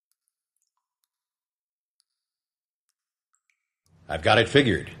I've got it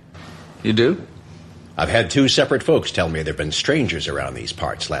figured. You do? I've had two separate folks tell me there have been strangers around these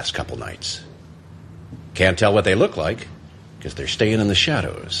parts last couple nights. Can't tell what they look like, because they're staying in the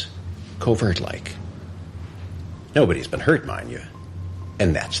shadows, covert-like. Nobody's been hurt, mind you,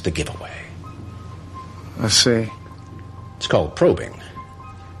 and that's the giveaway. I see. It's called probing.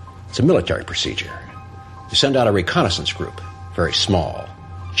 It's a military procedure. You send out a reconnaissance group, very small,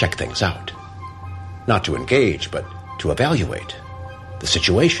 check things out. Not to engage, but to evaluate the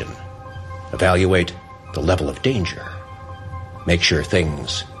situation. Evaluate the level of danger. Make sure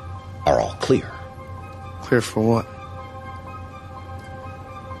things are all clear. Clear for what?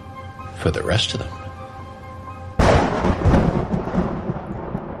 For the rest of them.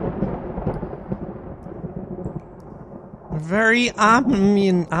 Very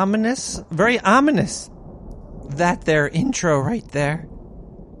ominous. Very ominous. That their intro right there.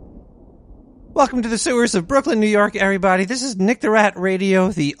 Welcome to the sewers of Brooklyn, New York, everybody. This is Nick the Rat Radio,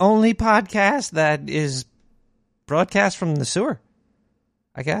 the only podcast that is broadcast from the sewer,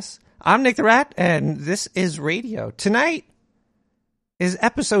 I guess. I'm Nick the Rat, and this is radio. Tonight is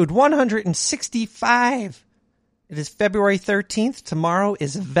episode 165. It is February 13th. Tomorrow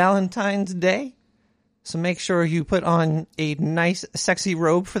is Valentine's Day. So make sure you put on a nice, sexy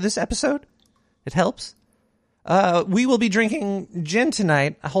robe for this episode. It helps. We will be drinking gin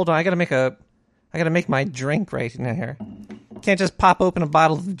tonight. Hold on, I gotta make my drink right in here. Can't just pop open a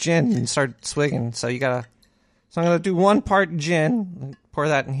bottle of gin and start swigging. So I'm gonna do 1 part gin. Pour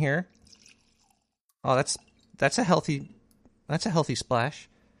that in here. Oh, that's a healthy splash.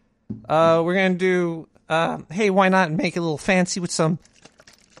 We're gonna do. Hey, why not make it a little fancy with some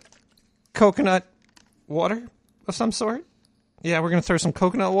coconut water of some sort? Yeah, we're gonna throw some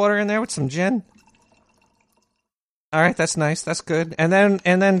coconut water in there with some gin. All right, that's nice. That's good. And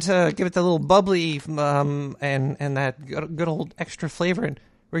then to give it the little bubbly and that good old extra flavor,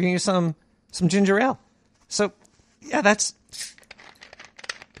 we're gonna use some ginger ale. So yeah, that's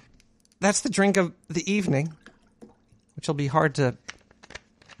the drink of the evening, which will be hard to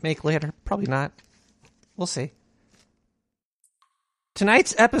make later. Probably not. We'll see.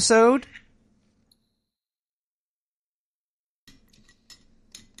 Tonight's episode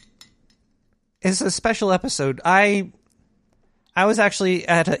is a special episode. I was actually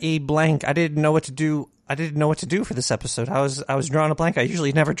at a blank. I didn't know what to do. I didn't know what to do for this episode. I was drawing a blank. I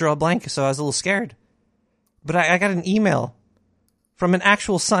usually never draw a blank, so I was a little scared. But I got an email from an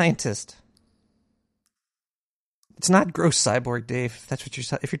actual scientist. It's not gross, Cyborg Dave. If that's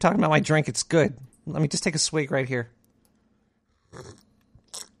what if you're talking about my drink, it's good. Let me just take a swig right here.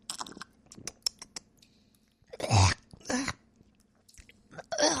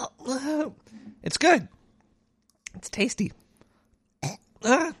 It's good. It's tasty.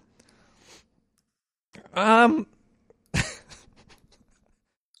 So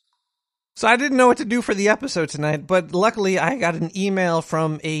I didn't know what to do for the episode tonight, but luckily I got an email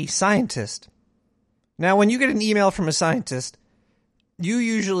from a scientist. Now, when you get an email from a scientist,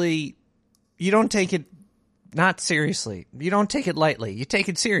 you don't take it not seriously. You don't take it lightly. You take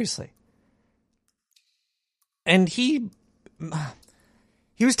it seriously. And he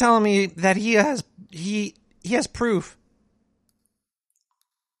was telling me that he has proof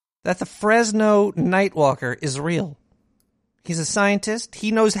that the Fresno Nightwalker is real. He's a scientist.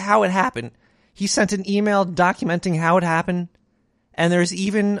 He knows how it happened. He sent an email documenting how it happened, and there's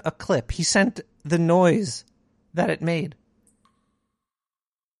even a clip. He sent the noise that it made.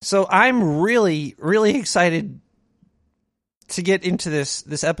 So I'm really, really excited to get into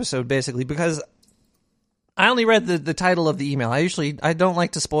this episode, basically, because I only read the title of the email. I don't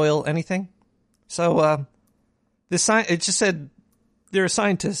like to spoil anything. So it just said they're a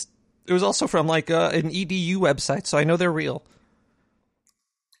scientist. It was also from like an EDU website, so I know they're real.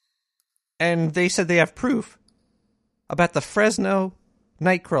 And they said they have proof about the Fresno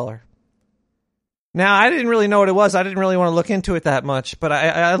Nightcrawler. Now, I didn't really know what it was. I didn't really want to look into it that much, but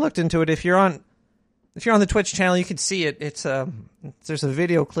I looked into it. If you're on the Twitch channel, you can see it. It's there's a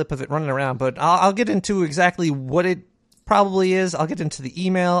video clip of it running around, but I'll get into exactly what it probably is. I'll get into the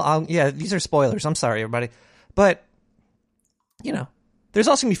email. These are spoilers. I'm sorry, everybody, but there's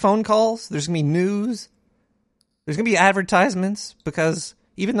also gonna be phone calls. There's gonna be news. There's gonna be advertisements, because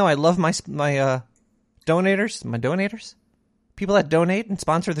even though I love my donators, people that donate and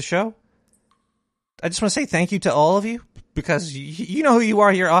sponsor the show, I just want to say thank you to all of you, because you know who you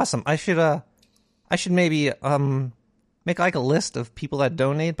are. You're awesome. I should maybe make like a list of people that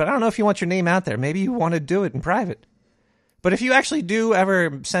donate, but I don't know if you want your name out there. Maybe you want to do it in private. But if you actually do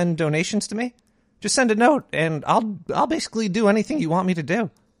ever send donations to me, just send a note, and I'll basically do anything you want me to do.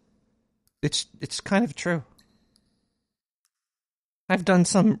 It's kind of true. I've done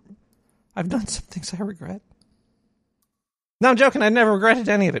some things I regret. No, I'm joking. I never regretted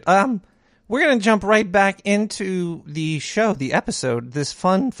any of it. We're going to jump right back into the show, the episode, this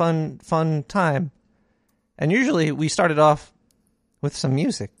fun time. And usually we started off with some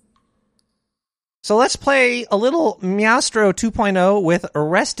music. So let's play a little Meowstro 2.0 with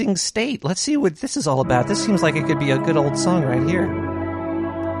Arresting State. Let's see what this is all about. This seems like it could be a good old song right here.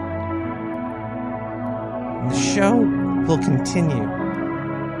 The show will continue.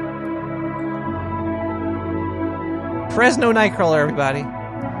 Fresno Nightcrawler, everybody.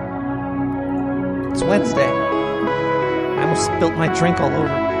 It's Wednesday. I almost spilt my drink all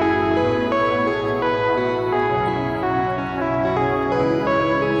over.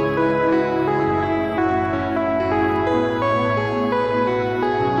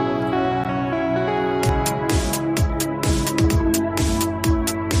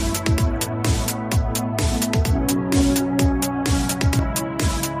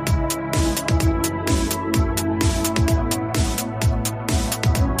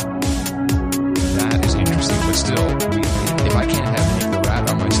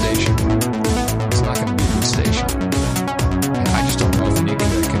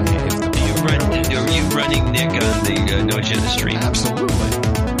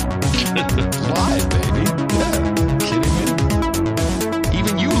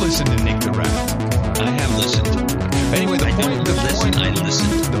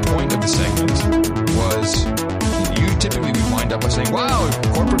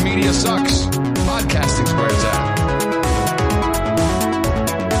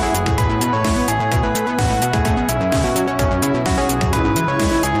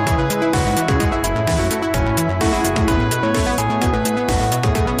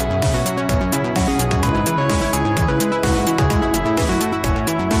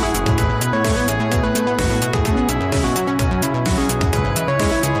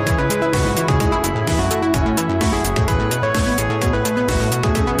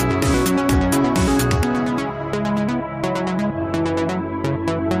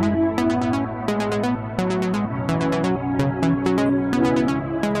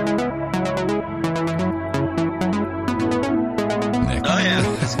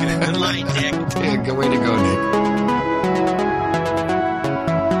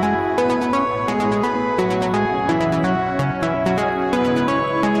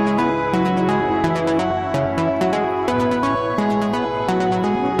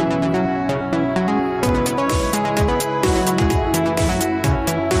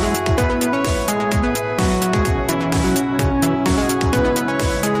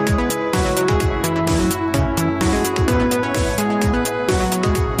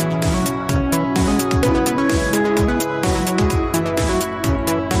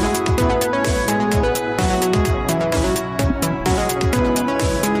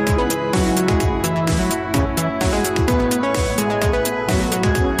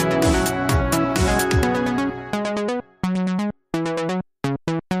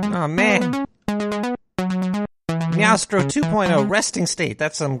 Meowstro 2.0, Resting State.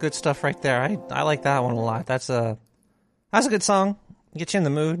 That's some good stuff right there. I like that one a lot. That's a good song. Get you in the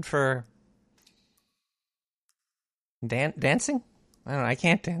mood for dancing? I don't know. I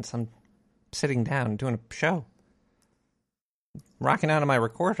can't dance. I'm sitting down doing a show. Rocking out on my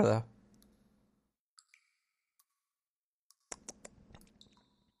recorder, though.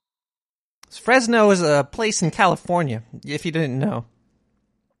 Fresno is a place in California, if you didn't know.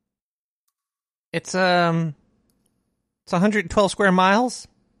 It's 112 square miles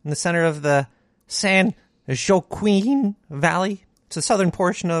in the center of the San Joaquin Valley. It's the southern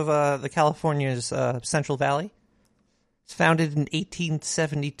portion of the California's Central Valley. It's founded in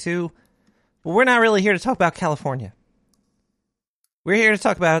 1872. But we're not really here to talk about California. We're here to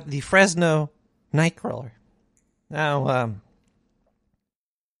talk about the Fresno Nightcrawler. Now,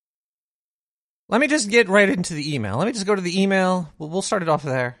 let me just get right into the email. Let me just go to the email. We'll start it off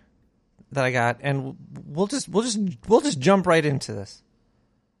there that I got, and we'll just jump right into this.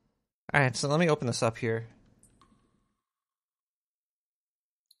 All right, so let me open this up here.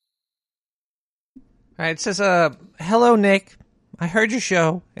 All right, it says, "Hello, Nick. I heard your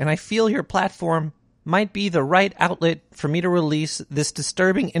show, and I feel your platform might be the right outlet for me to release this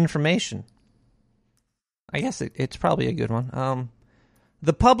disturbing information." I guess it's probably a good one.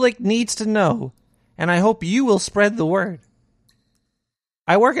 The public needs to know, and I hope you will spread the word.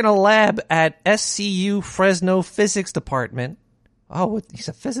 I work in a lab at SCU Fresno Physics Department. Oh, he's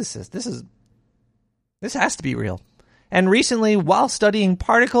a physicist. This has to be real. And recently, while studying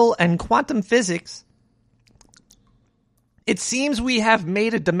particle and quantum physics, it seems we have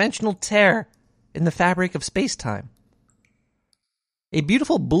made a dimensional tear in the fabric of space-time. A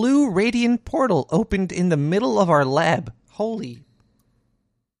beautiful blue radiant portal opened in the middle of our lab. Holy.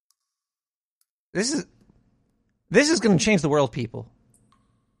 This is going to change the world, people.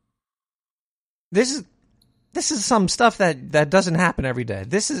 This is some stuff that doesn't happen every day.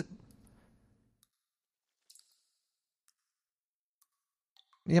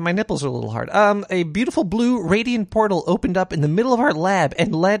 Yeah, my nipples are a little hard. A beautiful blue radiant portal opened up in the middle of our lab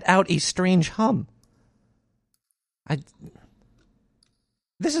and let out a strange hum.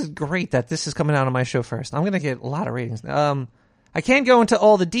 This is great that this is coming out on my show first. I'm going to get a lot of ratings. I can't go into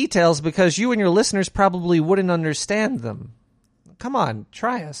all the details because you and your listeners probably wouldn't understand them. Come on,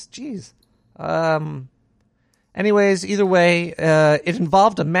 try us. Jeez. Anyways, either way, it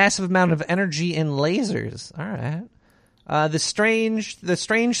involved a massive amount of energy and lasers. All right. The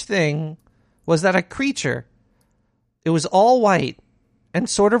strange thing was that a creature, it was all white and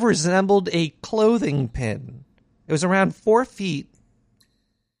sort of resembled a clothing pin. It was around 4 feet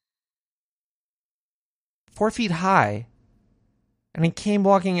high, and it came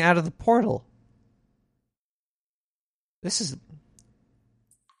walking out of the portal. This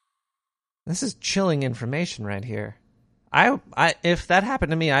is chilling information right here. If that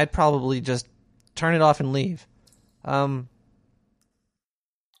happened to me, I'd probably just turn it off and leave.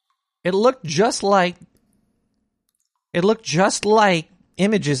 It looked just like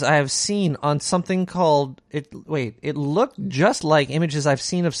images I have seen on something called it looked just like images I've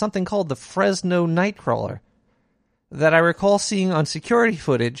seen of something called the Fresno Nightcrawler that I recall seeing on security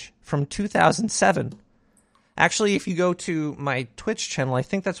footage from 2007. Actually, if you go to my Twitch channel, I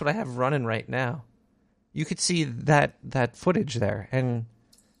think that's what I have running right now. You could see that footage there, and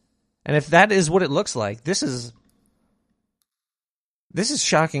if that is what it looks like, this is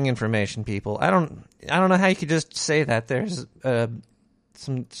shocking information, people. I don't know how you could just say that there's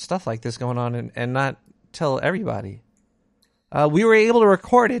some stuff like this going on and not tell everybody. We were able to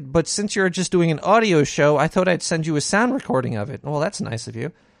record it, but since you're just doing an audio show, I thought I'd send you a sound recording of it. Well, that's nice of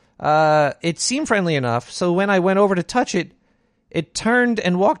you. It seemed friendly enough, so when I went over to touch it, it turned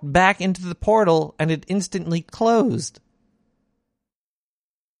and walked back into the portal, and it instantly closed.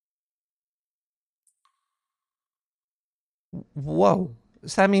 Whoa.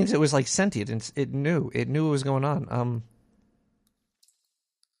 So that means it was like sentient. It knew what was going on.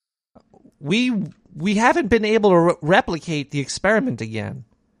 We haven't been able to replicate the experiment again,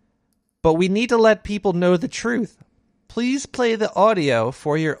 but we need to let people know the truth. Please play the audio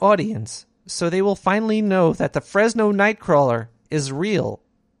for your audience so they will finally know that the Fresno Nightcrawler is real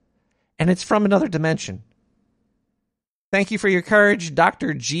and it's from another dimension. Thank you for your courage,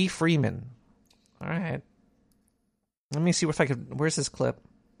 Dr. G. Freeman. All right. Let me see if I could... Where's this clip?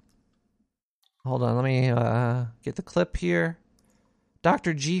 Hold on, let me get the clip here.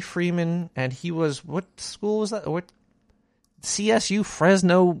 Dr. G. Freeman, and he was... What school was that? What? CSU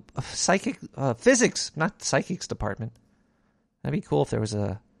Fresno Physics, not Psychics Department. That'd be cool if there was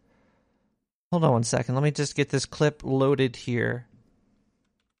a... Hold on one second. Let me just get this clip loaded here.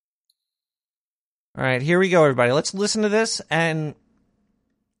 All right, here we go, everybody. Let's listen to this, and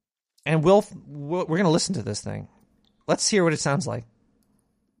we're going to listen to this thing. Let's hear what it sounds like.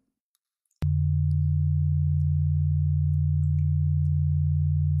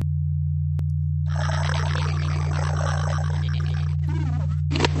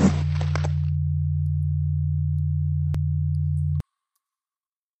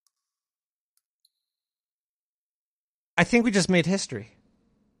 I think we just made history.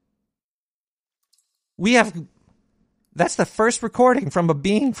 That's the first recording from a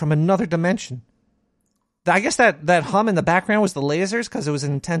being from another dimension. I guess that hum in the background was the lasers because it was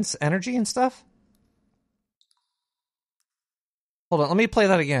intense energy and stuff. Hold on, let me play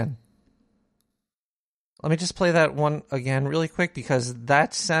that again. Let me just play that one again really quick because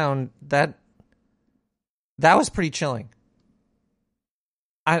that sound, that was pretty chilling.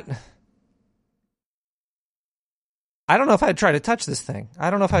 I don't know if I'd try to touch this thing.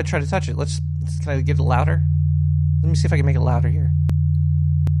 I don't know if I'd try to touch it. Can I get it louder? Let me see if I can make it louder here.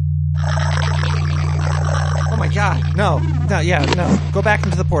 Oh my god, no. Go back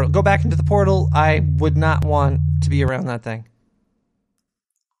into the portal. I would not want to be around that thing.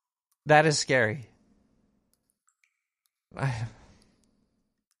 That is scary.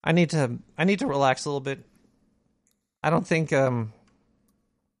 I need to relax a little bit. I don't think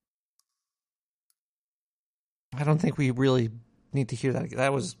we really need to hear that.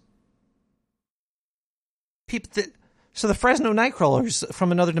 That was so the Fresno Nightcrawler's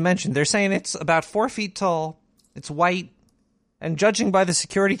from another dimension. They're saying it's about 4 feet tall. It's white, and judging by the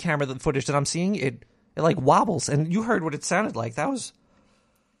security camera footage that I'm seeing, it like wobbles. And you heard what it sounded like. That was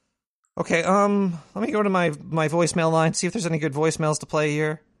Okay, let me go to my voicemail line, see if there's any good voicemails to play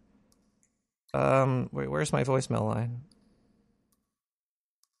here. Where's my voicemail line?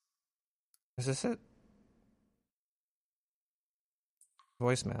 Is this it?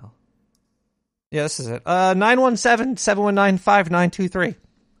 Voicemail. Yeah, this is it. 917-719-5923.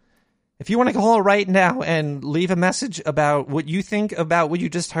 If you want to call right now and leave a message about what you think about what you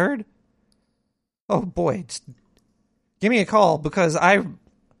just heard, oh boy, give me a call because I'm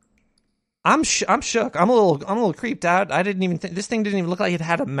shook. I'm a little creeped out. I didn't even this thing didn't even look like it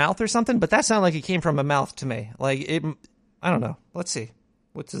had a mouth or something, but that sounded like it came from a mouth to me. Like it, I don't know. Let's see.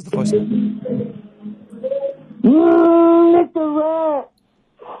 What is the voice? Nick the Rat.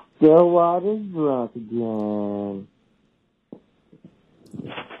 Stillwater's drunk again.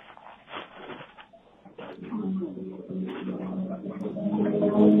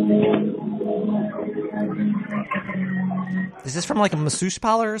 Is this from like a masseuse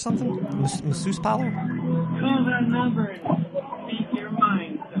parlor or something? Masseuse parlor? Call that number and speak your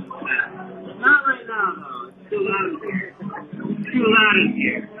mind sometime. Not right now, though. It's too loud in here. Too loud in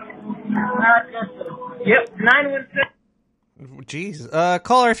here. Yep, 917. Jeez,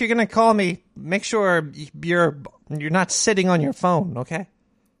 caller, if you're gonna call me, make sure you're not sitting on your phone, okay?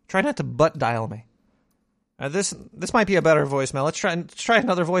 Try not to butt dial me. This might be a better voicemail. Let's try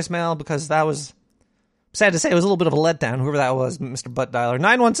another voicemail because that was sad to say. It was a little bit of a letdown. Whoever that was, Mr. Butt Dialer.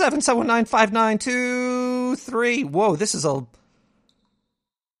 917-719-5923. Whoa, this is a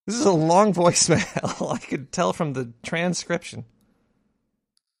long voicemail. I could tell from the transcription.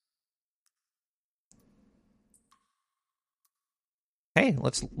 Hey,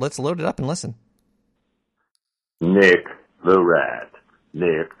 let's load it up and listen. Nick the Rat.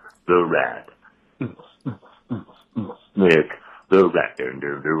 Nick the Rat. Nick the Rat.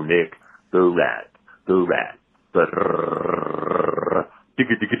 Nick the Rat. The Rat. Nick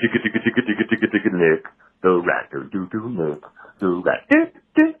the Rat. Nick the Rat. Nick the Rat.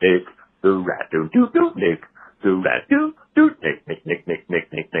 Nick the Rat. Nick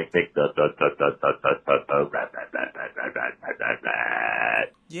the Rat.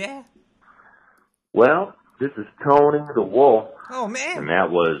 Yeah. Well, this is Tony the Wolf. Oh man. And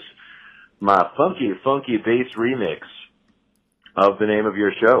that was my funky bass remix of the name of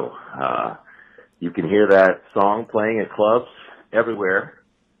your show. You can hear that song playing at clubs everywhere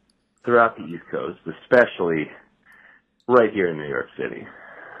throughout the East Coast, especially right here in New York City.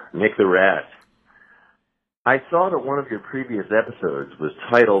 Nick the Rat. I saw that one of your previous episodes was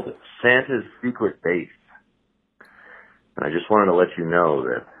titled Santa's Secret Base. And I just wanted to let you know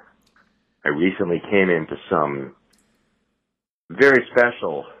that I recently came into some very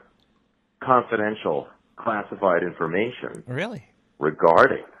special, confidential, classified information. Really?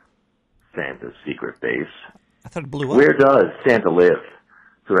 Regarding Santa's secret base. I thought it blew up. Where does Santa live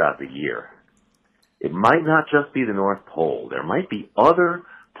throughout the year? It might not just be the North Pole. There might be other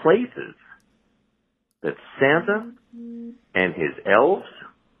places that Santa and his elves,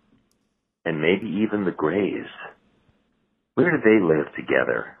 and maybe even the Greys, where do they live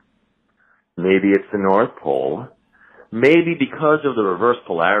together? Maybe it's the North Pole. Maybe because of the reverse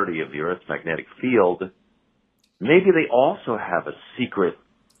polarity of the Earth's magnetic field, maybe they also have a secret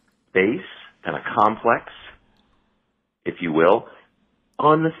base and a complex, if you will,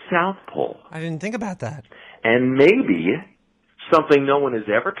 on the South Pole. I didn't think about that. And maybe something no one has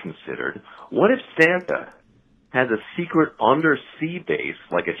ever considered, what if Santa has a secret undersea base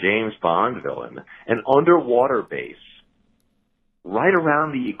like a James Bond villain, an underwater base right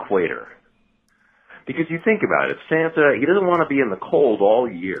around the equator? Because you think about it, if Santa, he doesn't want to be in the cold all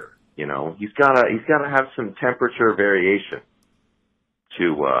year, you know. He's gotta have some temperature variation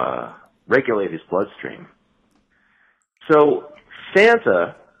to regulate his bloodstream. So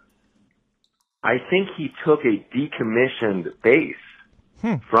Santa, I think he took a decommissioned base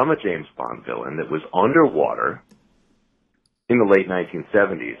from a James Bond villain that was underwater in the late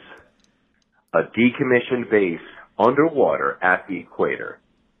 1970s. A decommissioned base underwater at the equator,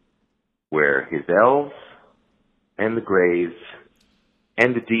 where his elves and the Greys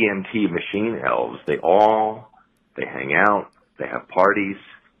and the DMT machine elves, they hang out, they have parties,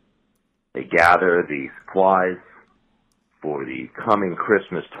 they gather the supplies for the coming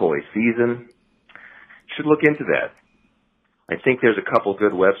Christmas toy season. You should look into that. I think there's a couple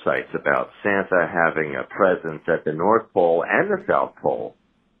good websites about Santa having a presence at the North Pole and the South Pole,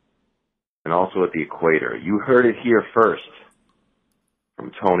 and also at the equator. You heard it here first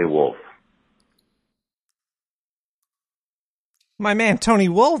from Tony Wolf. My man Tony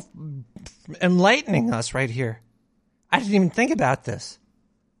Wolf enlightening us right here. I didn't even think about this.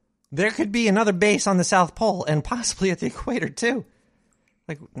 There could be another base on the South Pole and possibly at the equator too.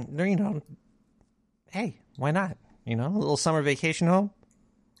 Like, you know, hey, why not? You know, a little summer vacation home.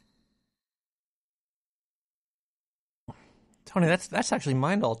 Tony, that's actually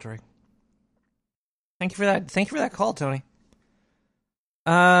mind altering. Thank you for that. Thank you for that call, Tony.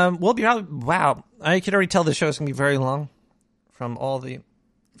 We'll be out. Wow, I could already tell the show's gonna be very long from all the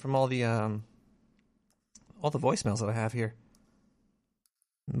voicemails that I have here.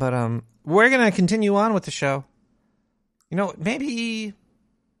 But we're gonna continue on with the show. You know, maybe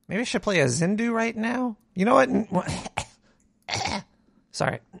I should play a Zindu right now. You know what?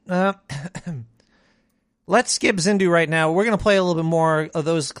 Sorry. Let's skip Zindu right now. We're going to play a little bit more of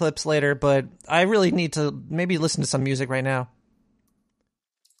those clips later, but I really need to maybe listen to some music right now.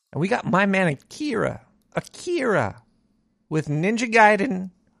 And we got my man Akira with Ninja Gaiden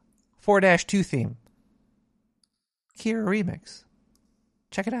 4-2 theme. Akira remix.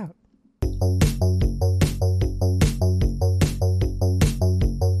 Check it out.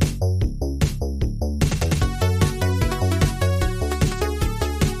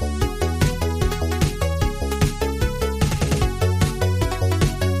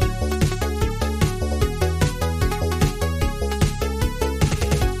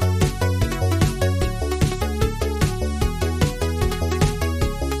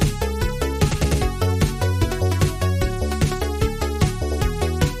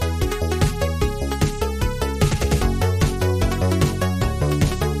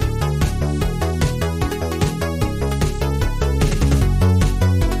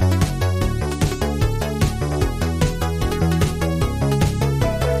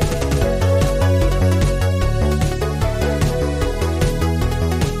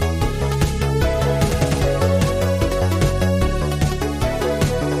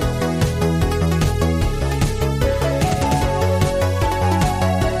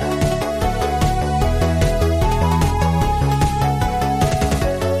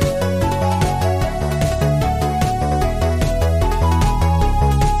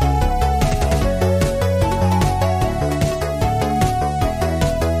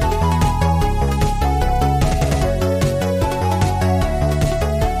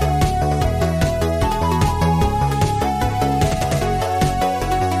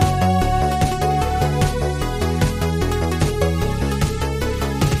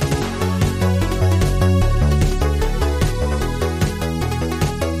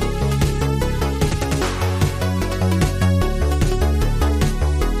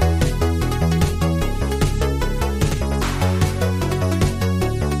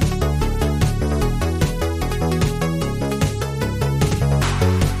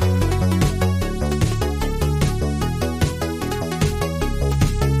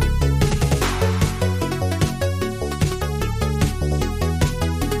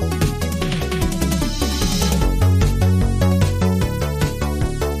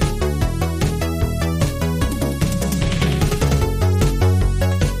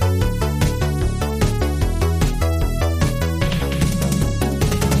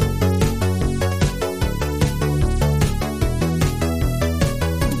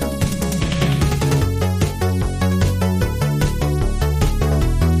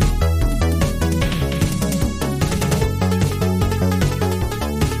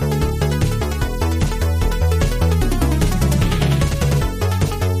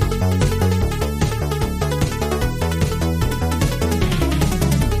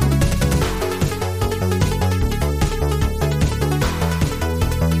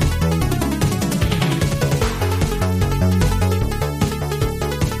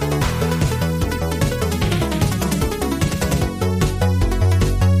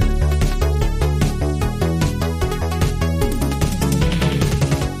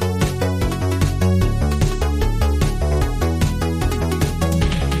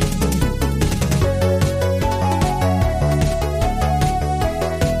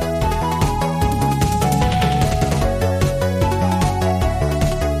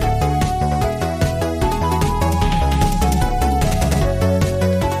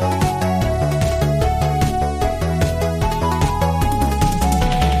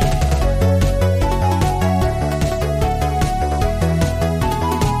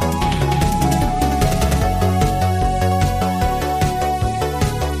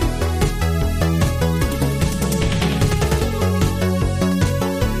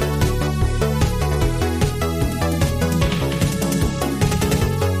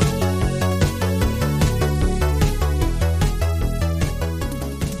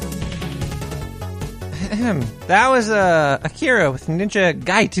 That was Akira with Ninja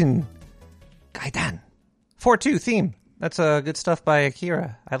Gaiden 4-2 theme. That's good stuff by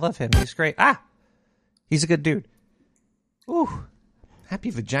Akira. I love him. He's great. He's a good dude. Ooh. Happy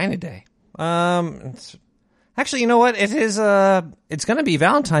Vagina Day. Actually, you know what? It is. It's going to be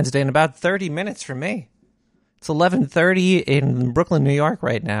Valentine's Day in about 30 minutes for me. It's 11:30 in Brooklyn, New York,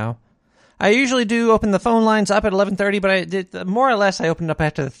 right now. I usually do open the phone lines up at 11:30, but I did more or less. I opened up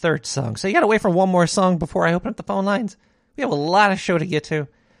after the third song, so you got to wait for one more song before I open up the phone lines. We have a lot of show to get to.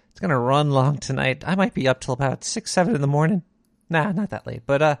 It's going to run long tonight. I might be up till about 6, 7 in the morning. Nah, not that late.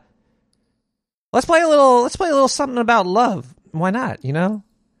 But let's play a little something about love. Why not? You know,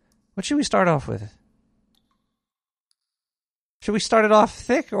 what should we start off with? Should we start it off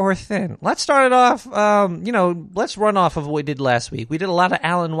thick or thin? Let's start it off, let's run off of what we did last week. We did a lot of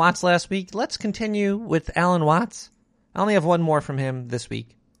Alan Watts last week. Let's continue with Alan Watts. I only have one more from him this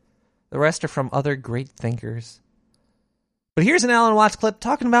week. The rest are from other great thinkers. But here's an Alan Watts clip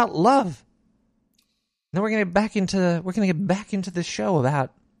talking about love. Then we're gonna get back into the show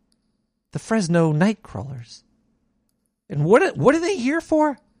about the Fresno Nightcrawlers. And what are they here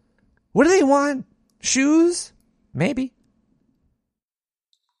for? What do they want? Shoes? Maybe.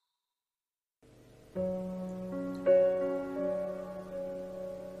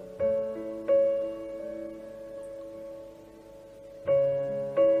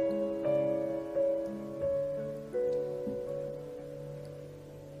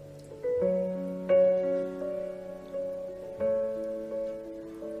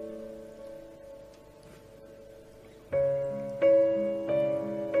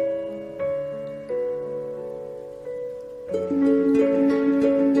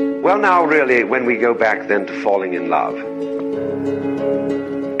 Well, now, really, when we go back then to falling in love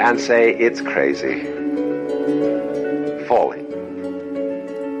and say it's crazy, falling.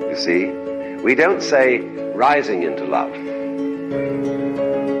 You see, we don't say rising into love.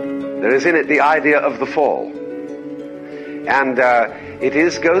 There is in it the idea of the fall. And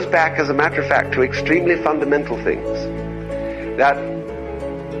it goes back, as a matter of fact, to extremely fundamental things. That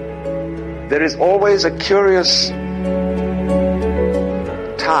there is always a curious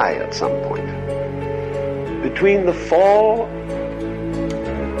tie at some point between the fall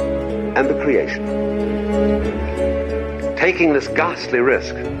and the creation. Taking this ghastly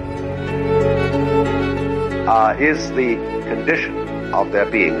risk is the condition of there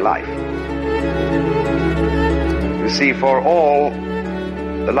being life. You see, for all,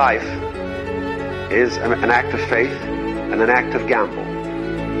 the life is an act of faith and an act of gamble.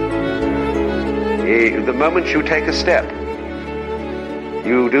 The moment you take a step,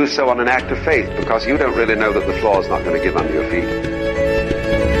 you do so on an act of faith because you don't really know that the floor is not going to give under your feet.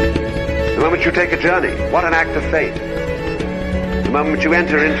 The moment you take a journey, what an act of faith. The moment you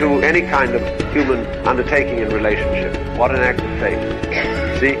enter into any kind of human undertaking in relationship, what an act of faith.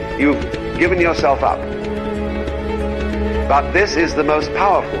 See, you've given yourself up. But this is the most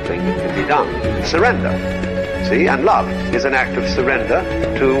powerful thing that can be done. Surrender. See, and love is an act of surrender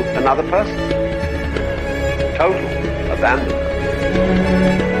to another person. Total abandonment.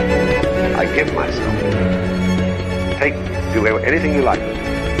 I give myself. Do anything you like.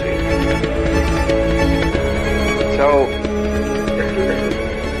 So,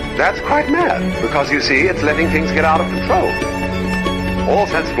 that's quite mad, because you see, it's letting things get out of control. All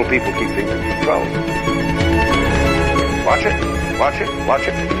sensible people keep things in control. Watch it, watch it, watch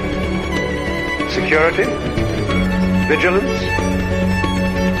it. Security, vigilance,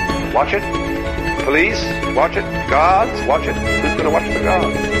 watch it. Police, watch it. Guards, watch it. Who's going to watch the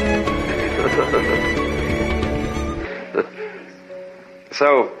guards?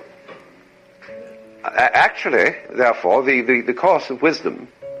 So, actually, therefore, the course of wisdom,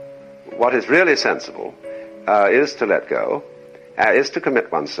 what is really sensible, is to let go, is to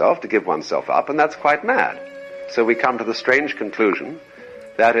commit oneself, to give oneself up, and that's quite mad. So we come to the strange conclusion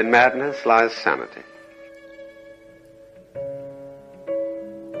that in madness lies sanity.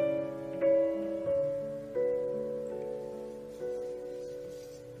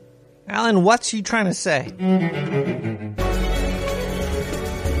 Alan, what's you trying to say?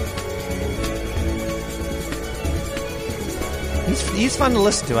 He's fun to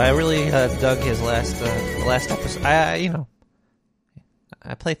listen to. I really dug his last episode. I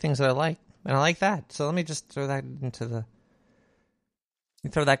play things that I like, and I like that. So let me just throw that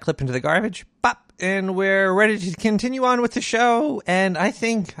clip into the garbage. Pop, and we're ready to continue on with the show. And I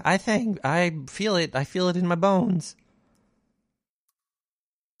think I feel it. I feel it in my bones.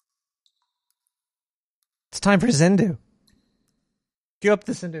 It's time for Zindu. Cue up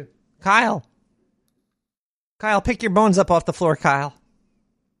the Zindu. Kyle, pick your bones up off the floor, Kyle.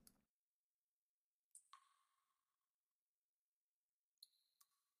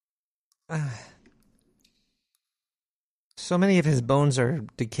 So many of his bones are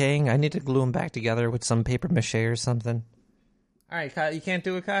decaying. I need to glue them back together with some paper mache or something. All right, Kyle, you can't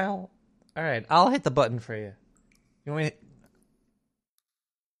do it, Kyle? All right, I'll hit the button for you. You want me to...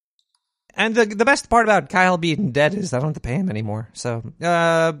 And the best part about Kyle being dead is I don't have to pay him anymore. So,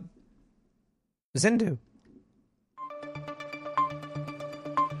 Zindu.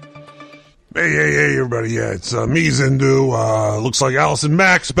 Hey, everybody. Yeah, it's me, Zindu. Looks like Allison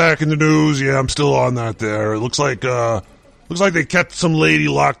Mack's back in the news. Yeah, I'm still on that there. It looks like they kept some lady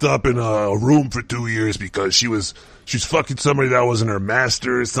locked up in a room for 2 years because she's fucking somebody that wasn't her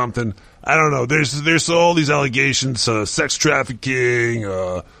master or something. I don't know. There's all these allegations, sex trafficking,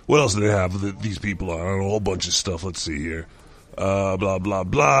 what else do they have these people on? I don't know, a whole bunch of stuff. Let's see here. Blah, blah,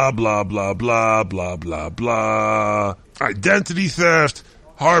 blah, blah, blah, blah, blah, blah, blah. Identity theft,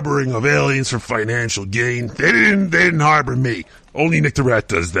 harboring of aliens for financial gain. They didn't harbor me. Only Nick the Rat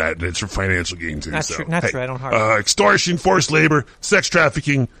does that, and it's for financial gain, too. Not so, true. I don't harbor. Extortion, forced labor, sex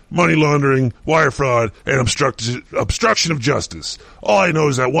trafficking, money laundering, wire fraud, and obstruction of justice. All I know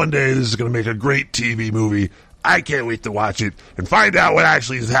is that one day this is going to make a great TV movie. I can't wait to watch it and find out what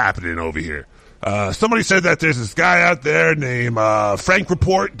actually is happening over here. Somebody said that there's this guy out there named Frank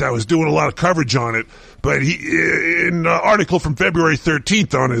Report that was doing a lot of coverage on it, but he, in an article from February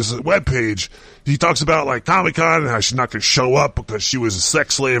 13th on his webpage, he talks about like Comic-Con and how she's not going to show up because she was a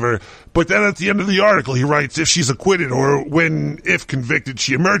sex slaver. But then at the end of the article, he writes, if she's acquitted or if convicted,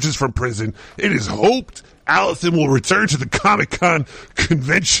 she emerges from prison, it is hoped Allison will return to the Comic-Con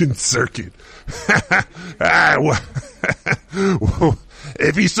convention circuit.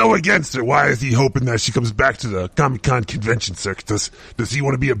 If he's so against her, why is he hoping that she comes back to the Comic-Con convention circuit? Does he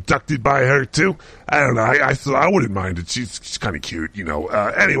want to be abducted by her too? I don't know. I wouldn't mind it. She's kind of cute, you know.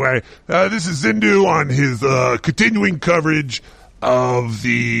 Anyway, this is Zindu on his continuing coverage of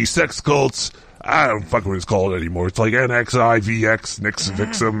the sex cults. I don't fuck what it's called anymore. It's like NXIVX,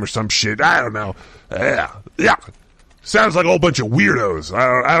 Nixvixum or some shit. I don't know. Yeah. Sounds like a whole bunch of weirdos.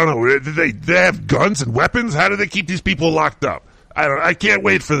 I don't know. They have guns and weapons? How do they keep these people locked up? I can't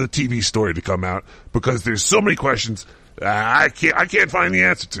wait for the TV story to come out because there's so many questions I can't find the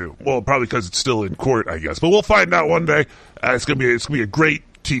answer to. Well, probably because it's still in court, I guess. But we'll find out one day. It's gonna be a great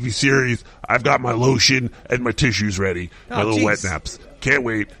TV series. I've got my lotion and my tissues ready. My little wet naps. Can't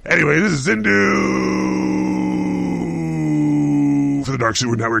wait. Anyway, this is Zindu for the Dark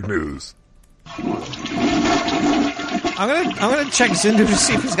Sewer Network News. I'm gonna check Zindu to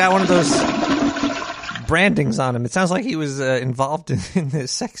see if he's got one of those brandings on him. It sounds like he was involved in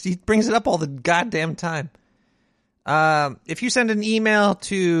this sex. He brings it up all the goddamn time. If you send an email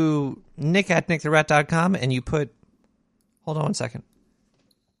to nick@nicktherat.com and you put... Hold on one second.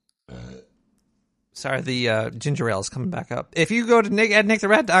 Sorry, the ginger ale is coming back up. If you go to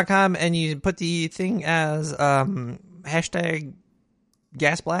nick@nicktherat.com and you put the thing as hashtag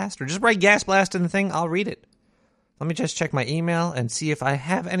gas blast, or just write gas blast in the thing, I'll read it. Let me just check my email and see if I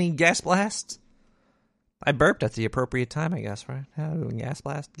have any gas blasts. I burped at the appropriate time, I guess, right? Gas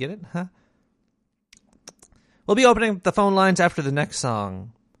blast, get it? Huh? We'll be opening the phone lines after the next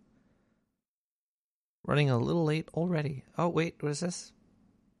song. Running a little late already. Oh, wait, what is this?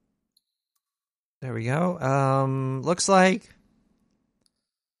 There we go. Looks like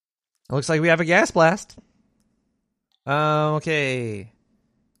we have a gas blast. Okay.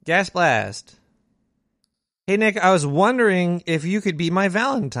 Gas blast. Hey, Nick, I was wondering if you could be my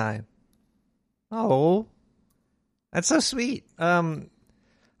Valentine. Oh, that's so sweet. I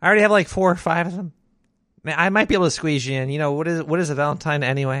already have like 4 or 5 of them. Man, I might be able to squeeze you in. You know, what is a Valentine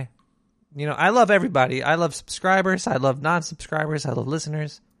anyway? You know, I love everybody. I love subscribers. I love non-subscribers. I love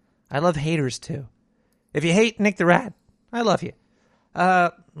listeners. I love haters too. If you hate Nick the Rat, I love you.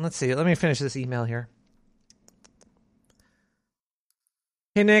 Let's see. Let me finish this email here.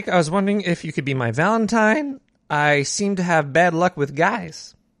 Hey, Nick, I was wondering if you could be my Valentine. I seem to have bad luck with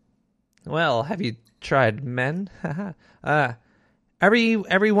guys. Well, have you tried men?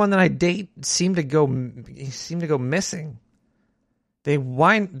 Everyone that I date seem to go missing. They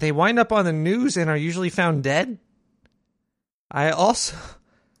wind up on the news and are usually found dead. I also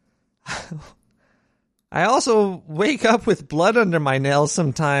wake up with blood under my nails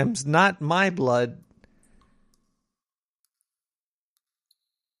sometimes, not my blood.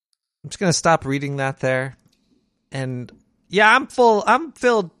 I'm just gonna stop reading that there. And yeah, I'm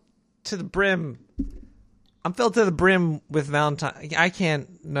filled to the brim. I'm filled to the brim with Valentine. I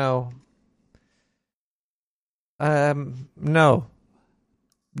can't. No. No.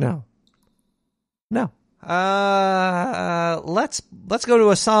 Let's go to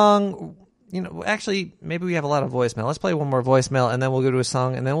a song. You know, actually, maybe we have a lot of voicemail. Let's play one more voicemail, and then we'll go to a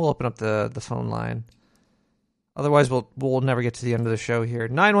song, and then we'll open up the phone line. Otherwise, we'll never get to the end of the show here.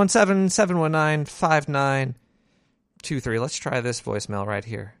 917-719-5925. 2-3. Let's try this voicemail right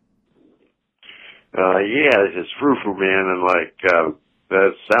here. Yeah, it's Frou-Frou Man, and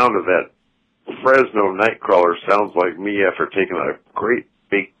that sound of that Fresno Nightcrawler sounds like me after taking a great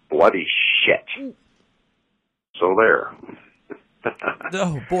big bloody shit. So there.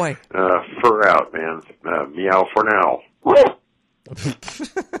 Oh, boy. Fur out, man. Meow for now.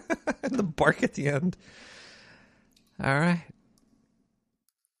 The bark at the end. All right.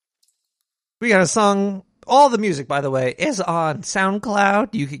 We got a song. All the music, by the way, is on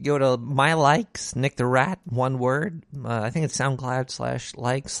SoundCloud. You could go to My Likes, Nick the Rat, one word. I think it's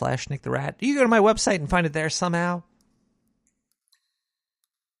SoundCloud/likes/Nick the Rat. You can go to my website and find it there somehow.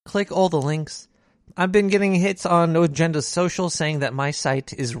 Click all the links. I've been getting hits on No Agenda Social saying that my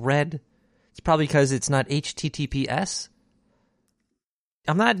site is red. It's probably because it's not HTTPS.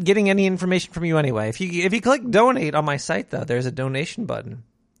 I'm not getting any information from you anyway. If you click donate on my site, though, there's a donation button.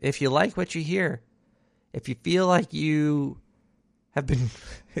 If you like what you hear, if you feel like you have been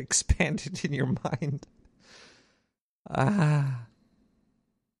expanded in your mind. The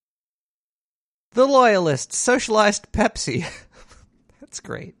Loyalist, Socialized Pepsi. That's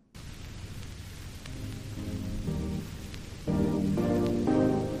great.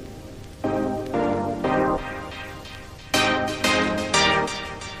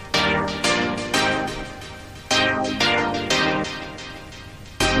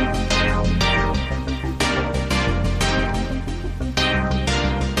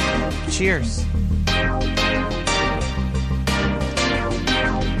 Cheers.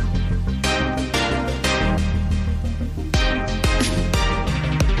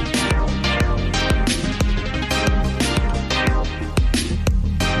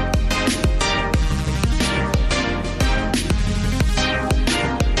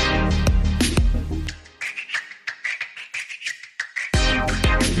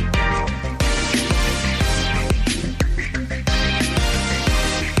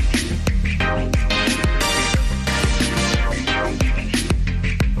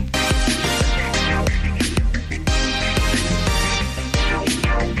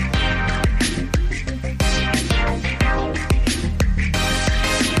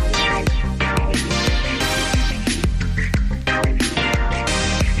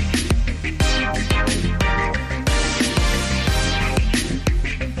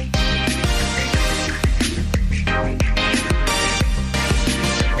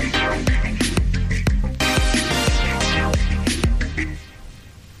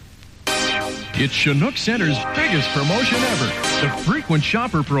 It's Chinook Center's biggest promotion ever, the Frequent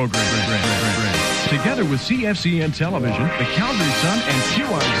Shopper Program. Together with CFCN Television, the Calgary Sun, and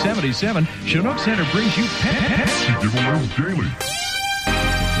QR77, Chinook Center brings you Pepsi giveaways daily.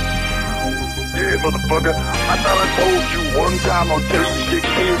 Yeah, motherfucker, I thought I told you one time, I'll tell you 16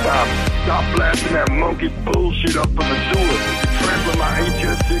 times. Stop blasting that monkey bullshit up from the sewer. Trampling my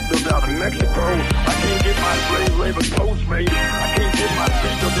HS signals out of Mexico. I can't get my slave labor Postmates. I can't get my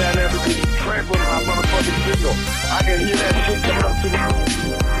signal down there because you trampling my motherfucking signal. I can hear that shit coming up to me.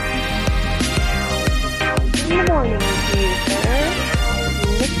 Good morning, user.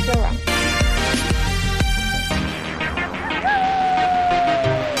 Nick the Rat.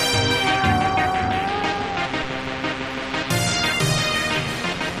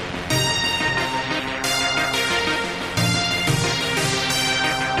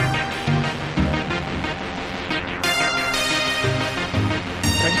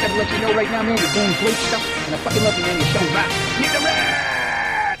 Let you know right now, man, you're doing great stuff, and I fucking love you, man. You're showing back. Nick the Rat!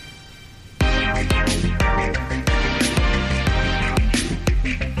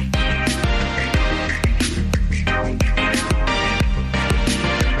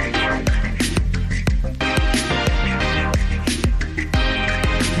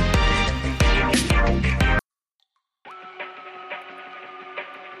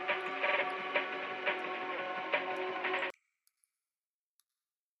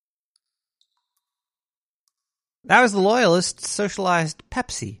 That was the Loyalist, Socialized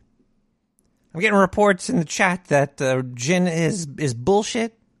Pepsi. I'm getting reports in the chat that gin is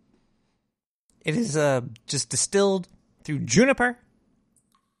bullshit. It is just distilled through juniper.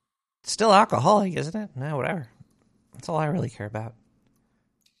 It's still alcoholic, isn't it? No, whatever. That's all I really care about.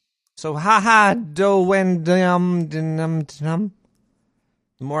 So, haha, do dum. The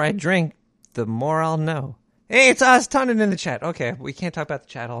more I drink, the more I'll know. Hey, it's us, Tonin in the chat. Okay, we can't talk about the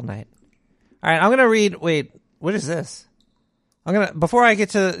chat all night. All right, I'm gonna read. Wait. What is this? Before I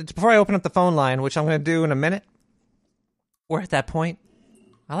open up the phone line, which I'm gonna do in a minute. We're at that point.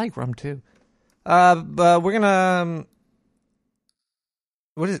 I like rum too. But we're gonna.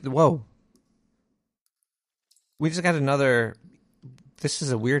 What is it? Whoa. We just got another. This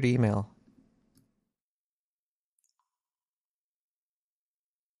is a weird email.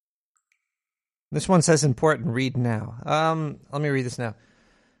 This one says important. Read now. Let me read this now.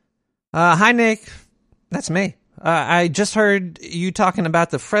 Hi, Nick. That's me. I just heard you talking about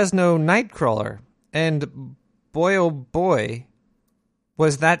the Fresno Nightcrawler, and boy, oh boy,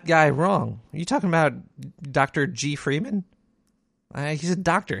 was that guy wrong. Are you talking about Dr. G. Freeman? He's a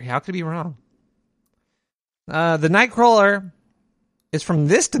doctor. How could he be wrong? The Nightcrawler is from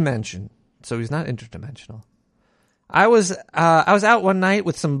this dimension, so he's not interdimensional. I was out one night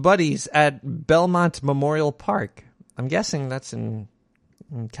with some buddies at Belmont Memorial Park. I'm guessing that's in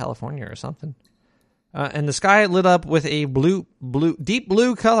California or something. And the sky lit up with a deep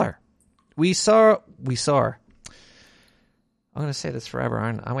blue color. We saw. I'm going to say this forever,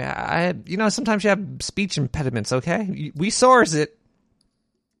 aren't I? Sometimes you have speech impediments, okay? We saw it.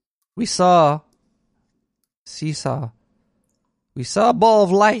 We saw a ball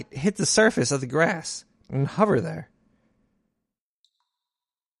of light hit the surface of the grass and hover there.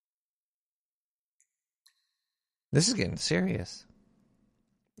 This is getting serious.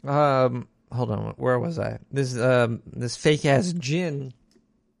 Hold on, where was I? This fake ass Jin.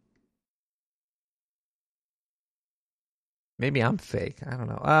 Maybe I'm fake. I don't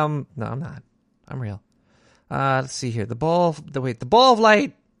know. No, I'm not. I'm real. Let's see here. The ball of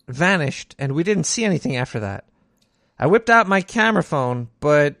light vanished, and we didn't see anything after that. I whipped out my camera phone,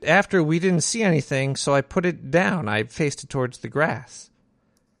 but after we didn't see anything, so I put it down. I faced it towards the grass.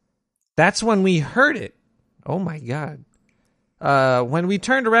 That's when we heard it. Oh my God. When we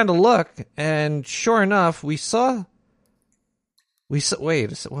turned around to look, and sure enough, we saw,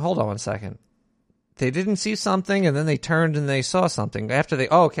 wait, hold on one second. They didn't see something, and then they turned and they saw something.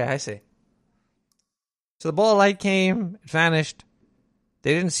 Okay, I see. So the ball of light came, it vanished.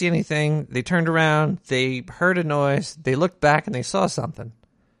 They didn't see anything. They turned around, they heard a noise, they looked back, and they saw something.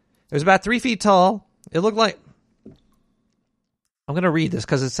 It was about 3 feet tall. It looked like, I'm going to read this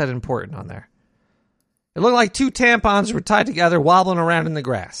because it said important on there. It looked like 2 tampons were tied together, wobbling around in the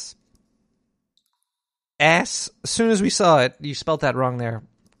grass. As soon as we saw it, you spelled that wrong there,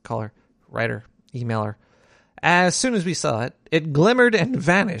 caller, writer, emailer. As soon as we saw it, it glimmered and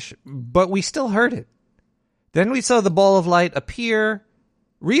vanished, but we still heard it. Then we saw the ball of light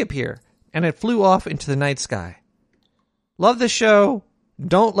reappear, and it flew off into the night sky. Love the show.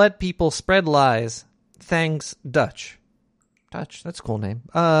 Don't let people spread lies. Thanks, Dutch. Dutch, that's a cool name.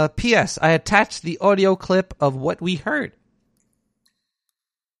 P.S. I attached the audio clip of what we heard.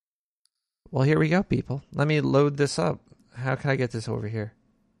 Well, here we go, people. Let me load this up. How can I get this over here?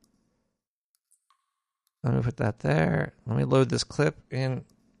 Let me put that there. Let me load this clip in.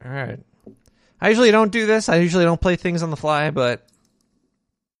 All right. I usually don't do this. I usually don't play things on the fly, but...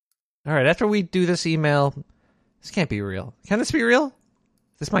 All right, after we do this email... This can't be real. Can this be real?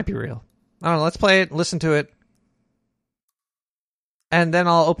 This might be real. I don't know. Let's play it, listen to it. And then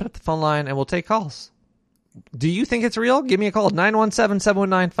I'll open up the phone line and we'll take calls. Do you think it's real? Give me a call.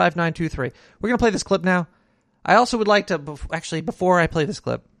 917-719-5923. We're going to play this clip now. I also would like to... before I play this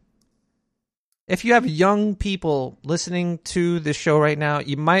clip... If you have young people listening to this show right now,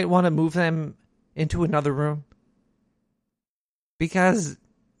 you might want to move them into another room. Because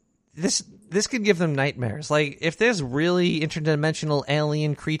this could give them nightmares. Like, if there's really interdimensional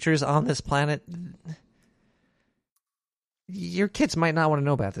alien creatures on this planet, your kids might not want to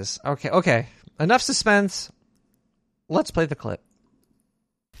know about this. Okay. Enough suspense. Let's play the clip.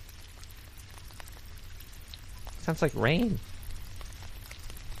 Sounds like rain.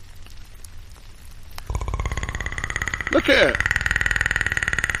 Look at it.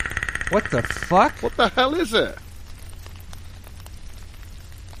 What the fuck? What the hell is it?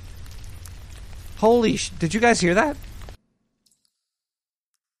 Holy did you guys hear that?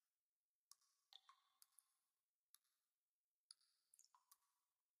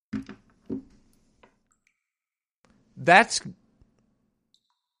 That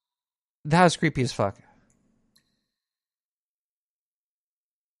was creepy as fuck.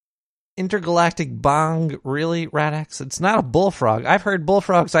 Intergalactic bong, really, Radax? It's not a bullfrog. I've heard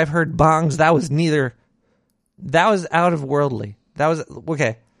bullfrogs, I've heard bongs. That was out of worldly. That was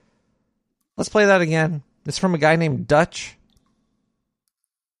okay. Let's play that again. It's from a guy named Dutch.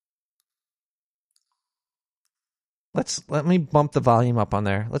 Let me bump the volume up on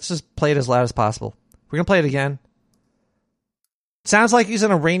there. Let's just play it as loud as possible. We're gonna play it again. Sounds like he's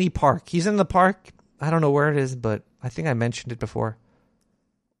in a rainy park. He's in the park. I don't know where it is, but I think I mentioned it before.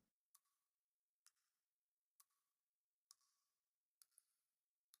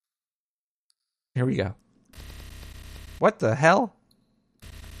 Here we go. What the hell?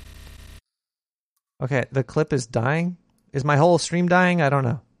 Okay, the clip is dying. Is my whole stream dying? I don't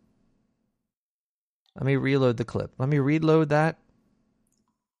know. Let me reload the clip. Let me reload that.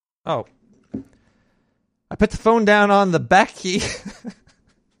 Oh. I put the phone down on the back key.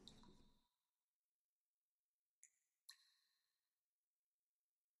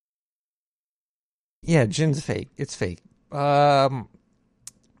 Yeah, Jin's fake. It's fake. Let's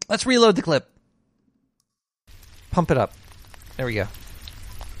reload the clip. Pump it up. There we go.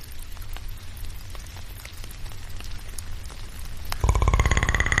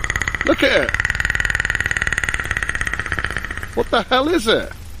 Look at it. What the hell is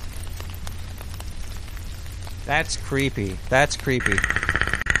it? That's creepy. That's creepy.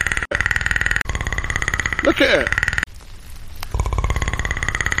 Look at it.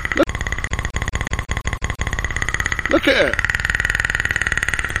 Look at it.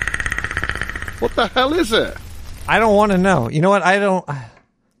 What the hell is it? I don't want to know. You know what? I don't. All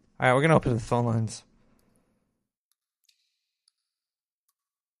right, we're going to open the phone lines.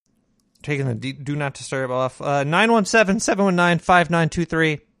 Taking the do not disturb off.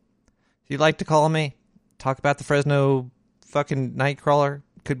 917-719-5923. If you'd like to call me, talk about the Fresno fucking Nightcrawler.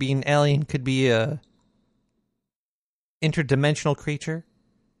 Could be an alien, could be a interdimensional creature.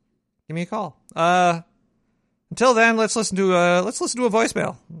 Give me a call. Until then, let's listen to a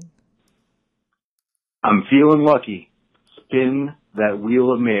voicemail. I'm feeling lucky. Spin that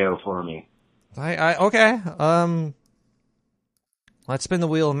wheel of mayo for me. Okay. Let's spin the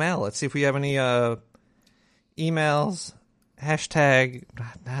wheel of mail. Let's see if we have any emails. Hashtag,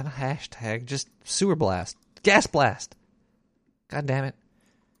 not a hashtag, just sewer blast. Gas blast. God damn it.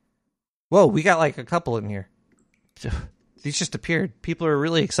 Whoa, we got like a couple in here. These just appeared. People are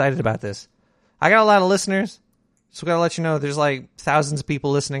really excited about this. I got a lot of listeners. So we gotta let you know there's like thousands of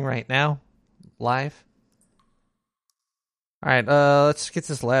people listening right now. Live. Alright, let's get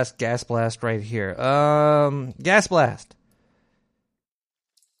this last gas blast right here. Gas blast.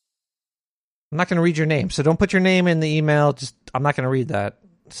 I'm not gonna read your name, so don't put your name in the email. I'm not gonna read that.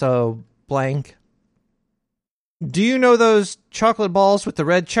 So, blank. Do you know those chocolate balls with the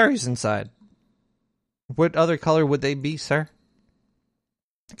red cherries inside? What other color would they be, sir?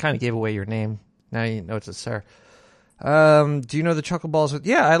 I kind of gave away your name. Now you know it's a sir. Do you know the chocolate balls with...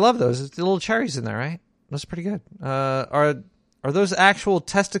 Yeah, I love those. It's the little cherries in there, right? That's pretty good. Are those actual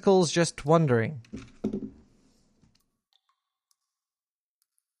testicles? Just wondering.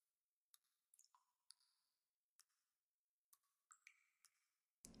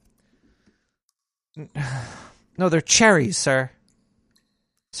 No, they're cherries, sir.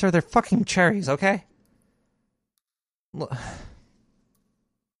 Sir, they're fucking cherries, okay?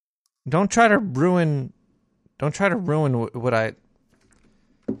 Don't try to ruin what I...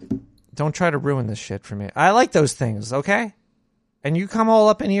 Don't try to ruin this shit for me. I like those things, okay? And you come all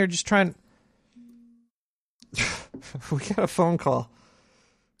up in here just trying... We got a phone call.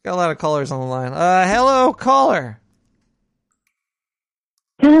 Got a lot of callers on the line. Hello, caller.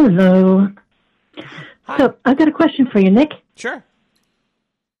 Hello. Hi. So, I've got a question for you, Nick. Sure.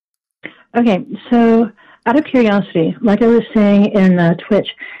 Okay, so out of curiosity, like I was saying in Twitch,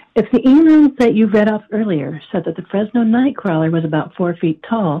 if the email that you read off earlier said that the Fresno Nightcrawler was about 4 feet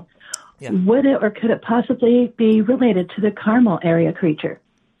tall, would it or could it possibly be related to the Carmel area creature?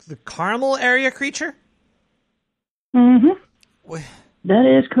 The Carmel area creature? Mm-hmm. That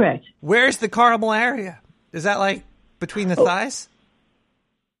is correct. Where's the Carmel area? Is that like between the thighs?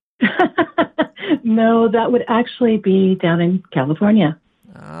 No, that would actually be down in California.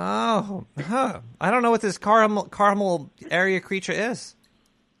 Oh, I don't know what this Carmel area creature is.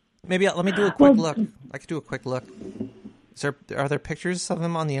 Maybe let me do a quick look. I could do a quick look. Are there pictures of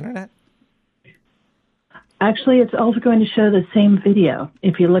them on the internet? Actually, it's also going to show the same video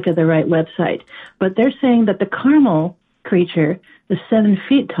if you look at the right website. But they're saying that the Carmel creature is 7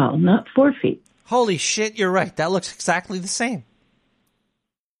 feet tall, not 4 feet. Holy shit, you're right. That looks exactly the same.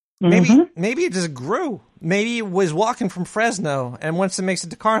 Mm-hmm. Maybe it just grew. Maybe it was walking from Fresno, and once it makes it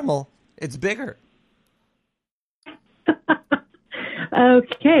to Carmel, it's bigger.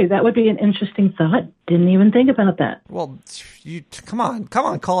 Okay, that would be an interesting thought. Didn't even think about that. Well, you come on,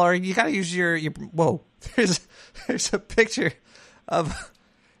 caller. You got to use your. Whoa, there's a picture of.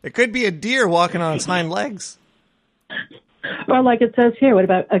 It could be a deer walking on its hind legs. Or like it says here, what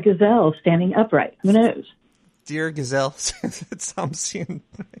about a gazelle standing upright? Who knows? Deer, gazelle. I'm seeing.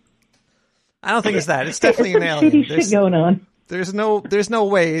 I don't think it's that. It's definitely an alien. Shitty shit going on. There's no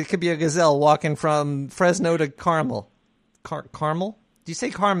way it could be a gazelle walking from Fresno to Carmel. Carmel? Do you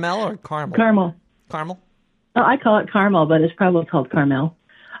say Carmel or Carmel? Carmel. Carmel? Oh, I call it Carmel, but it's probably called Carmel.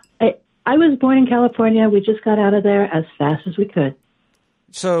 I was born in California. We just got out of there as fast as we could.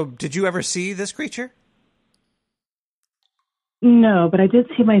 So, did you ever see this creature? No, but I did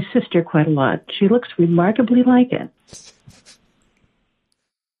see my sister quite a lot. She looks remarkably like it.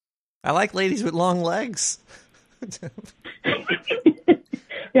 I like ladies with long legs.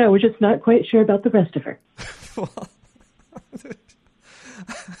 Yeah, we're just not quite sure about the rest of her.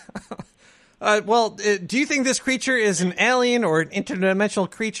 Do you think this creature is an alien or an interdimensional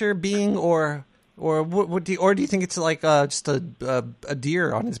creature being, or what do you think it's like just a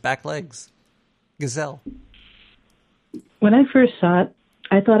deer on his back legs, gazelle? When I first saw it,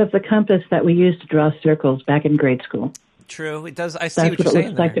 I thought of the compass that we used to draw circles back in grade school. True, it does. I see That's what you're what it saying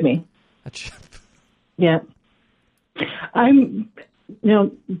looks like to there. me. Yeah, I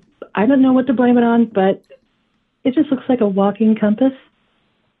don't know what to blame it on, but it just looks like a walking compass.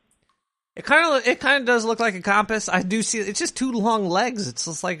 It kind of does look like a compass. I do see it's just two long legs. It's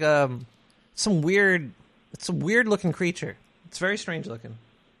just like some weird looking creature. It's very strange looking.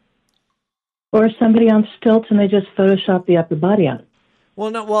 Or somebody on stilts and they just photoshopped the upper body on it.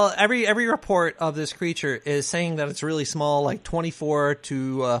 Well, every report of this creature is saying that it's really small, like 24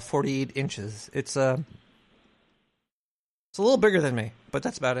 to 48 inches. It's a little bigger than me, but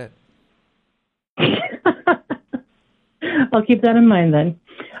that's about it. I'll keep that in mind then.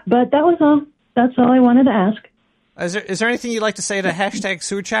 But that was all. That's all I wanted to ask. Is there anything you'd like to say to hashtag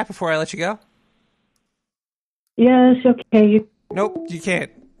sewer chat before I let you go? Yes, okay. Nope, you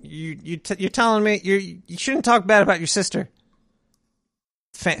can't. You're telling me you shouldn't talk bad about your sister.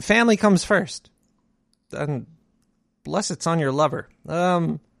 Family comes first, unless it's on your lover.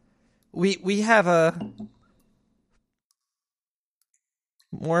 We have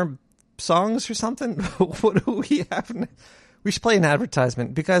more songs or something. What do we have? We should play an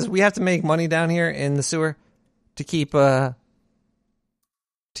advertisement because we have to make money down here in the sewer to keep the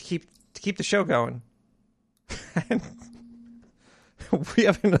show going. And we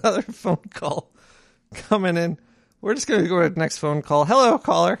have another phone call coming in. We're just going to go to the next phone call. Hello,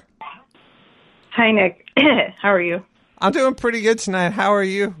 caller. Hi, Nick. How are you? I'm doing pretty good tonight. How are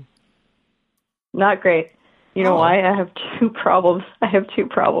you? Not great. You know why? I have two problems. that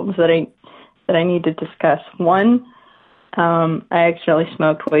I need to discuss. One, I accidentally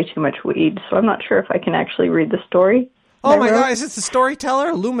smoked way too much weed, so I'm not sure if I can actually read the story. Oh my God, is this the storyteller,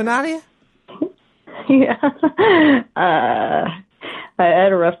 Illuminati? Yeah. I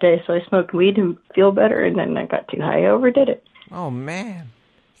had a rough day, so I smoked weed to feel better, and then I got too high. I overdid it. Oh man,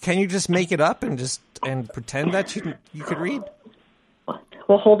 can you just make it up and pretend that you could read?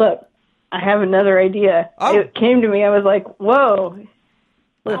 Well, hold up. I have another idea. Oh. It came to me. I was like, whoa.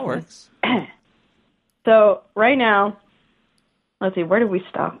 That works. So right now, let's see, where did we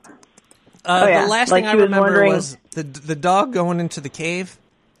stop? The last thing I remember was the dog going into the cave.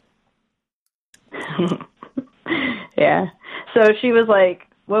 Yeah. So she was like,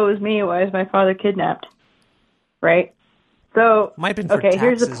 woe is me, why is my father kidnapped? Right? So, might have been for okay,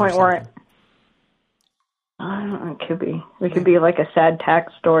 here's the taxes point or where it could be. It could be like a sad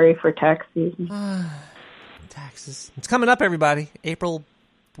tax story for tax season. Taxes. It's coming up, everybody. April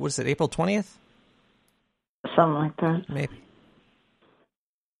 20th? Something like that. Maybe.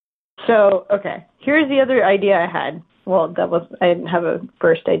 So, okay, here's the other idea I had. Well, I didn't have a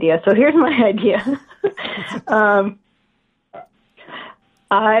first idea. So here's my idea.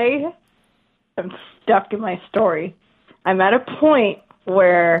 I am stuck in my story. I'm at a point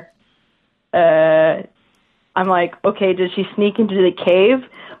where I'm like, okay, did she sneak into the cave?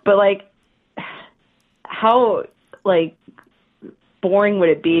 But, like, how, like, boring would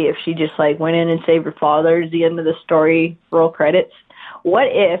it be if she just, like, went in and saved her father at the end of the story, roll credits? What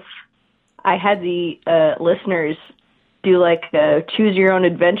if I had the listeners do, like, a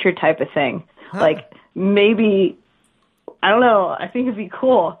choose-your-own-adventure type of thing? Huh. Like, maybe, I don't know, I think it'd be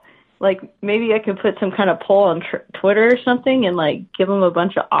cool. Like, maybe I could put some kind of poll on Twitter or something and, like, give them a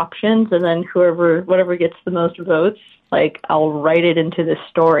bunch of options, and then whatever gets the most votes, like, I'll write it into this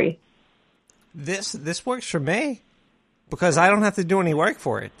story. This works for me because I don't have to do any work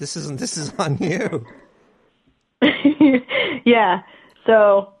for it. This is on you. Yeah.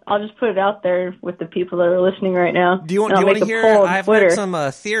 So I'll just put it out there with the people that are listening right now. Do you want to hear? I've heard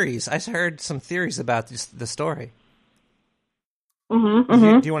some theories. I heard some theories about the story. Mm-hmm,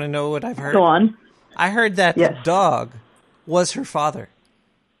 mm-hmm. Do you want to know what I've heard? Go on. I heard that the dog was her father.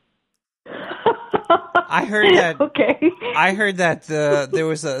 I heard that. Okay. I heard that there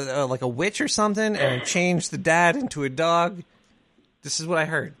was a witch or something, and it changed the dad into a dog. This is what I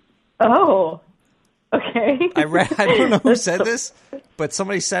heard. Oh. Okay. I don't know who said this, but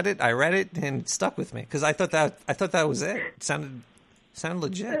somebody said it. I read it and it stuck with me because I thought that was it. It sounded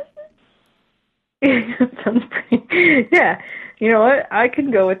legit. Sounds pretty. Yeah. You know what? I can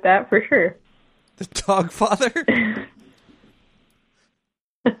go with that for sure. The dog father?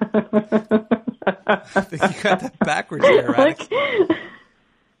 I think you got that backwards there, right?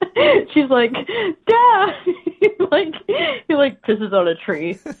 She's like, Dad. he pisses on a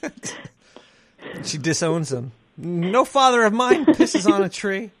tree. She disowns him. No father of mine pisses on a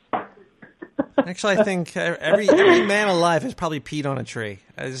tree. Actually, I think every man alive has probably peed on a tree.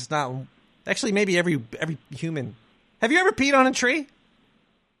 It's not. Actually, maybe every human. Have you ever peed on a tree?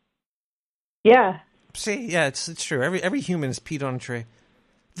 Yeah. See, yeah, it's true. Every human has peed on a tree.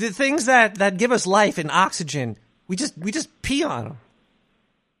 The things that give us life and oxygen, we just pee on them.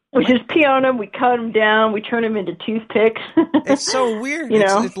 We just pee on them. We cut them down. We turn them into toothpicks. It's so weird. You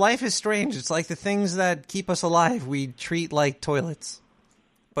know? Life is strange. It's like the things that keep us alive we treat like toilets.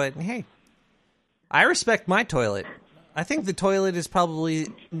 But hey, I respect my toilet. I think the toilet is probably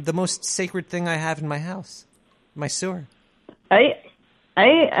the most sacred thing I have in my house. My sewer.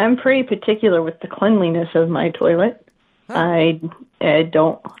 I'm pretty particular with the cleanliness of my toilet. Huh. They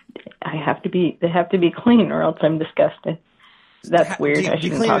have to be clean or else I'm disgusted. That's weird. I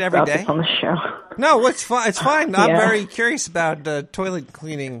shouldn't talk about this on the show. No, it's fine. It's fine. I'm very curious about toilet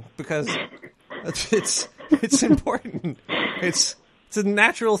cleaning because it's important. It's a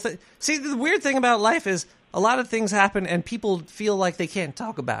natural thing. See, the weird thing about life is a lot of things happen and people feel like they can't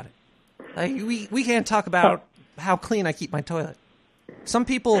talk about it. Like we can't talk about how clean I keep my toilet. Some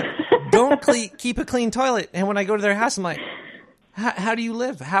people don't keep a clean toilet, and when I go to their house, I'm like, "How do you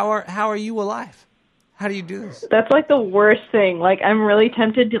live? How are you alive? How do you do this?" That's like the worst thing. Like, I'm really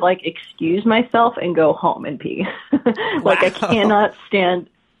tempted to like excuse myself and go home and pee. Like, I cannot stand.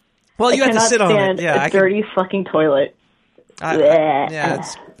 Well, you have to sit on it. Yeah, a dirty fucking toilet. Yeah,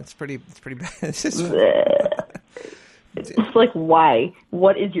 it's pretty bad. It's like, why?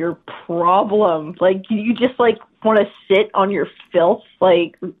 What is your problem? Like, do you just like want to sit on your filth?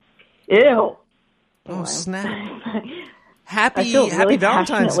 Like, ew. Oh, snap. Happy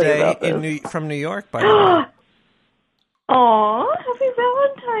Valentine's Day from New York, by the way. Aw, happy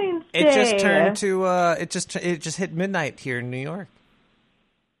Valentine's Day. It just turned to it just hit midnight here in New York.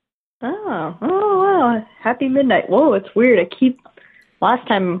 Oh wow. Happy midnight. Whoa, it's weird. Last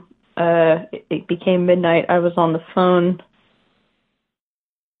time it became midnight, I was on the phone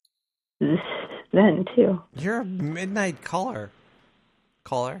then too. You're a midnight caller.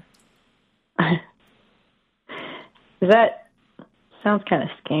 That sounds kind of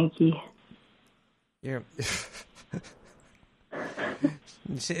skanky.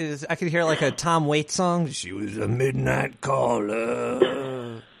 I could hear like a Tom Waits song. She was a midnight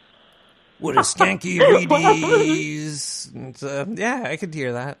caller. What a skanky VDs. Yeah, I could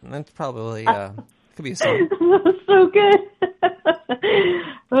hear that. That's probably could be a song. That was so good.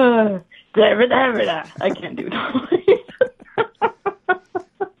 I can't do it.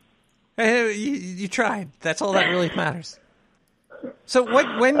 Hey, you tried. That's all that really matters. So when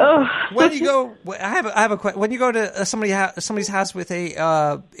you go, I have a question. When you go to somebody's house with a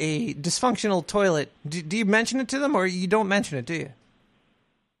dysfunctional toilet, do you mention it to them or you don't mention it? Do you?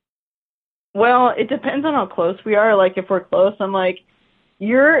 Well, it depends on how close we are. Like, if we're close, I'm like,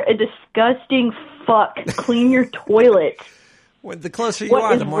 "You're a disgusting fuck. Clean your toilet." The closer you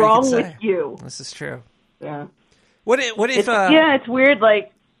are, the more you can say. What is wrong with you? This is true. Yeah. What if? Yeah, it's weird.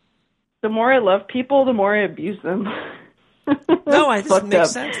 Like, the more I love people, the more I abuse them. No, this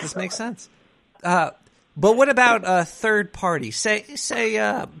makes sense. This makes sense. But what about a third party? Say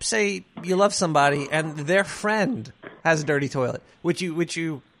you love somebody and their friend has a dirty toilet. Would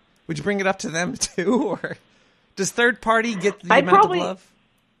you bring it up to them too, or does third party get the amount of love?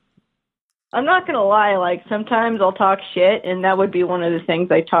 I'm not gonna lie. Like, sometimes I'll talk shit, and that would be one of the things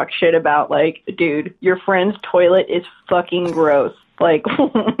I talk shit about. Like, dude, your friend's toilet is fucking gross. Like,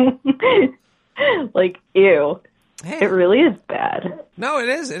 like, ew. Hey. It really is bad. No, it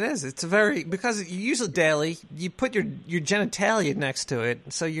is. It's because you use it daily. You put your genitalia next to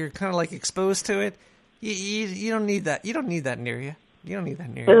it, so you're kind of like exposed to it. You don't need that. You don't need that near you.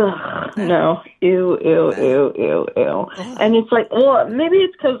 Ugh, no. Ew. And it's like, well, maybe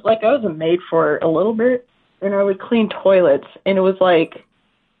it's because, like, I was a maid for a little bit, and I would clean toilets, and it was like,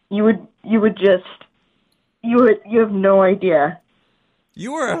 you have no idea.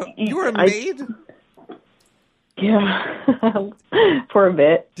 You were a maid? Yeah, for a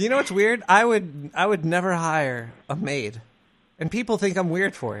bit. Do you know what's weird? I would never hire a maid, and people think I'm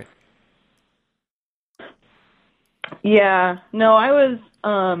weird for it. Yeah, no, I was.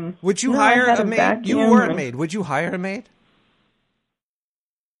 Would you hire a maid? You were a maid. Would you hire a maid?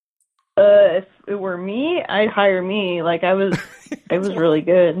 If it were me, I'd hire me. Like, I was really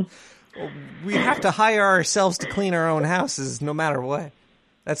good. Well, we have to hire ourselves to clean our own houses, no matter what.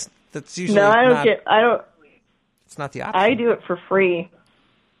 That's usually no. I don't. It's not the option. I do it for free.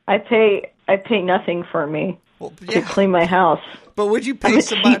 I pay nothing for me. to clean my house. But would you I'm pay a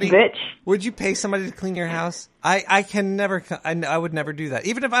somebody? cheap bitch. Would you pay somebody to clean your house? I can never. I would never do that.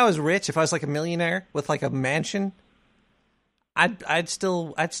 Even if I was rich, if I was like a millionaire with like a mansion, I'd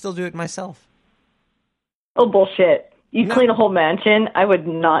still do it myself. Oh, bullshit. You clean a whole mansion? I would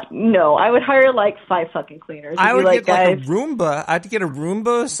not. No, I would hire like 5 fucking cleaners. I would like, get like a guys, Roomba. I'd get a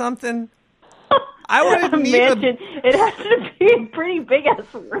Roomba or something. I wouldn't need mansion. It has to be a pretty big ass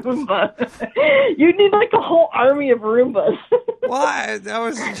Roomba. You need like a whole army of Roombas.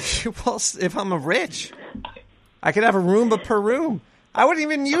 Well, if I'm rich, I could have a Roomba per room. I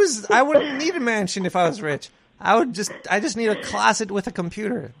wouldn't need a mansion if I was rich. I just need a closet with a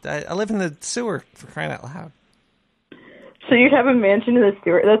computer. I live in the sewer, for crying out loud. So you'd have a mansion in the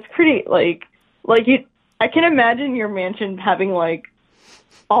sewer. That's pretty like you. I can imagine your mansion having like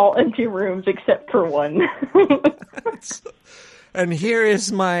all empty rooms except for one. And here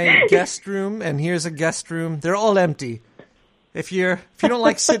is my guest room, and here's a guest room. They're all empty. If you don't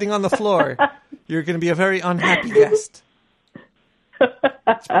like sitting on the floor, you're going to be a very unhappy guest.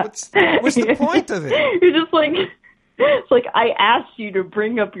 What's the point of it? You're just like, it's like I asked you to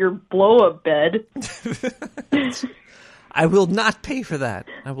bring up your blow-up bed. I will not pay for that.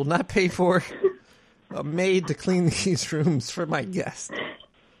 I will not pay for a maid to clean these rooms for my guests.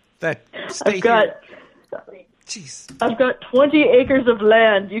 I've got 20 acres of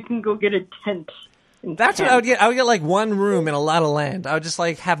land. You can go get a tent. That's what I would get. I would get like one room and a lot of land. I would just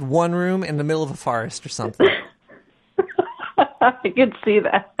like have one room in the middle of a forest or something. I could see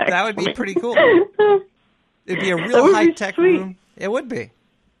that. Actually. That would be pretty cool. It'd be a real high-tech room. It would be.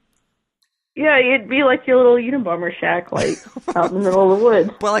 Yeah, it'd be like your little Unabomber shack, like out in the middle of the woods.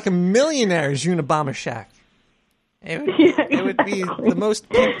 But like a millionaire's Unabomber shack. It would be the most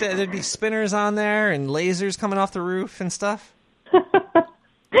pink. There'd be spinners on there and lasers coming off the roof and stuff.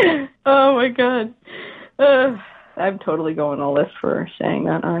 Oh my god. I'm totally going all this for saying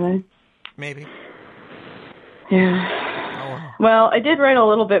that, aren't I? Maybe. Yeah. Oh, wow. Well, I did write a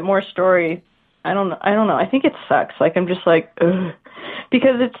little bit more story. I don't know. I think it sucks. Like, I'm just like, ugh.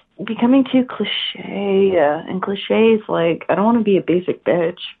 Because it's becoming too cliche. And cliches, like, I don't want to be a basic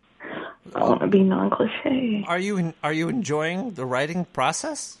bitch. I want to be non-cliche. Are you enjoying the writing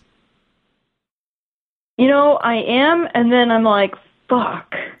process? You know, I am, and then I'm like,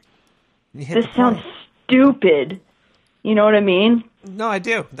 fuck. This sounds stupid. You know what I mean? No, I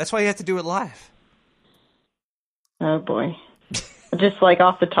do. That's why you have to do it live. Oh, boy. Just like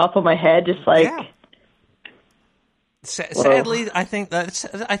off the top of my head, just like... Yeah. Sadly, I think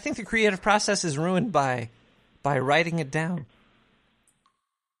the creative process is ruined by writing it down.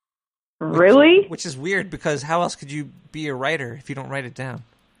 Really? Which is weird, because how else could you be a writer if you don't write it down?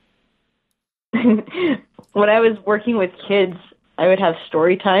 When I was working with kids, I would have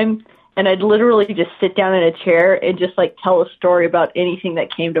story time, and I'd literally just sit down in a chair and just like tell a story about anything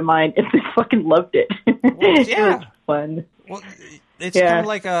that came to mind, and they fucking loved it. Well, yeah. It was fun. Well, it's kind of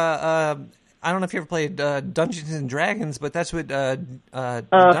like I don't know if you ever played Dungeons and Dragons, but that's what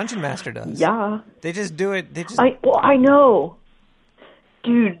Dungeon Master does. Yeah. They just do it. I know.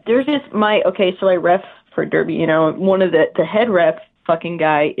 Dude, there's just so I ref for Derby, you know, one of the head ref fucking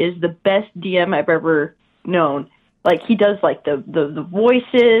guy is the best DM I've ever known. Like, he does like the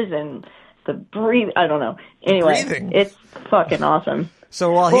voices and the breathing. I don't know. Anyway, it's fucking awesome.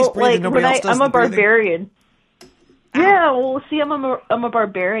 So while he's breathing, nobody else does I'm a barbarian. Yeah, well, see, I'm a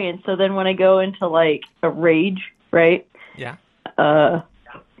barbarian. So then when I go into like a rage, right? Yeah.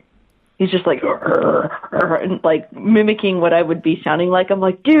 He's just like, and like mimicking what I would be sounding like. I'm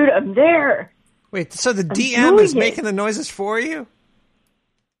like, dude, I'm there. Wait, so the DM is making the noises for you?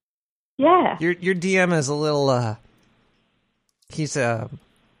 Yeah. Your DM is a little. He's a.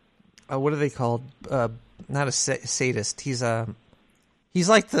 What are they called? Not a sadist. He's like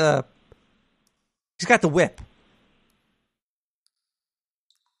the. He's got the whip.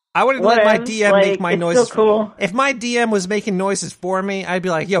 I wouldn't let my DM make my noises. Still cool. If my DM was making noises for me, I'd be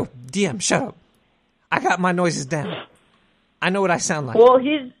like, "Yo, DM, shut up! I got my noises down. I know what I sound like." Well,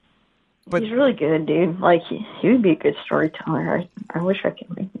 he's really good, dude. Like he would be a good storyteller. I wish I could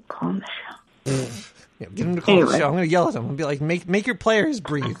make him call on the show. Yeah, get him to call the show. I'm going to yell at him and be like, "Make your players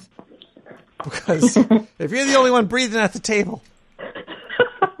breathe," because if you're the only one breathing at the table.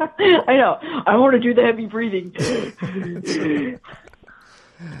 I know. I want to do the heavy breathing.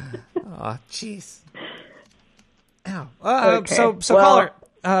 Oh, jeez. Ow. Okay. So caller,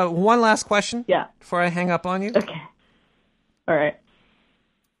 one last question. Yeah. Before I hang up on you. Okay. All right.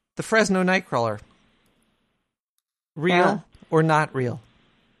 The Fresno Nightcrawler. Real or not real?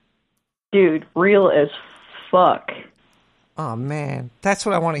 Dude, real as fuck. Oh man, that's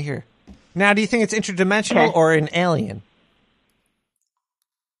what I want to hear. Now, do you think it's interdimensional or an alien?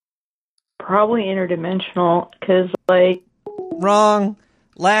 Probably interdimensional, because, like... Wrong.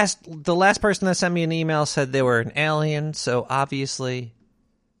 The last person that sent me an email said they were an alien, so obviously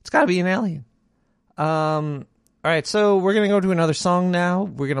it's got to be an alien. All right, so we're going to go to another song now.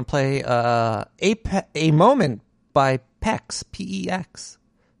 We're going to play A Moment by Pex, P-E-X.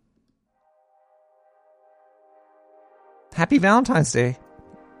 Happy Valentine's Day,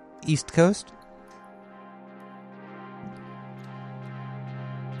 East Coast.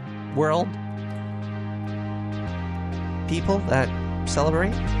 World. People that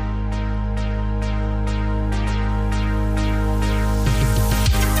celebrate.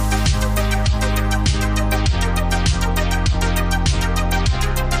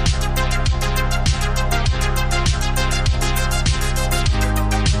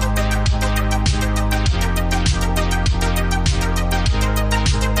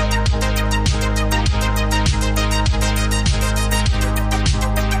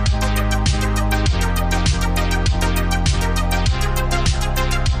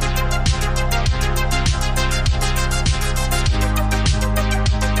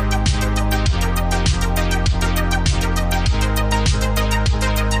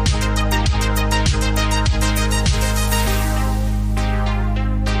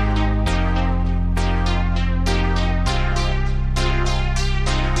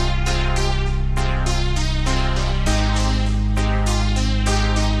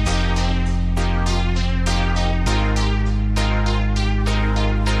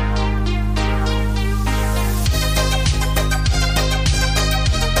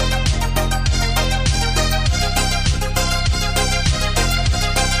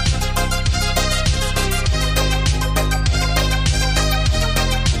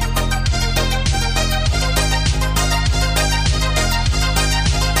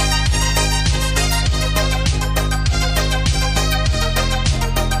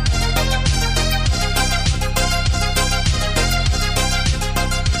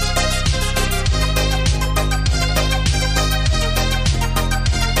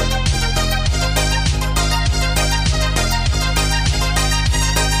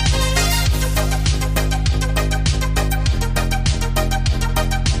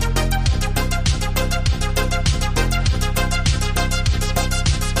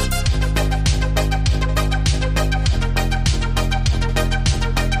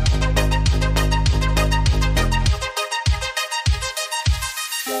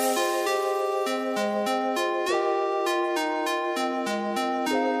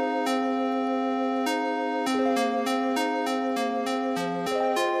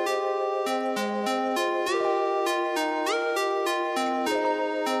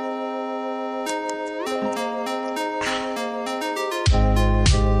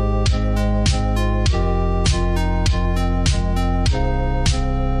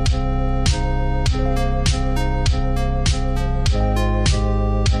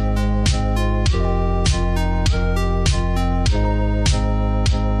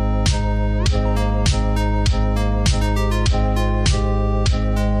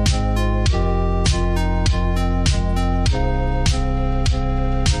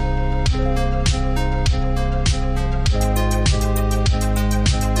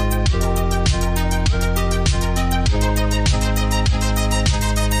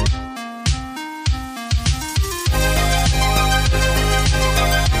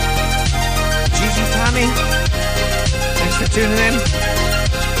 tuning in.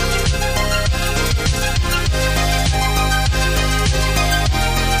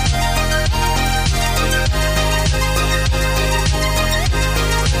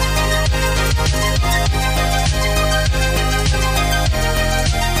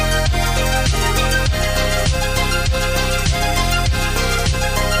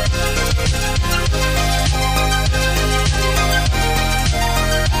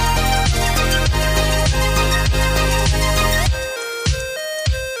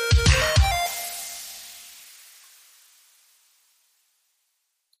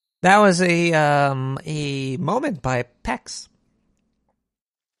 That was a moment by Pex.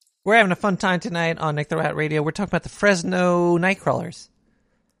 We're having a fun time tonight on Nick the Rat Radio. We're talking about the Fresno Nightcrawlers.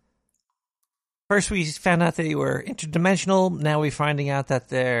 First, we found out that they were interdimensional. Now we're finding out that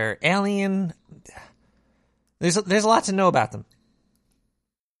they're alien. There's a lot to know about them.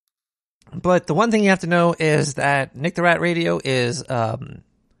 But the one thing you have to know is that Nick the Rat Radio is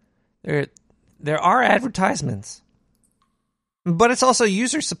there are advertisements. But it's also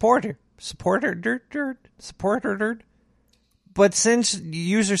user supported. But since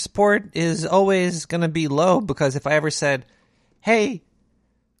user support is always going to be low, because if I ever said, hey,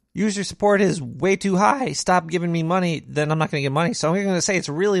 user support is way too high, stop giving me money, then I'm not going to get money. So I'm going to say it's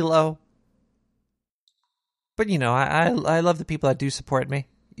really low. But, I love the people that do support me.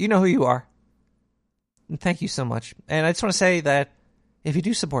 You know who you are. And thank you so much. And I just want to say that if you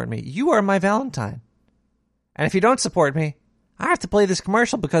do support me, you are my Valentine. And if you don't support me, I have to play this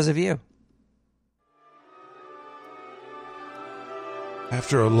commercial because of you.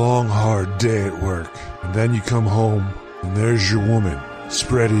 After a long, hard day at work, and then you come home, and there's your woman,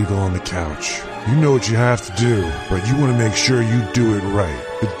 spread eagle on the couch. You know what you have to do, but you want to make sure you do it right.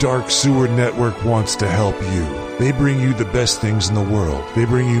 The Dark Sewer Network wants to help you. They bring you the best things in the world. They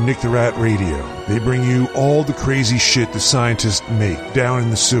bring you Nick the Rat Radio. They bring you all the crazy shit the scientists make down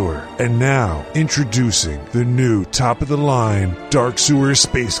in the sewer. And now, introducing the new top-of-the-line Dark Sewer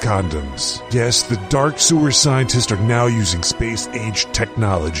Space Condoms. Yes, the Dark Sewer scientists are now using space-age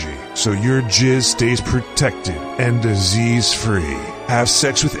technology, so your jizz stays protected and disease-free. Have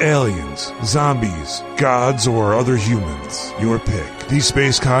sex with aliens, zombies, gods, or other humans. Your pick. These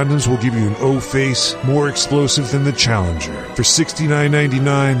space condoms will give you an O-face more explosive than the Challenger. For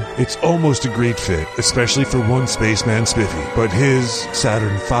 $69.99, it's almost a great fit, especially for one spaceman spiffy. But his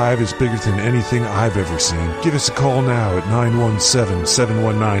Saturn V is bigger than anything I've ever seen. Give us a call now at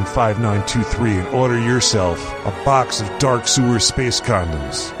 917-719-5923 and order yourself a box of Dark Sewer Space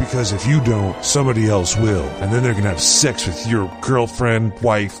Condoms. Because if you don't, somebody else will. And then they're going to have sex with your girlfriend,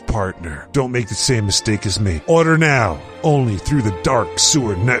 wife, partner. Don't make the same mistake as me. Order now. Only through the Dark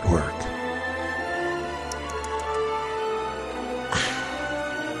Sewer Network.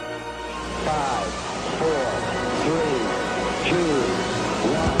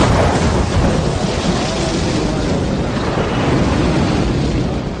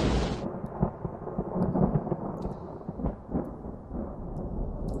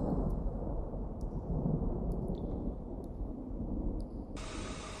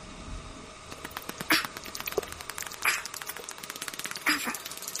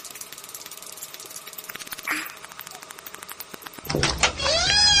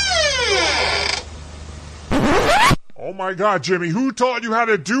 Oh my God, Jimmy, who taught you how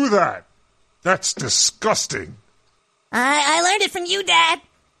to do that? That's disgusting. I learned it from you, Dad.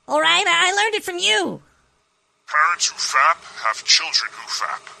 All right, I learned it from you. Parents who fap have children who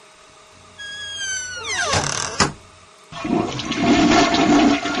fap.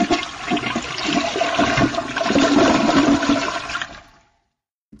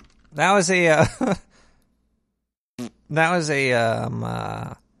 That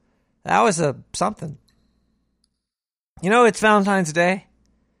was a something. It's Valentine's Day.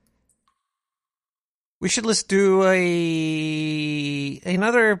 We should let's do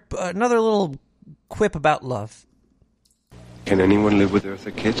another little quip about love. Can anyone live with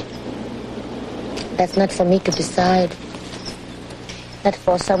Eartha Kitt? That's not for me to decide. Not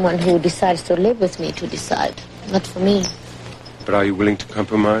for someone who decides to live with me to decide. Not for me. But are you willing to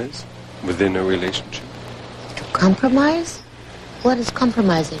compromise within a relationship? To compromise? What is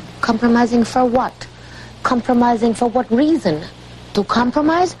compromising? Compromising for what? Compromising for what reason? To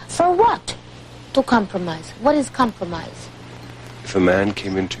compromise? For what? To compromise. What is compromise? If a man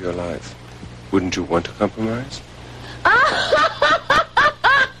came into your life, wouldn't you want to compromise?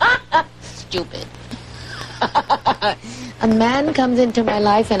 Stupid. A man comes into my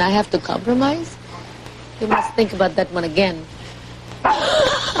life and I have to compromise? You must think about that one again.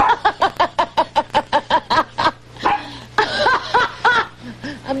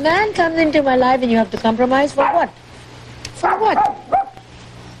 A man comes into my life and you have to compromise for what? For what?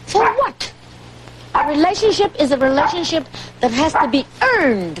 For what? A relationship is a relationship that has to be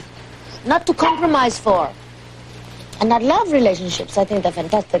earned, not to compromise for. And I love relationships. I think they're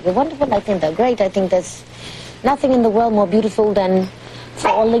fantastic. They're wonderful. I think they're great. I think there's nothing in the world more beautiful than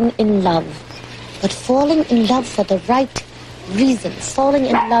falling in love. But falling in love for the right reason. Falling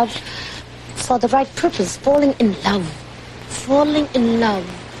in love for the right purpose. Falling in love. Falling in love.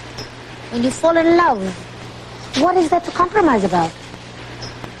 When you fall in love, what is there to compromise about?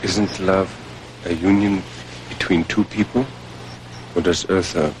 Isn't love a union between two people? Or does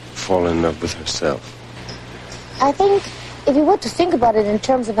Eartha fall in love with herself? I think if you were to think about it in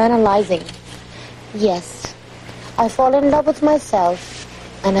terms of analyzing, yes, I fall in love with myself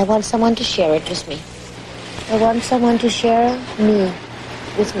and I want someone to share it with me. I want someone to share me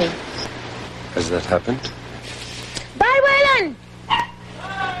with me. Has that happened? Bye, Waylon!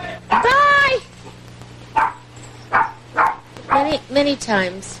 Bye! Many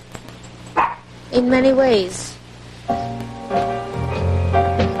times. In many ways.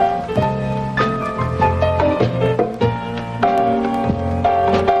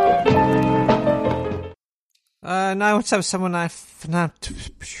 917-719-5923 Hi, what's up? Someone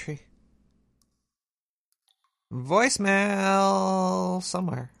voicemail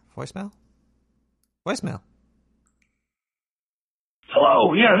somewhere. Voicemail?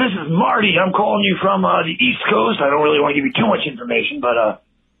 Hello, yeah, this is Marty. I'm calling you from the East Coast. I don't really want to give you too much information, but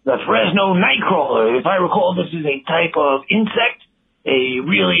the Fresno nightcrawler, if I recall, this is a type of insect, a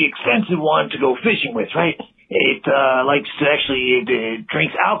really expensive one to go fishing with, right? It it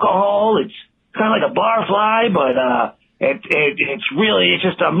drinks alcohol. It's kind of like a barfly, but it's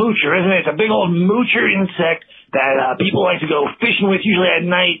just a moocher, isn't it? It's a big old moocher insect that people like to go fishing with, usually at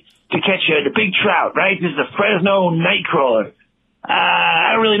night, to catch the big trout, right? This is the Fresno nightcrawler.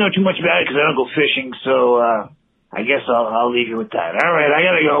 I don't really know too much about it because I don't go fishing, so I guess I'll leave you with that. All right, I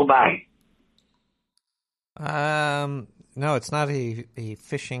gotta go. Bye. No, it's not a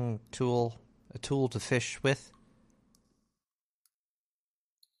fishing tool, a tool to fish with.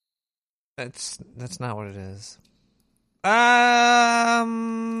 That's not what it is. No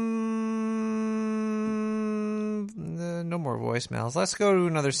more voicemails. Let's go to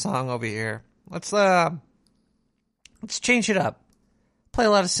another song over here. Let's change it up. Play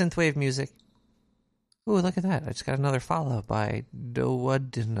a lot of synthwave music. Ooh, look at that. I just got another follow by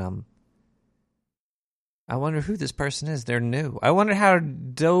Duodenum. I wonder who this person is. They're new. I wonder how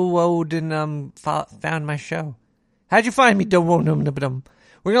Duodenum found my show. How'd you find me, Duodenum?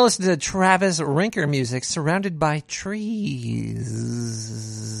 We're going to listen to Travis Rinker music, Surrounded by Trees.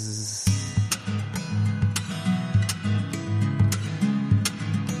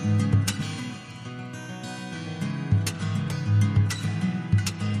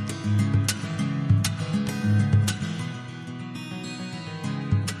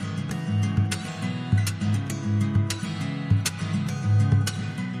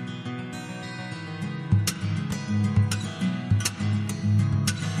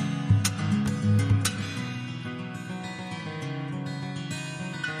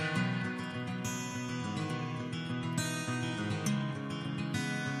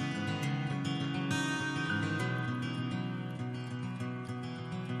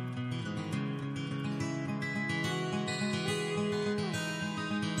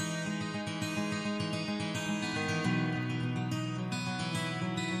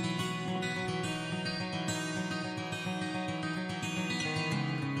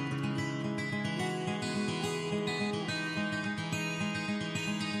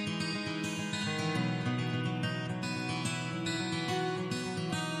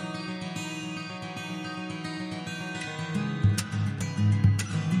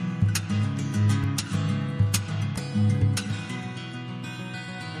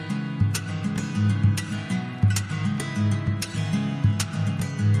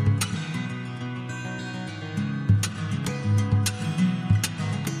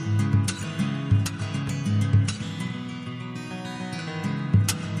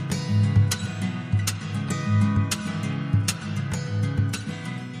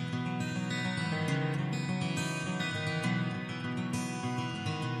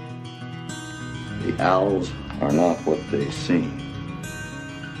 The owls are not what they seem.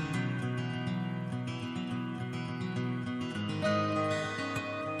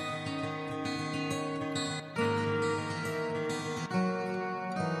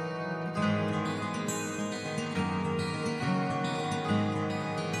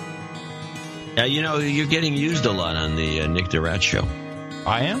 You know, you're getting used a lot on the Nick the Rat show.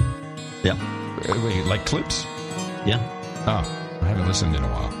 I am? Yeah. Wait, like clips? Yeah. Oh, I haven't listened in a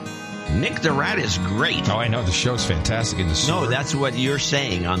while. Nick the Rat is great. Oh, I know. The show's fantastic in the sewer. No, that's what you're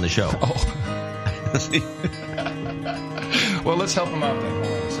saying on the show. Oh. Well, let's help him out then. Hold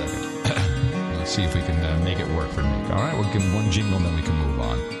on a second. Let's see if we can make it work for Nick. All right, we'll give him one jingle and then we can move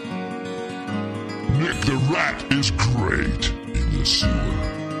on. Nick the Rat is great in the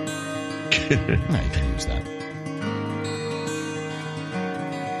sewer. No, you can use that.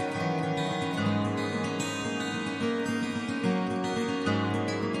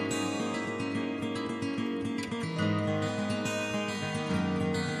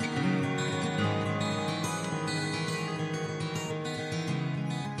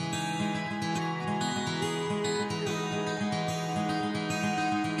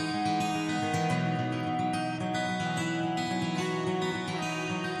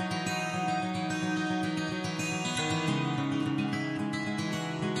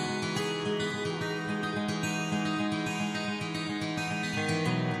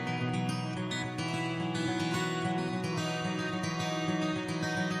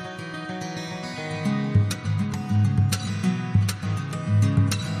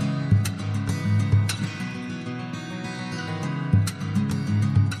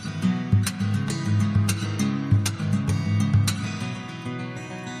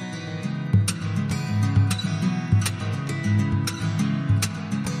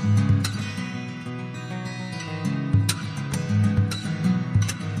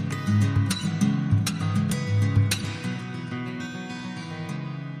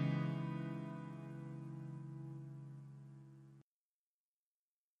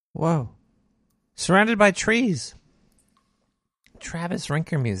 Whoa. Surrounded by trees. Travis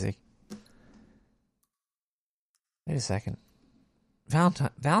Rinker music. Wait a second.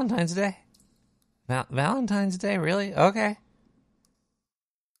 Valentine's Day? Valentine's Day, really? Okay.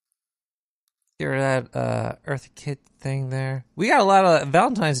 Hear that Eartha Kitt thing there? We got a lot of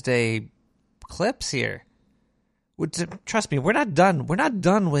Valentine's Day clips here. Trust me, we're not done. We're not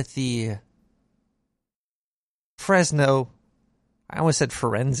done with the Fresno, I almost said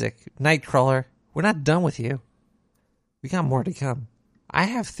forensic, Nightcrawler. We're not done with you. We got more to come. I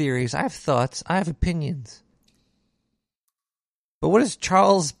have theories, I have thoughts, I have opinions. But what does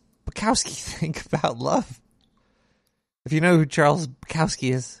Charles Bukowski think about love? If you know who Charles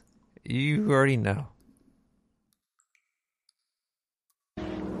Bukowski is, you already know.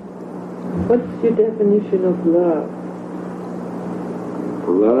 What's your definition of love?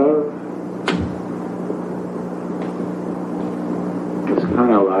 Love is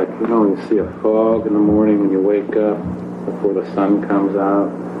kind of like, you know, when you see a fog in the morning when you wake up before the sun comes out.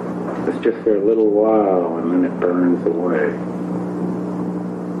 It's just for a little while and then it burns away.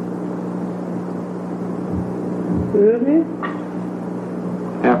 Really?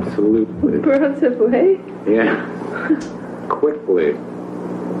 Absolutely. Burns away? Yeah. Quickly.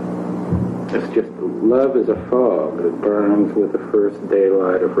 It's just, love is a fog that burns with the first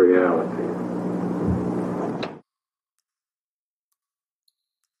daylight of reality.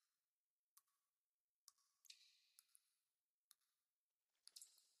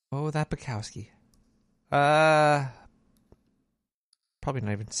 Oh, that Bukowski. Probably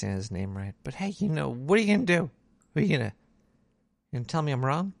not even saying his name right. But hey, you know, what are you going to do? What are you going to tell me I'm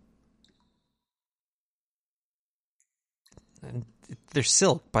wrong? And they're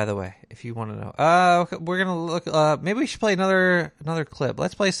Silk, by the way, if you want to know. Okay, we're going to look, maybe we should play another clip.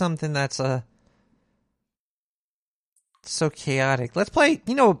 Let's play something that's, so chaotic. Let's play,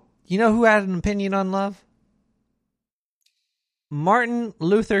 you know who had an opinion on love? Martin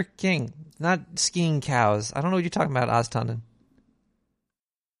Luther King. Not skiing cows. I don't know what you're talking about, Oztunden.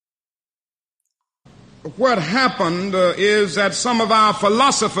 What happened is that some of our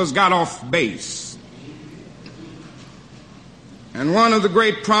philosophers got off base. And one of the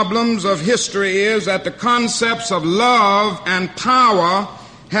great problems of history is that the concepts of love and power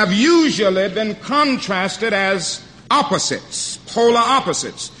have usually been contrasted as opposites, polar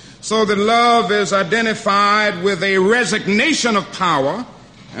opposites. So that love is identified with a resignation of power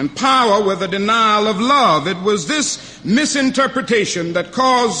and power with a denial of love. It was this misinterpretation that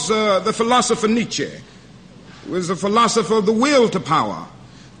caused the philosopher Nietzsche, who was the philosopher of the will to power,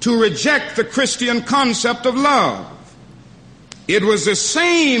 to reject the Christian concept of love. It was the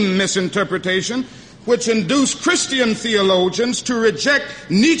same misinterpretation which induced Christian theologians to reject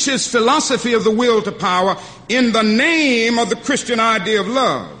Nietzsche's philosophy of the will to power in the name of the Christian idea of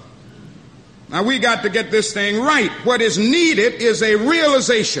love. Now, we got to get this thing right. What is needed is a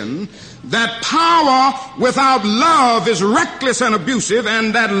realization that power without love is reckless and abusive,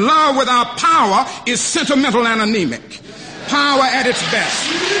 and that love without power is sentimental and anemic. Power at its best.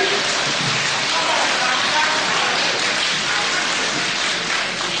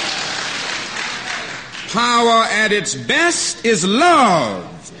 Power at its best is love,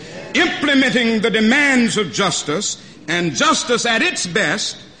 implementing the demands of justice, and justice at its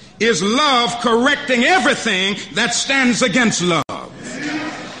best is love correcting everything that stands against love.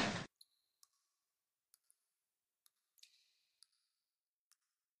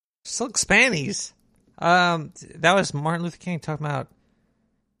 Silk Spannies. That was Martin Luther King talking about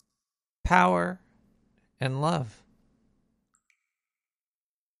power and love.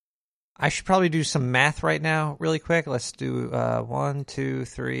 I should probably do some math right now really quick. Let's do 1, 2,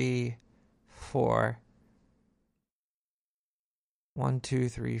 3, 4. 1, 2,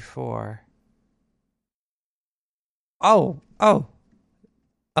 3, 4. Oh.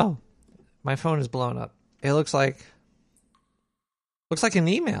 My phone is blown up. It looks like an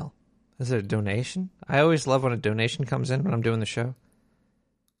email. Is it a donation? I always love when a donation comes in when I'm doing the show.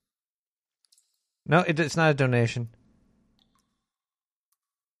 No, it's not a donation.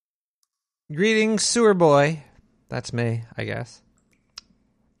 Greetings, Sewer Boy. That's me, I guess.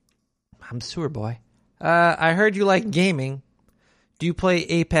 I'm Sewer Boy. I heard you like gaming. Do you play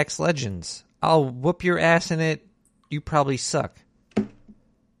Apex Legends? I'll whoop your ass in it. You probably suck.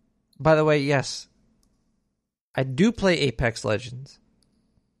 By the way, yes. I do play Apex Legends.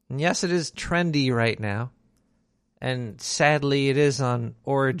 And yes, it is trendy right now. And sadly, it is on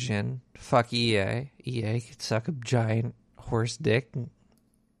Origin. Fuck EA. EA could suck a giant horse dick.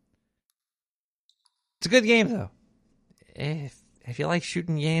 It's a good game, though. If you like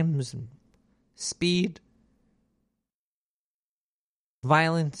shooting games and speed,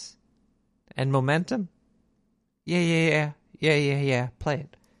 violence, and momentum? Yeah. Play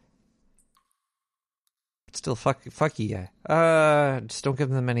it. But still, fuck you, yeah. Just don't give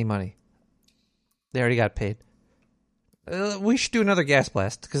them any money. They already got paid. We should do another gas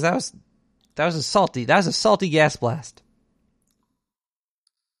blast because that was a salty gas blast.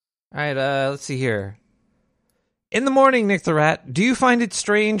 All right, let's see here. In the morning, Nick the Rat, do you find it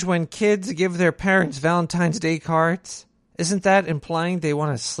strange when kids give their parents Valentine's Day cards? Isn't that implying they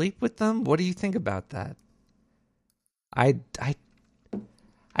want to sleep with them? What do you think about that? I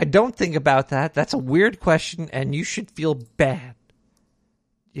don't think about that. That's a weird question, and you should feel bad.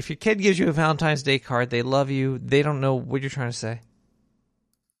 If your kid gives you a Valentine's Day card, they love you, they don't know what you're trying to say.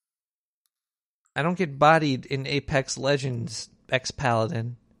 I don't get bodied in Apex Legends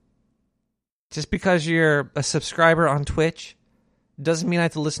X-Paladin. Just because you're a subscriber on Twitch doesn't mean I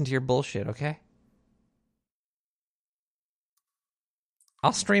have to listen to your bullshit, okay?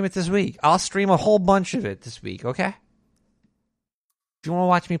 I'll stream it this week. I'll stream a whole bunch of it this week, okay? If you want to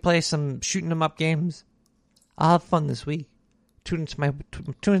watch me play some shooting them up games, I'll have fun this week. Tune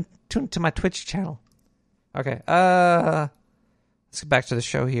into my Twitch channel. Okay, let's get back to the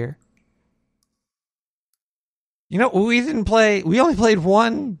show here. You know, we only played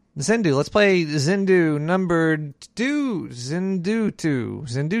one Zendu. Let's play Zendu number 2. Zendu 2.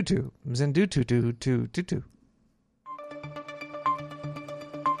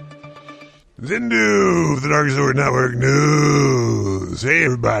 Zendu, the Dark Sword Network news. Hey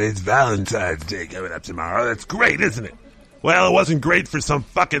everybody, it's Valentine's Day coming up tomorrow. That's great, isn't it? Well, it wasn't great for some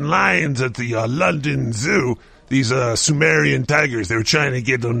fucking lions at the London Zoo. These Sumerian tigers, they were trying to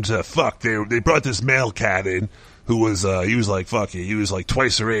get them to fuck. They brought this male cat in who was, he was like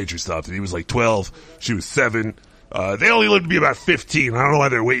twice her age or something. He was like 12, she was 7. They only lived to be about 15. I don't know why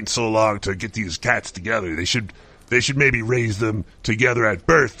they're waiting so long to get these cats together. They should maybe raise them together at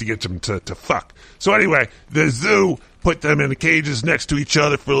birth to get them to fuck. So anyway, the zoo put them in the cages next to each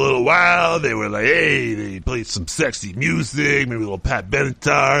other for a little while. They were like, hey, they played some sexy music, maybe a little Pat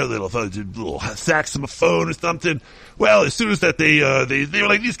Benatar, a little saxophone or something. Well, as soon as that they were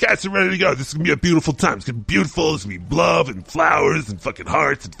like, these cats are ready to go. This is going to be a beautiful time. It's going to be beautiful. It's going to be love and flowers and fucking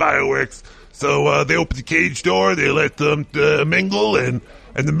hearts and fireworks. So they opened the cage door. They let them mingle, and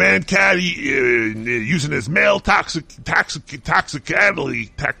the man cat, using his male toxicity,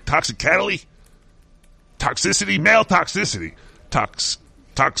 I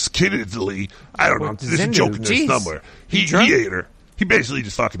don't know. There's a joke in there somewhere. He ate her. He basically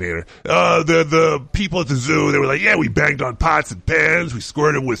just fucking ate her. The people at the zoo, they were like, yeah, we banged on pots and pans, we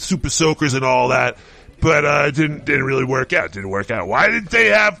squirted with super soakers and all that, but it didn't really work out. Why didn't they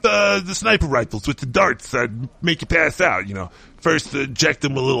have the sniper rifles with the darts that make you pass out, you know? First, inject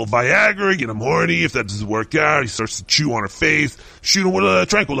him with a little Viagra, get him horny. If that doesn't work out, he starts to chew on her face, shoot him with a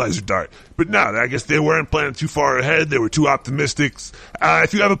tranquilizer dart. But no, I guess they weren't planning too far ahead. They were too optimistic.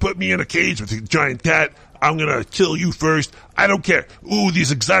 If you ever put me in a cage with a giant cat, I'm gonna kill you first. I don't care. Ooh,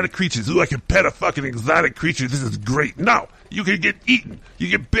 these exotic creatures. Ooh, I can pet a fucking exotic creature. This is great. No, you can get eaten. You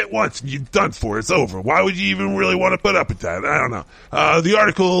get bit once and you're done for. It's over. Why would you even really want to put up with that? I don't know. The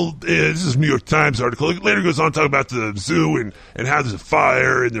article, this is a New York Times article. It later goes on to talk about the zoo and how there's a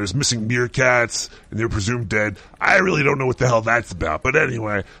fire and there's missing meerkats and they're presumed dead. I really don't know what the hell that's about. But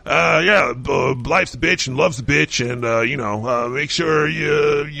anyway, life's a bitch and love's a bitch, and, make sure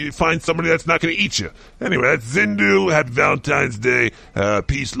you find somebody that's not going to eat you. Anyway, that's Zendu. Happy Valentine's Day.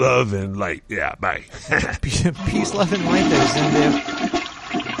 Peace, love, and light. Yeah, bye. Peace, love, and light there, Zendu.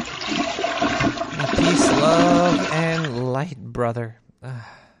 Peace, love, and light, brother.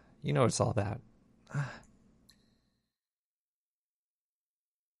 You know what it's all about.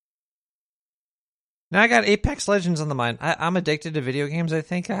 Now I got Apex Legends on the mind. I'm addicted to video games, I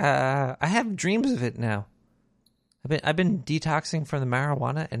think. I have dreams of it now. I've been detoxing from the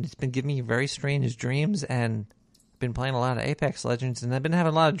marijuana, and it's been giving me very strange dreams, and I've been playing a lot of Apex Legends, and I've been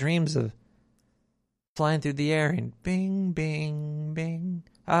having a lot of dreams of flying through the air and bing, bing, bing.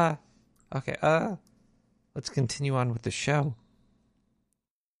 Okay, let's continue on with the show.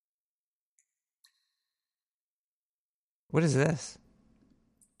 What is this?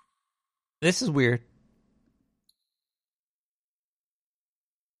 This is weird.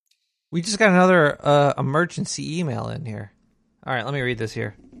 We just got another emergency email in here. All right, let me read this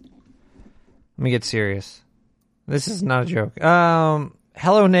here. Let me get serious. This is not a joke.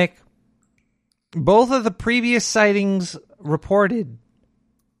 Hello, Nick. Both of the previous sightings reported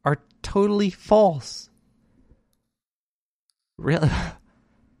are totally false. Really?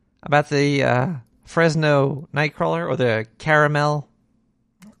 About the Fresno Nightcrawler or the caramel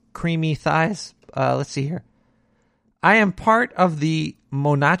creamy thighs? Let's see here. I am part of the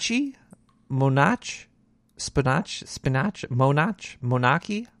Monaki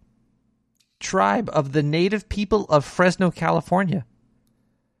tribe of the native people of Fresno, California.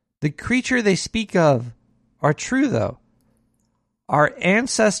 The creature they speak of are true, though. Our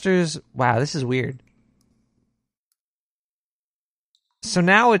ancestors... Wow, this is weird. So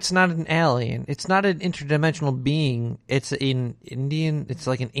now it's not an alien. It's not an interdimensional being. It's an Indian... It's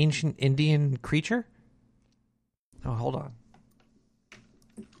like an ancient Indian creature? Oh, hold on.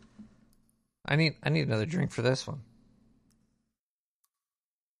 I need another drink for this one.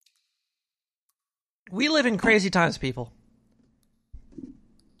 We live in crazy times, people.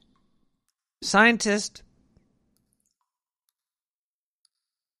 Scientists...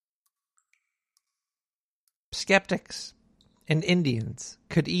 skeptics and Indians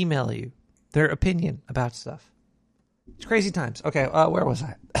could email you their opinion about stuff. It's crazy times. Okay, where was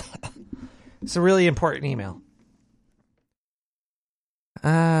I? It's a really important email.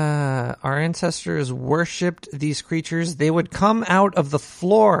 Our ancestors worshipped these creatures. They would come out of the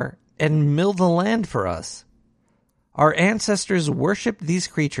floor and mill the land for us. Our ancestors worshipped these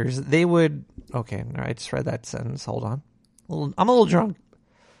creatures. They would... Okay, I just read that sentence. Hold on. I'm a little drunk.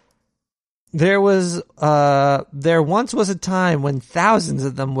 There once was a time when thousands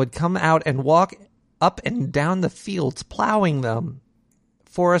of them would come out and walk up and down the fields, plowing them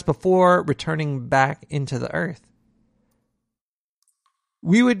for us before returning back into the earth.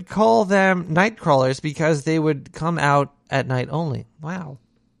 We would call them night crawlers because they would come out at night only. Wow.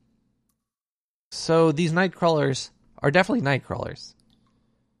 So these night crawlers are definitely night crawlers.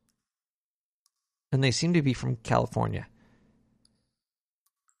 And they seem to be from California.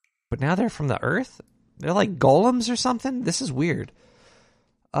 But now they're from the earth? They're like golems or something? This is weird.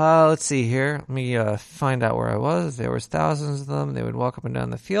 Let's see here. Let me find out where I was. There was thousands of them. They would walk up and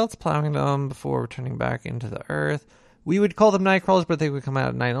down the fields, plowing them before returning back into the earth. We would call them night crawlers, but they would come out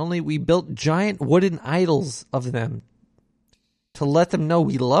at night only. We built giant wooden idols of them to let them know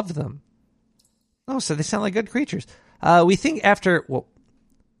we love them. Oh, so they sound like good creatures. We think after... Well,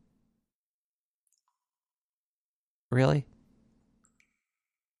 really?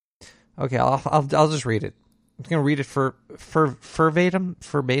 Okay, I'll just read it. I'm going to read it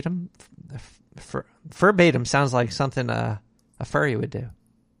verbatim. Verbatim sounds like something a furry would do.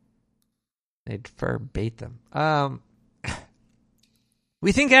 They'd furbait them.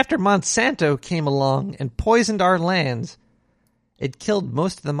 We think after Monsanto came along and poisoned our lands, it killed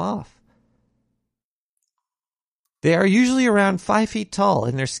most of them off. They are usually around 5 feet tall,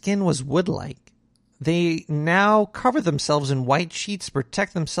 and their skin was wood-like. They now cover themselves in white sheets to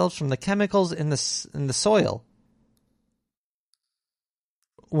protect themselves from the chemicals in the soil.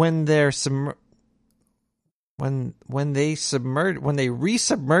 When they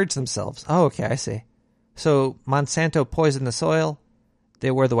resubmerge themselves. Oh, okay, I see. So Monsanto poisoned the soil. They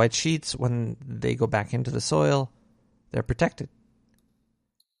wear the white sheets. When they go back into the soil, they're protected.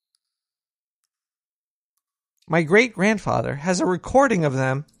 My great-grandfather has a recording of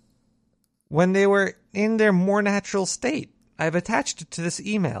them when they were in their more natural state. I've attached it to this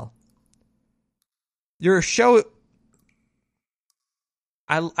email. Your show...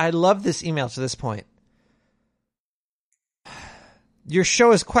 I love this email to this point. Your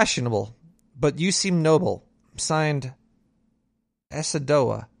show is questionable, but you seem noble. Signed,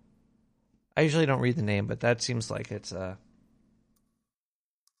 Esadoa. I usually don't read the name, but that seems like it's...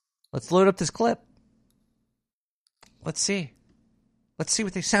 Let's load up this clip. Let's see. Let's see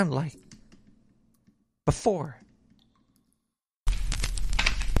what they sound like. Before.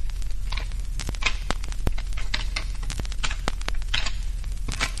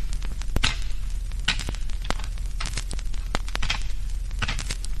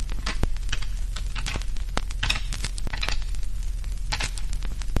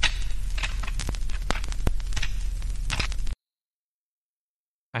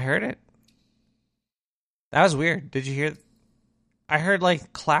 I heard it. That was weird. Did you hear? I heard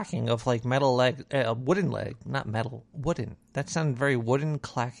like clacking of like metal leg, wooden leg, not metal, wooden. That sounded very wooden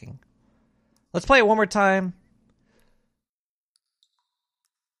clacking. Let's play it one more time.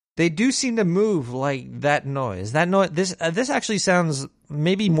 They do seem to move like that noise. That noise. This actually sounds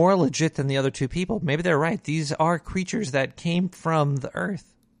maybe more legit than the other two people. Maybe they're right. These are creatures that came from the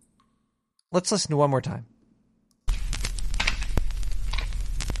earth. Let's listen to one more time.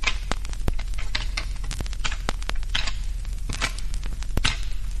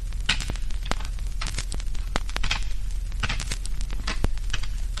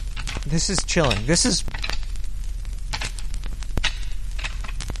 This is chilling. This is...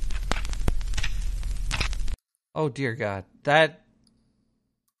 Oh, dear God. That...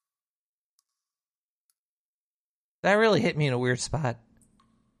 That really hit me in a weird spot.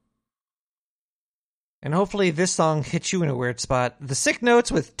 And hopefully this song hits you in a weird spot. The Sick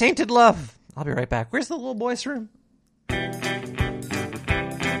Notes with Tainted Love. I'll be right back. Where's the little boy's room?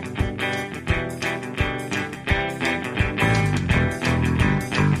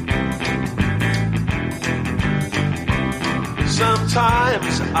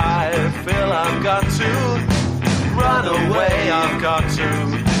 Sometimes I feel I've got to run away, I've got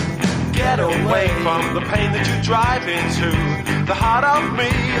to get away from the pain that you drive into the heart of me.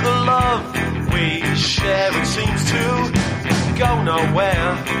 The love we share, it seems to go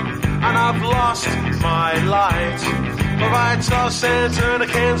nowhere, and I've lost my light. For I toss and turn, I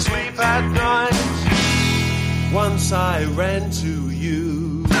can't sleep at night. Once I ran to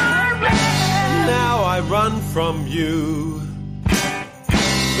you, now I run from you.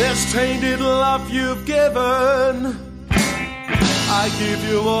 This tainted love you've given, I give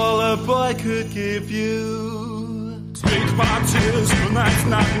you all a boy could give you. Take my tears, but that's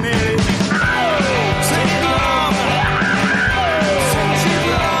not me. Take love. Take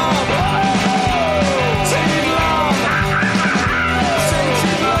love. Take love.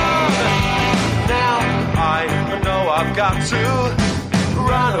 Take love. Now I know I've got to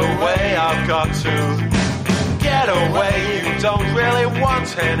run away, I've got to get away. You don't really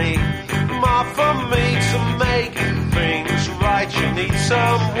want any more from me to make things right. You need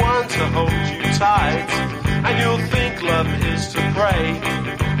someone to hold you tight, and you'll think love is to pray,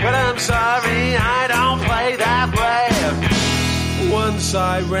 but I'm sorry, I don't play that way. Once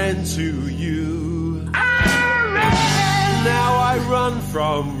I ran to you, now I run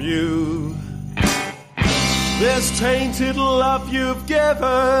from you. This tainted love you've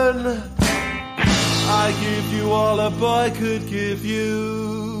given, I give you all a boy could give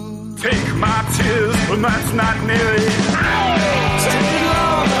you. Take my tears, but that's not nearly. Take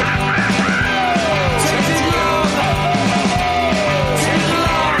love. Take love. Take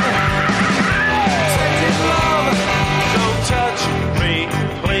love. Take love. Don't touch me,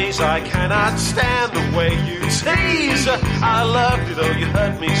 please. I cannot stand the way you tease. I love you though you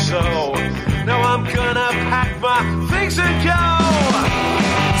hurt me so. Now I'm gonna pack my things and go.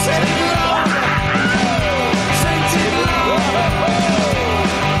 Take love.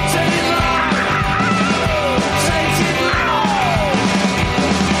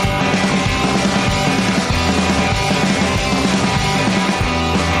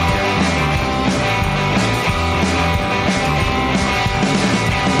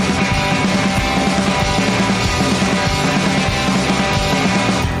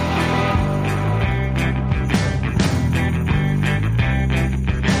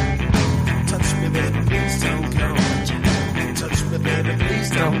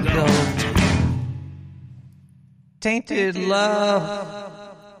 Don't go. Tainted Love.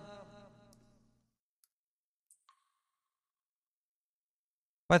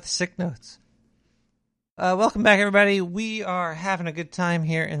 By the Sick Notes. Welcome back, everybody. We are having a good time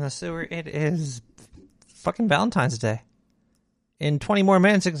here in the sewer. It is fucking Valentine's Day. In 20 more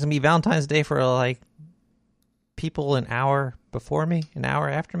minutes, it's going to be Valentine's Day for, like, people an hour before me, an hour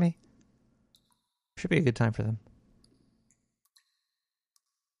after me. Should be a good time for them.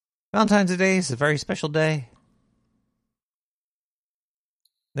 Valentine's Day is a very special day.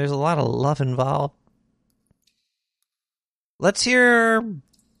 There's a lot of love involved. Let's hear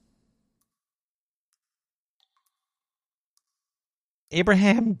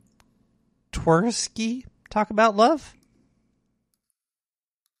Abraham Twersky talk about love.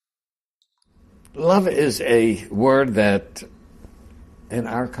 Love is a word that in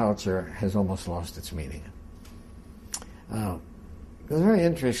our culture has almost lost its meaning. There's a very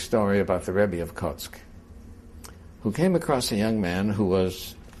interesting story about the Rebbe of Kotsk, who came across a young man who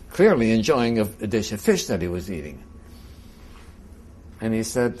was clearly enjoying a dish of fish that he was eating. And he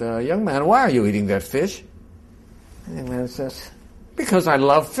said, young man, why are you eating that fish? And the young man says, because I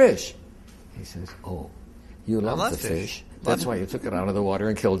love fish. He says, oh, you love the fish. That's why you took it out of the water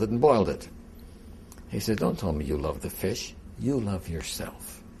and killed it and boiled it. He said, don't tell me you love the fish. You love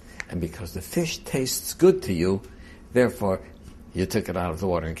yourself. And because the fish tastes good to you, therefore, you took it out of the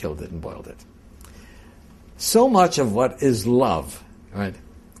water and killed it and boiled it. So much of what is love, right,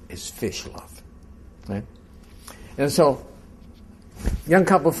 is fish love, right? And so, young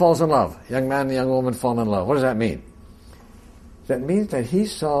couple falls in love. Young man and young woman fall in love. What does that mean? That means that he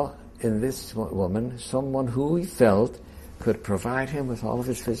saw in this woman someone who he felt could provide him with all of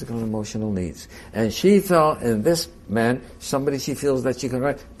his physical and emotional needs. And she saw in this man somebody she feels that she can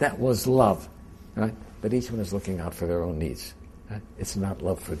write. That was love, right? But each one is looking out for their own needs. Right? It's not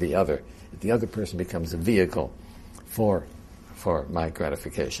love for the other. The other person becomes a vehicle for my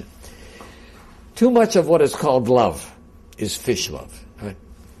gratification. Too much of what is called love is fish love. Right?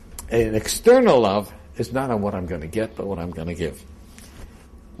 An external love is not on what I'm going to get, but what I'm going to give.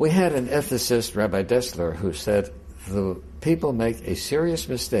 We had an ethicist, Rabbi Dessler, who said the people make a serious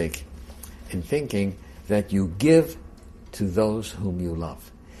mistake in thinking that you give to those whom you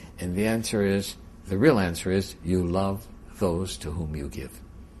love. And the real answer is, you love those to whom you give.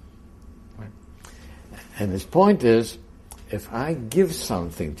 Right? And his point is, if I give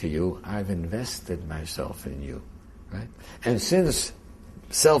something to you, I've invested myself in you. Right? And since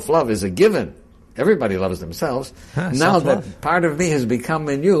self-love is a given, everybody loves themselves. Now that part of me has become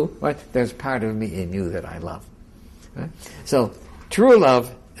in you, right, there's part of me in you that I love. Right? So, true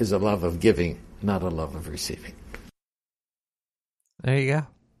love is a love of giving, not a love of receiving. There you go.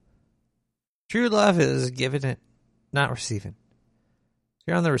 True love is giving it, not receiving. If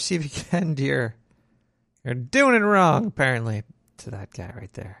you're on the receiving end, you're doing it wrong, apparently, to that guy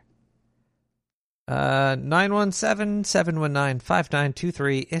right there.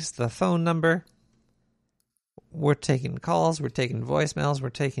 917-719-5923 is the phone number. We're taking calls, we're taking voicemails, we're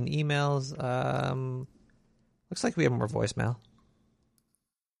taking emails. Looks like we have more voicemail.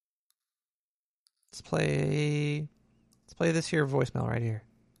 Let's play this here voicemail right here.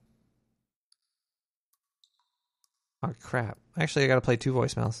 Oh, crap. Actually, I got to play 2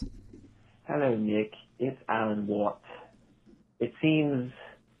 voicemails. Hello, Nick. It's Alan Watt. It seems...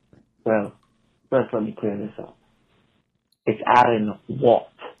 Well, first let me clear this up. It's Alan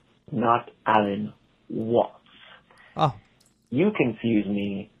Watt, not Alan Watts. Oh. You confuse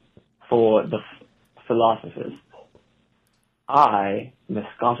me for the philosophist. I am a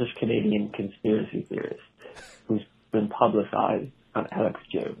Scottish-Canadian conspiracy theorist who's been publicized on Alex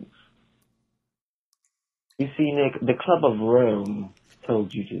Jones. You see, Nick, the Club of Rome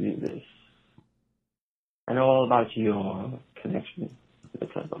told you to do this. I know all about your connection to the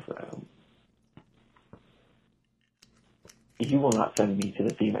Club of Rome. You will not send me to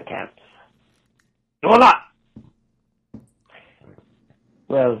the FEMA camps. You will not!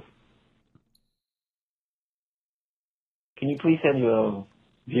 Well, can you please send your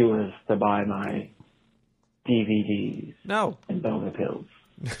viewers to buy my DVDs? No. And donor pills?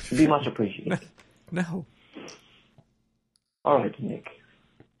 It'd be much appreciated. No. All right, Nick.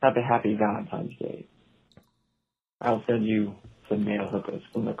 Happy Valentine's Day. I'll send you some male hookers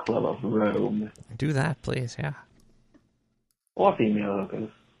from the Club of Rome. Do that, please, yeah. Or female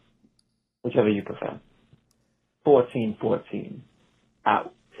hookers. Whichever you prefer. 1414.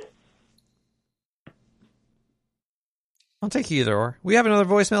 Out. I'll take either or. We have another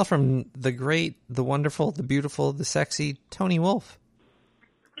voicemail from the great, the wonderful, the beautiful, the sexy Tony Wolf.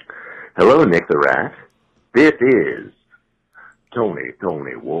 Hello, Nick the Rat. This is Tony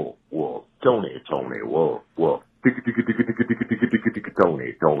Wolf, Tony Wolf. Tony Wolf, Tony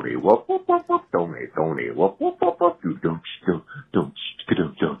Wolf,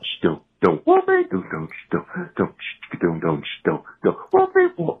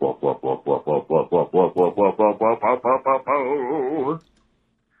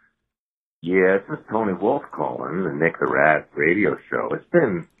 Yeah, this is Tony Wolf calling, the Nick the Rat radio show. It's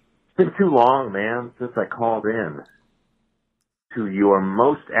been too long, man, since I called in to your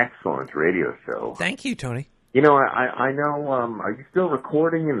most excellent radio show. Thank you, Tony. You know, I know, are you still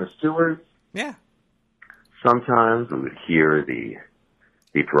recording in the sewers? Yeah. Sometimes we would hear the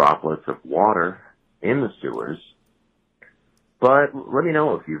droplets of water in the sewers. But let me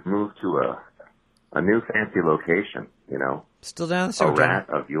know if you've moved to a new fancy location, you know. Still down the sewer. A rat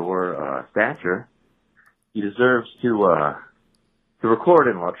of your stature, he deserves to record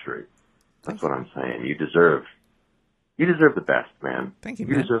in luxury. That's what I'm saying. You deserve the best, man. Thank you,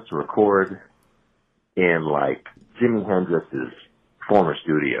 You man. deserve to record in, like, Jimi Hendrix's former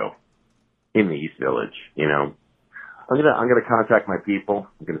studio in the East Village, you know. I'm gonna contact my people.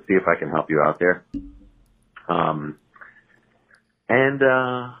 I'm gonna see if I can help you out there. And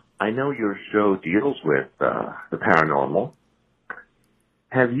I know your show deals with the paranormal.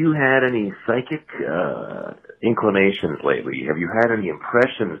 Have you had any psychic inclinations lately? Have you had any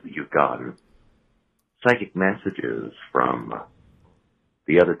impressions that you've gotten? Psychic messages from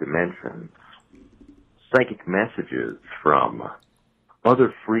the other dimensions? Psychic messages from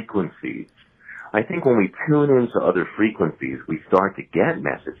other frequencies? I think when we tune into other frequencies, we start to get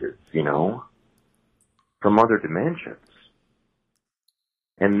messages, you know, from other dimensions.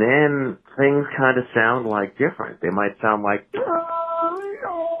 And then things kind of sound like different. They might sound like... You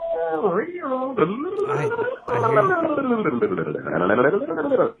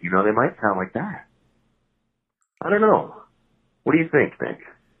know, they might sound like that. I don't know. What do you think, Nick?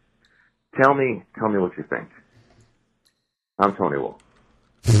 Tell me what you think. I'm Tony Wolf.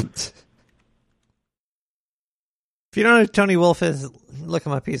 If you don't know who Tony Wolf is, look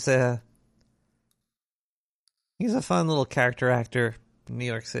him up. He's a fun little character actor in New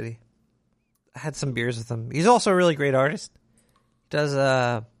York City. I had some beers with him. He's also a really great artist. He does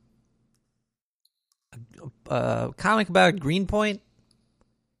a comic about Greenpoint.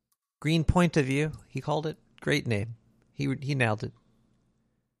 Greenpoint of View, he called it. Great name. He nailed it.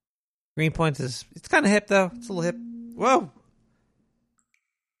 Greenpoint it's kind of hip, though. It's a little hip. Whoa!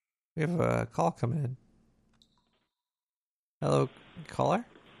 We have a call coming in. Hello, caller?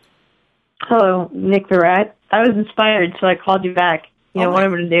 Hello, Nick the Rat. I was inspired, so I called you back. You know what I'm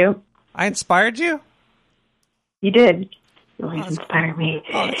going to do? I inspired you? You did. You always inspire me.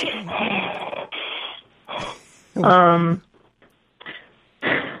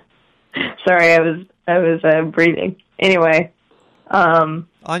 Sorry, I was breathing. Anyway. On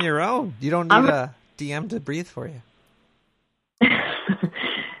your own. You don't need a DM to breathe for you.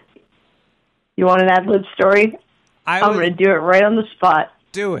 You want an ad-lib story? I'm going to do it right on the spot.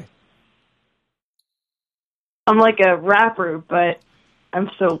 Do it. I'm like a rapper, but I'm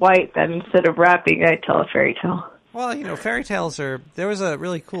so white that instead of rapping, I tell a fairy tale. Well, fairy tales are... There was a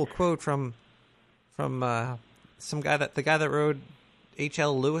really cool quote from some guy the guy that wrote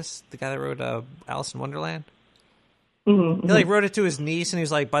H.L. Lewis, the guy that wrote Alice in Wonderland. Mm-hmm. He wrote it to his niece, and he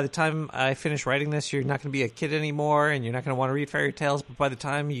was like, by the time I finish writing this, you're not going to be a kid anymore, and you're not going to want to read fairy tales, but by the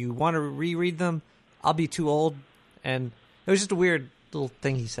time you want to reread them, I'll be too old. And it was just a weird little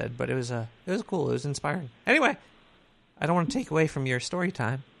thing he said, but it was cool. It was inspiring. Anyway, I don't want to take away from your story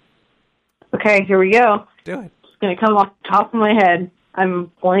time. Okay, here we go. Do it. It's going to come off the top of my head. I'm a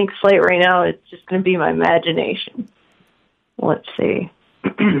blank slate right now. It's just going to be my imagination. Let's see.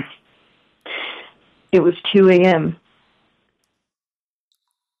 It was 2 a.m.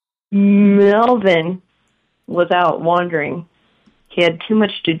 Melvin was out wandering. He had too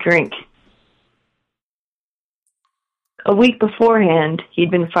much to drink. A week beforehand,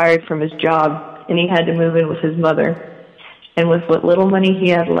 he'd been fired from his job, and he had to move in with his mother. And with what little money he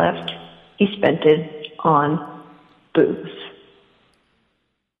had left, he spent it on booze.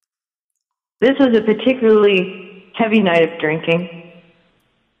 This was a particularly heavy night of drinking,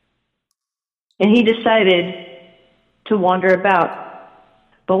 and he decided to wander about.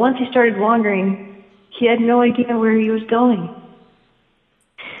 But once he started wandering, he had no idea where he was going.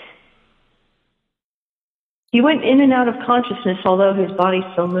 He went in and out of consciousness, although his body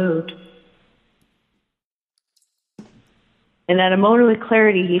still moved. And at a moment of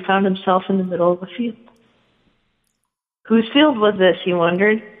clarity, he found himself in the middle of a field. Whose field was this, he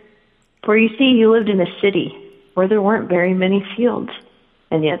wondered? For you see, he lived in a city where there weren't very many fields,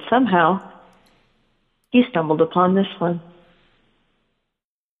 and yet somehow he stumbled upon this one.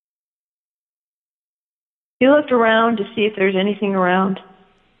 He looked around to see if there's anything around,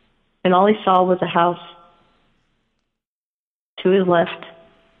 and all he saw was a house to his left,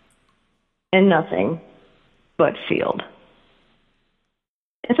 and nothing but field.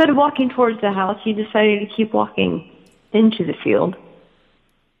 Instead of walking towards the house, he decided to keep walking into the field.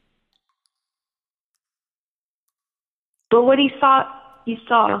 But what he thought he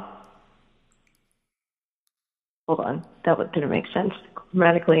saw... Hold on, that didn't make sense.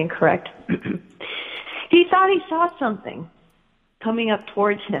 Grammatically incorrect. He thought he saw something coming up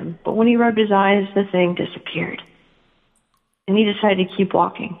towards him, but when he rubbed his eyes, the thing disappeared. And he decided to keep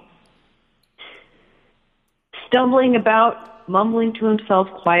walking. Stumbling about, mumbling to himself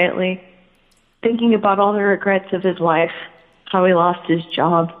quietly, thinking about all the regrets of his life, how he lost his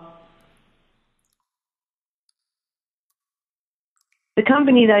job. The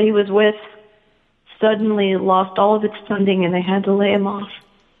company that he was with suddenly lost all of its funding and they had to lay him off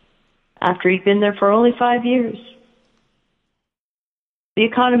after he'd been there for only 5 years. The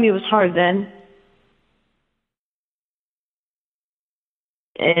economy was hard then,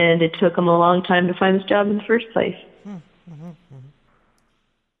 and it took him a long time to find this job in the first place.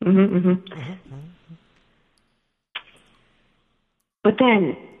 But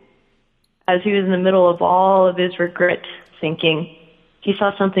then, as he was in the middle of all of his regret thinking, he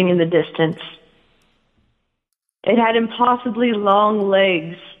saw something in the distance. It had impossibly long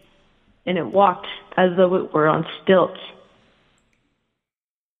legs, and it walked as though it were on stilts.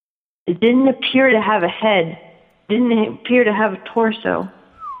 It didn't appear to have a head, didn't appear to have a torso,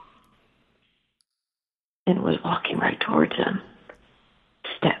 and it was walking right towards him.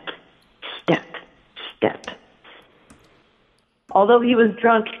 Step, step, step. Although he was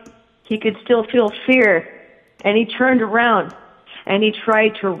drunk, he could still feel fear, and he turned around, and he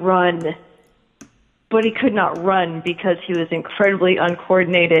tried to run. But he could not run because he was incredibly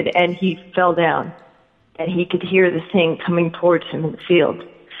uncoordinated, and he fell down. And he could hear the thing coming towards him in the field.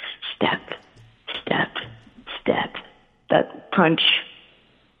 Step, step, step. that crunch.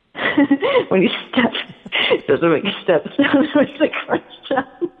 When you step, it doesn't make a step sound, it makes a crunch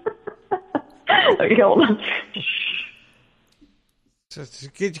sound. Okay, hold on.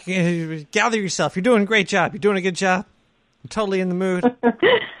 Just gather yourself. You're doing a great job. You're doing a good job. I'm totally in the mood.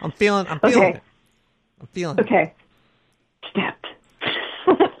 I'm feeling it. I'm feeling it. Okay. Step.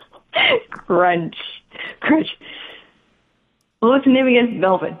 Crunch. Well, what's the name again?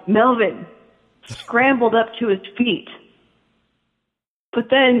 Melvin. Melvin scrambled up to his feet. But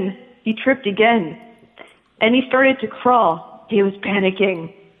then he tripped again. And he started to crawl. He was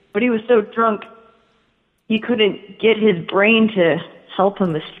panicking. But he was so drunk, he couldn't get his brain to help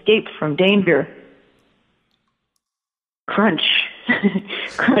him escape from danger. Crunch.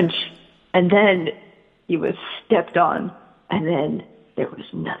 Crunch. And then he was stepped on. And then there was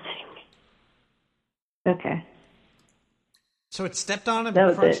nothing. Okay. So it stepped on him That and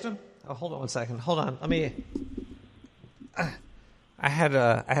was crunched it. him? Oh, hold on 1 second. Hold on. Let me... I had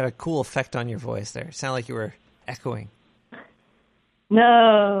a cool effect on your voice there. It sounded like you were echoing.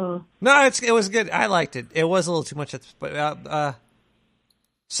 No. No, it was good. I liked it. It was a little too much, but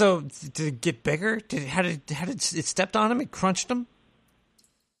so did it get bigger? How did it stepped on him? It crunched him?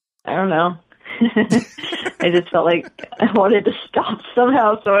 I don't know. I just felt like I wanted to stop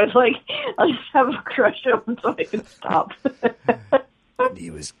somehow, so I was like, I'll just have a crush on him so I can stop.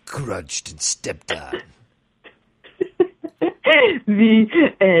 He was crunched and stepped on.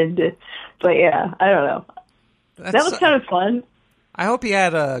 The end. But yeah, I don't know. That was kind of fun. I hope he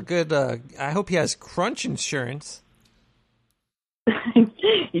had a good. I hope he has crunch insurance.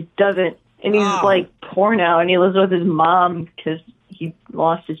 He doesn't, and he's like poor now, and he lives with his mom because he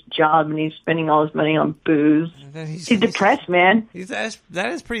lost his job, and he's spending all his money on booze. He's depressed, man.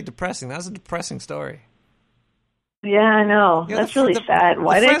 That is pretty depressing. That was a depressing story. Yeah, I know. Yeah, That's really sad.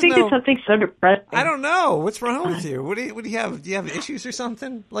 Why did I think of something so depressing? I don't know. What's wrong with you? What do you have? Do you have issues or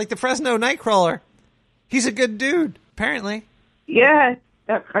something? Like the Fresno Nightcrawler. He's a good dude, apparently. Yeah,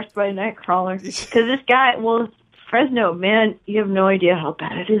 got crushed by a Nightcrawler. Because this guy, Fresno, man, you have no idea how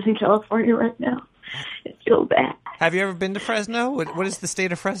bad it is in California right now. It's so bad. Have you ever been to Fresno? What is the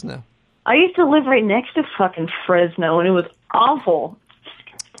state of Fresno? I used to live right next to fucking Fresno, and it was awful.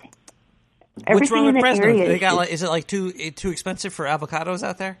 What's wrong with Fresno? Area They got is it like too expensive for avocados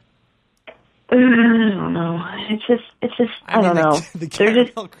out there? I don't know. It's just. I don't know. The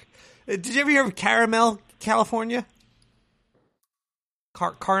caramel. Did you ever hear of Caramel, California?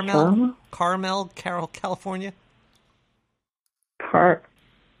 Carmel, California. Carmel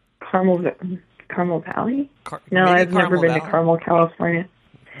Valley? No, I've never been to Carmel, California.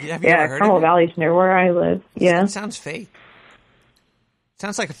 Have you ever heard Carmel of it? Valley's near where I live. Yeah. It sounds fake.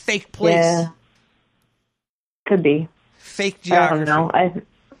 Sounds like a fake place. Yeah. Could be. Fake geography. I don't know.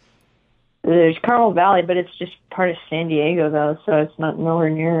 There's Carmel Valley, but it's just part of San Diego, though, so it's not nowhere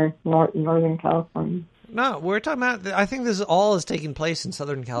near Northern California. No, we're talking about. I think this all is taking place in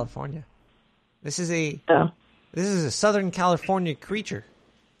Southern California. This is a Southern California creature.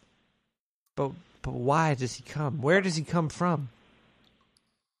 But why does he come? Where does he come from?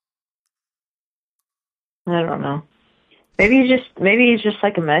 I don't know. Maybe he's just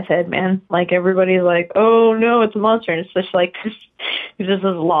like a meth head, man. Like everybody's like, oh no, it's a monster, and it's just like he's just this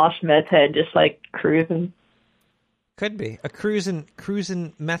lost meth head, just like cruising. Could be a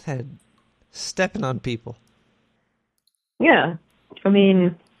cruising meth head, stepping on people. Yeah, I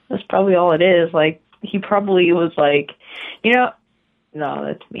mean that's probably all it is. Like he probably was like, no,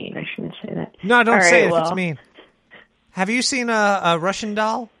 that's mean. I shouldn't say that. No, don't say it. Well. It's mean. Have you seen a Russian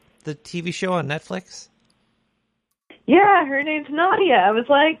Doll, the TV show on Netflix? Yeah, her name's Nadia. I was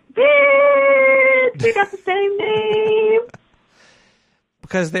like, bitch, we got the same name.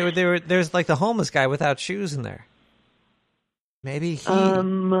 Because there's like the homeless guy without shoes in there. Maybe he.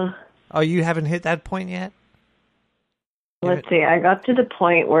 Oh, you haven't hit that point yet? Let's see. I got to the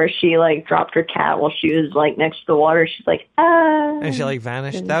point where she like dropped her cat while she was like next to the water. She's like, and she like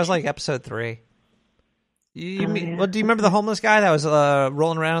vanished. That was like episode 3. Yeah. Well, do you remember the homeless guy that was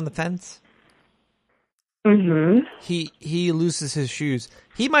rolling around on the fence? Mm-hmm. He loses his shoes.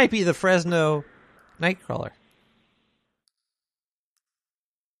 He might be the Fresno Nightcrawler.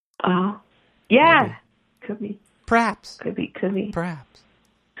 Oh, yeah, maybe. Could be. Perhaps. Could be. Perhaps.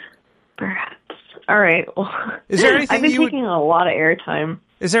 All right. Well, is there anything I've been taking a lot of airtime.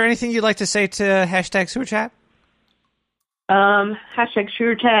 Is there anything you'd like to say to hashtag Sewer Chat? Hashtag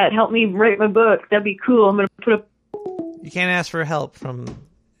Sewer Chat. Help me write my book. That'd be cool. I'm gonna put up. You can't ask for help from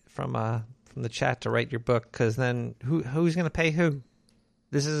the chat to write your book, because then who's going to pay who?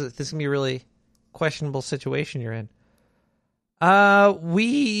 This is going to be a really questionable situation you're in. Let's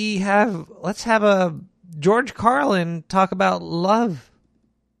have a George Carlin talk about love.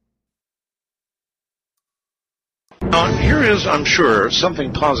 Here is, I'm sure,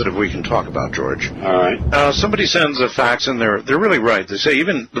 something positive we can talk about, George. All right. Somebody sends a fax, and they're really right. They say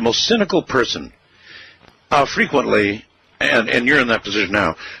even the most cynical person frequently, and you're in that position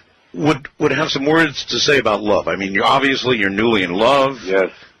now, would have some words to say about love. I mean, you're newly in love.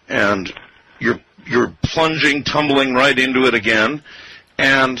 Yes. And you're plunging, tumbling right into it again.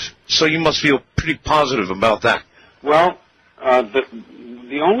 And so you must feel pretty positive about that. Well,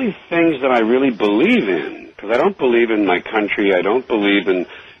 the only things that I really believe in, because I don't believe in my country, I don't believe in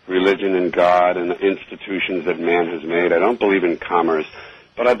religion and God and the institutions that man has made, I don't believe in commerce,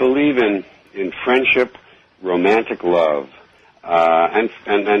 but I believe in friendship, romantic love,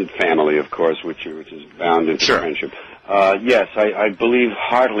 and family, of course, which is bound into friendship. Yes, I believe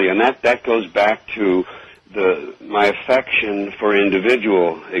heartily, and that goes back to my affection for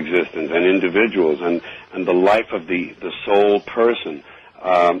individual existence and individuals and the life of the sole person.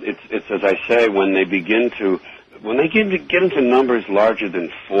 It's as I say, when they get into numbers larger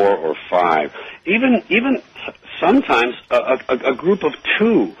than 4 or 5, even sometimes a group of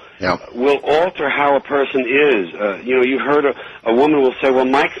 2 will alter how a person is. You heard a woman will say, well,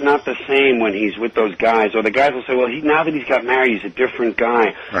 Mike's not the same when he's with those guys, or the guys will say, well, now that he's got married, he's a different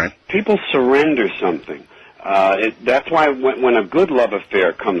guy. Right. People surrender something. That's why when a good love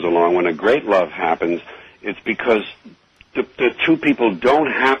affair comes along, when a great love happens, it's because the 2 people don't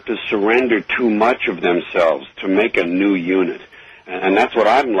have to surrender too much of themselves to make a new unit. And that's what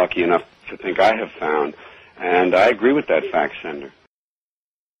I'm lucky enough to think I have found. And I agree with that fax sender.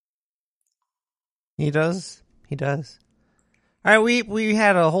 He does. All right, we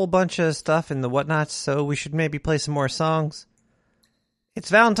had a whole bunch of stuff in the whatnots, so we should maybe play some more songs. It's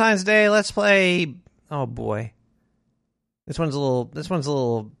Valentine's Day. Let's play. Oh boy, this one's a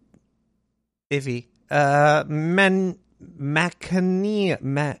little iffy. Makina,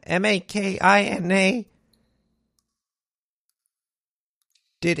 Makina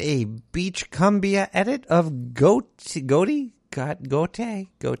did a Beach Cumbia edit of Gote,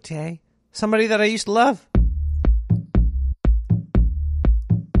 somebody that I used to love.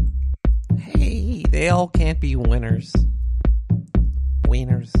 Hey, they all can't be winners.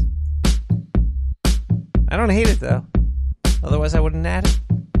 Wieners. I don't hate it though. Otherwise I wouldn't add it.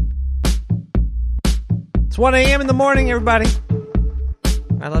 It's 1 a.m. in the morning, everybody.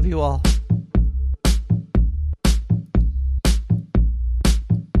 I love you all.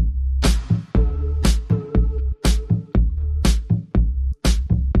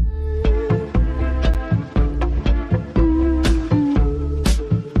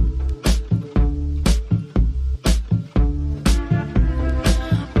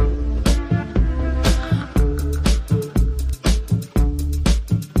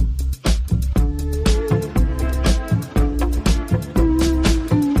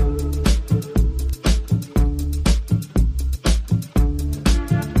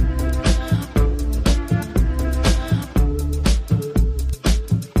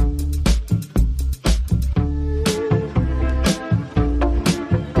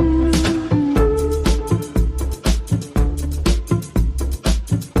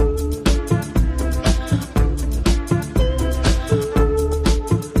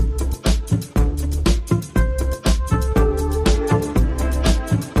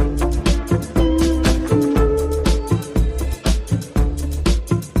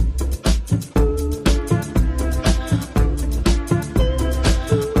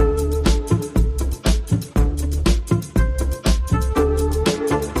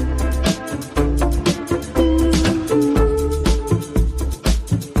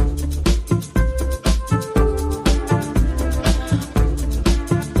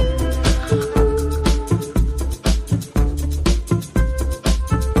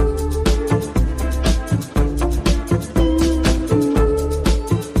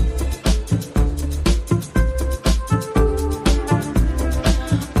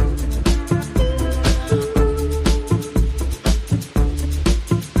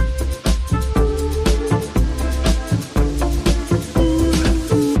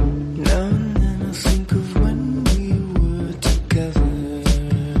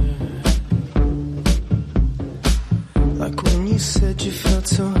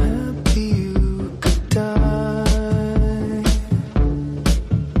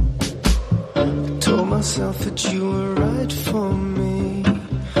 myself that you were right for me,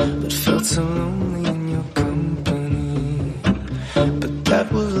 but felt so lonely in your company. But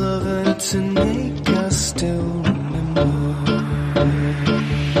that was love, and tonight I still remember.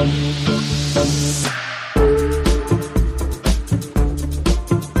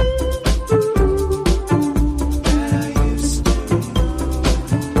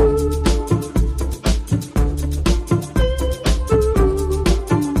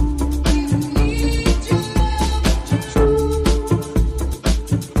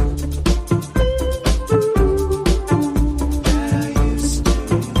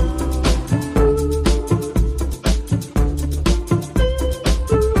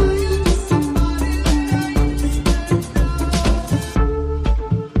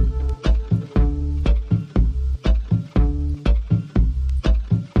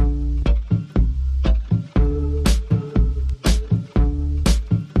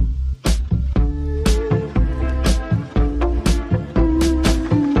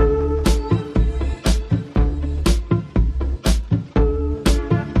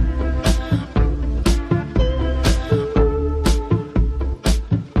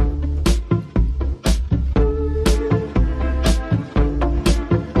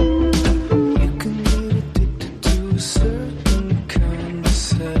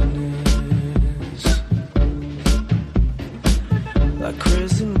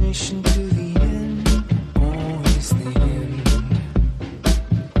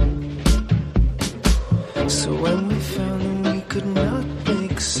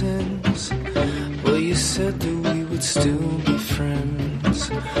 sense. Well, you said that we would still be friends,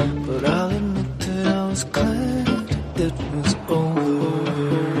 but I'll admit that I was glad it was over.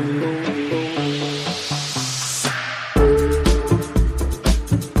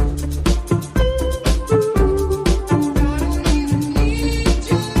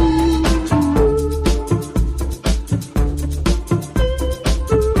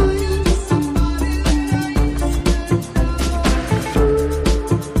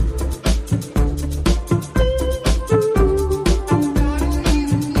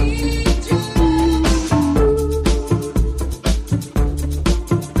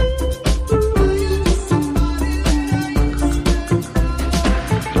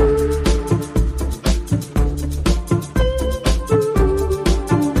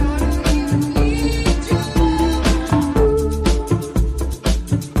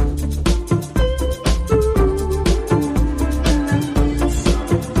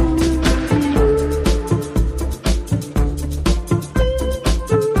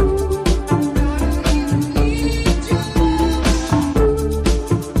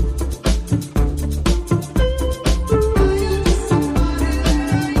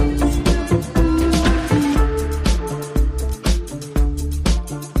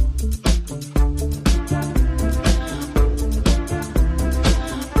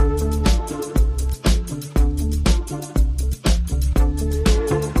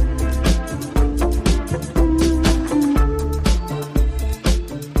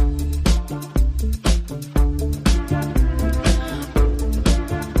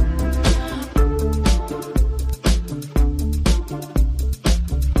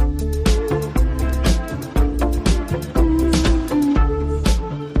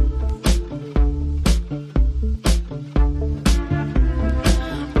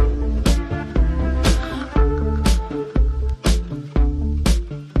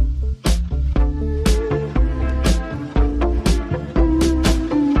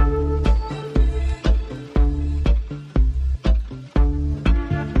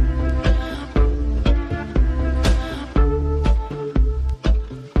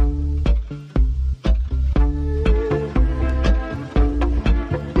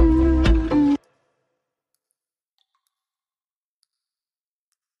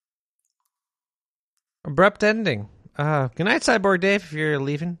 Abrupt ending. Good night, Cyborg Dave, if you're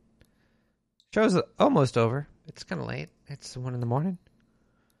leaving. Show's almost over. It's kind of late. It's 1 a.m.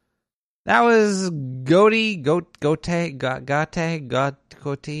 That was Goatsy.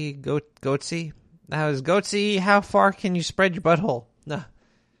 That was Goatsy. How far can you spread your butthole? No.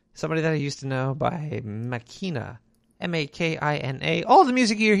 Somebody that I used to know by Makina. Makina. All the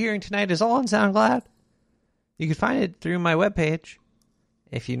music you're hearing tonight is all on SoundCloud. You can find it through my webpage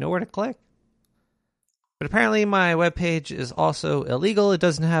if you know where to click. But apparently my webpage is also illegal. It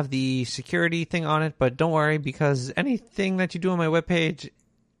doesn't have the security thing on it, but don't worry, because anything that you do on my webpage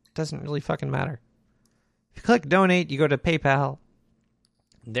doesn't really fucking matter. If you click donate, you go to PayPal.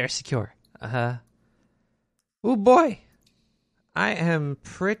 They're secure. Oh boy. I am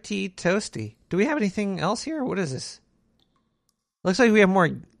pretty toasty. Do we have anything else here? What is this? Looks like we have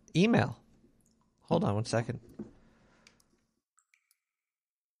more email. Hold on 1 second.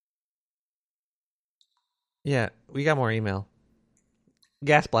 Yeah, we got more email.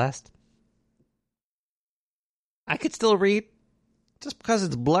 Gas blast. I could still read. Just because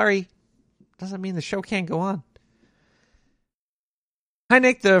it's blurry doesn't mean the show can't go on. Hi,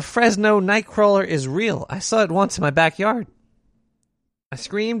 Nick. The Fresno Nightcrawler is real. I saw it once in my backyard. I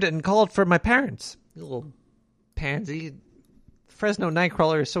screamed and called for my parents. You little pansy. Fresno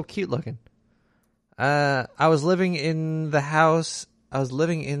Nightcrawler is so cute looking. I was living in the house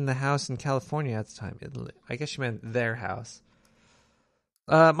in California at the time. I guess she meant their house.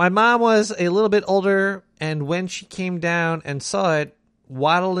 My mom was a little bit older, and when she came down and saw it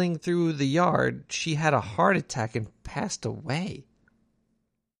waddling through the yard, she had a heart attack and passed away.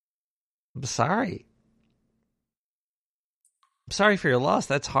 I'm sorry. I'm sorry for your loss.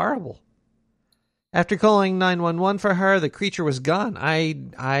 That's horrible. After calling 911 for her, the creature was gone.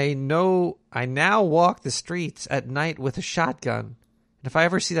 I now walk the streets at night with a shotgun. And if I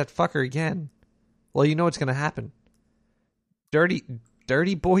ever see that fucker again, well, you know what's going to happen.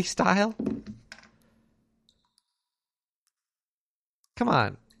 Dirty boy style? Come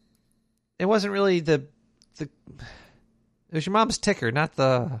on. It wasn't really it was your mom's ticker, not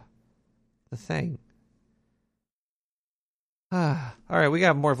the thing. All right, we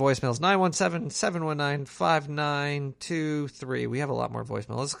got more voicemails. 917-719-5923. We have a lot more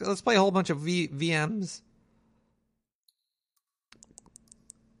voicemails. Let's play a whole bunch of VMs.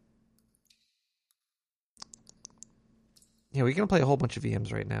 Yeah, we're going to play a whole bunch of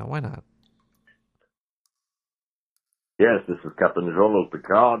VMs right now. Why not? Yes, this is Captain Jean-Luc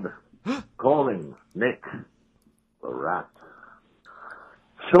Picard calling Nick the Rat.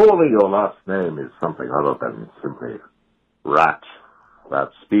 Surely your last name is something other than simply Rat.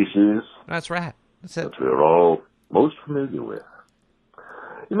 That species. That's Rat. That's it. That we're all most familiar with.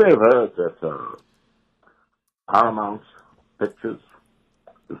 You may have heard that Paramount Pictures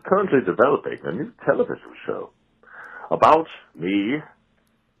is currently developing a new television show about me,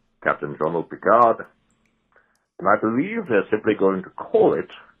 Captain Jean-Luc Picard, and I believe they're simply going to call it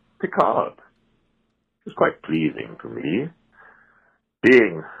Picard. It's quite pleasing to me,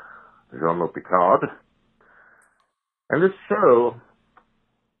 being Jean-Luc Picard. And this show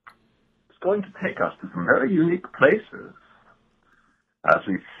is going to take us to some very unique places as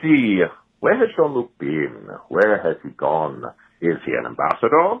we see, where has Jean-Luc been? Where has he gone? Is he an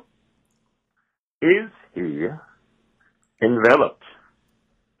ambassador? Is he enveloped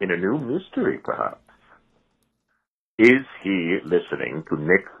in a new mystery, perhaps? Is he listening to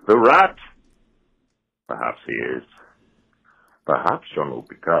Nick the Rat? Perhaps he is. Perhaps Jean-Luc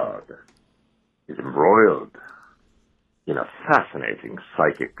Picard is embroiled in a fascinating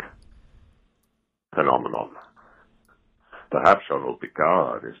psychic phenomenon. Perhaps Jean-Luc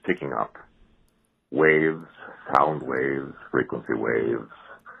Picard is picking up waves, sound waves, frequency waves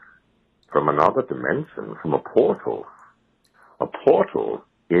from another dimension, from a portal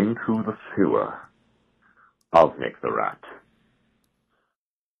into the sewer of Nick the Rat.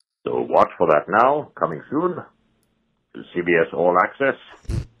 So watch for that now, coming soon to CBS All Access.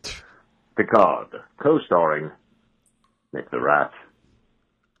 Picard, co-starring Nick the Rat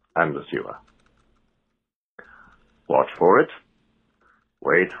and the sewer. Watch for it.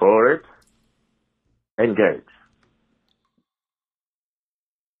 Wait for it. Engage.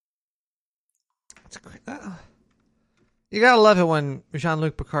 You gotta love it when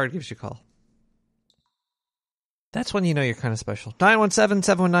Jean-Luc Picard gives you a call. That's when you know you're kind of special.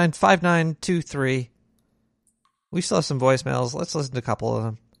 917-719-5923. We still have some voicemails. Let's listen to a couple of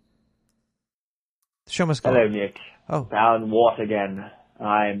them. The show must go. Hello, Nick. Oh. Alan Watt again.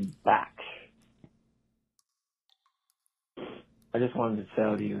 I'm back. I just wanted to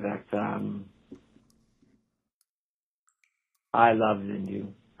tell you that I love Zindu.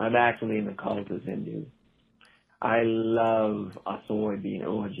 I'm actually in the cult of Zindu. I love soybean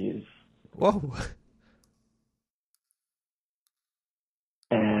orgies. Whoa.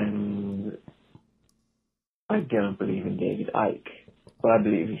 And I don't believe in David Icke. Well, I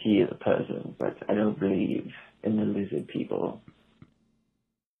believe he is a person, but I don't believe in the lizard people.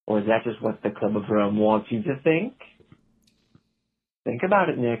 Or is that just what the Club of Rome wants you to think? Think about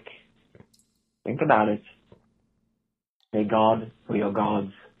it, Nick. Think about it. May God or your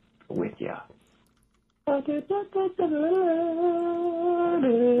gods with you.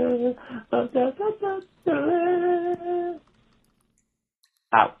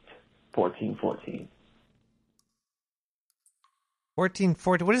 Out. 1414.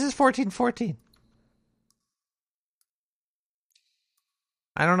 1414. What is this 1414?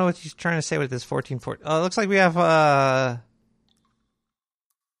 I don't know what he's trying to say with this 1414. Oh, it looks like we have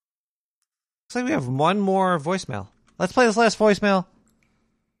one more voicemail. Let's play this last voicemail.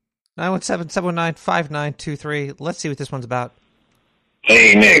 917-719-5923. Let's see what this one's about.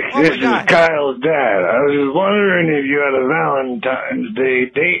 Hey, Nick, this is Kyle's dad. I was just wondering if you had a Valentine's Day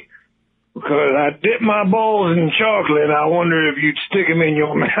date, because I dip my balls in chocolate. I wonder if you'd stick them in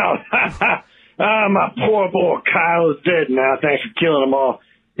your mouth. My poor boy Kyle's dead now. Thanks for killing them all.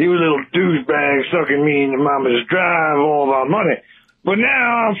 He was a little douchebag sucking me into mama's drive all my money. But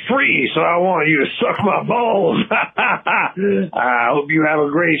now I'm free, so I want you to suck my balls. I hope you have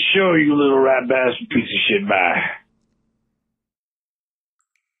a great show, you little rat bastard piece of shit. Bye.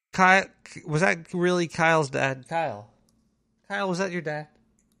 Kyle, was that really Kyle's dad? Kyle, was that your dad?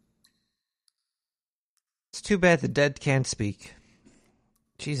 It's too bad the dead can't speak.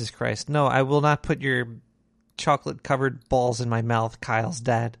 Jesus Christ. No, I will not put your chocolate-covered balls in my mouth, Kyle's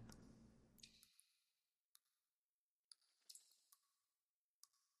dad.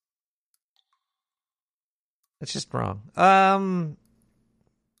 That's just wrong.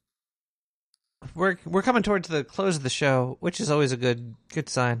 We're coming towards the close of the show, which is always a good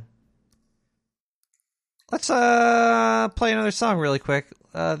sign. Let's play another song really quick.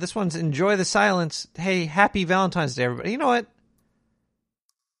 This one's Enjoy the Silence. Hey, happy Valentine's Day, everybody. You know what?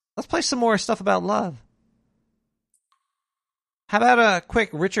 Let's play some more stuff about love. How about a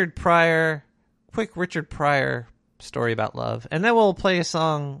quick Richard Pryor story about love? And then we'll play a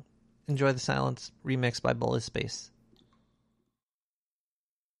song, Enjoy the Silence, remixed by Bullet Space.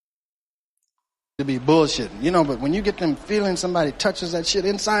 to be bullshitting, you know, but when you get them feeling somebody touches that shit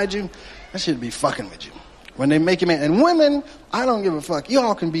inside you, that shit be fucking with you. When they make you mad. And women, I don't give a fuck.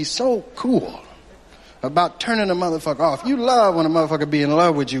 Y'all can be so cool about turning a motherfucker off. You love when a motherfucker be in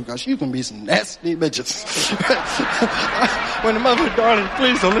love with you, because you can be some nasty bitches. When the motherfucker, darling,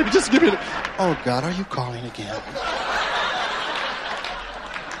 please don't let me, just give me the... Oh, God, are you calling again?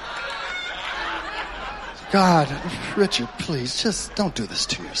 God, Richard, please, just don't do this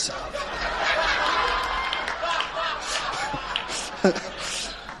to yourself.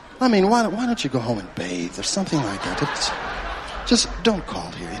 I mean, why don't you go home and bathe or something like that? Just don't call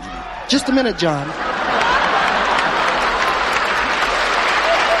here anymore. Just a minute, John.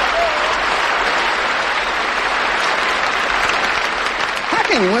 How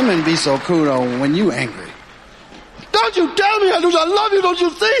can women be so cool though when you angry? Don't you tell me I love you, don't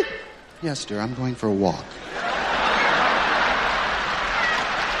you see? Yes, dear, I'm going for a walk.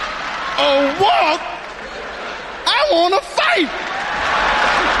 A walk? I want to fight.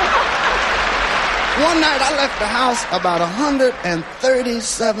 One night I left the house about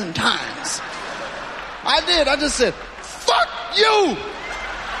 137 times. I did. I just said, fuck you.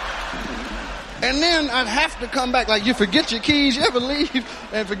 And then I'd have to come back like, you forget your keys. You ever leave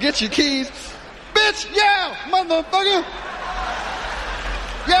and forget your keys? Bitch, yeah, motherfucker.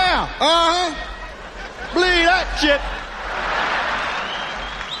 Yeah, believe that shit.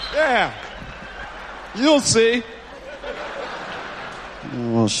 Yeah. You'll see.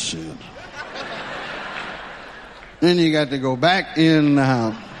 Oh, shit. Then you got to go back in the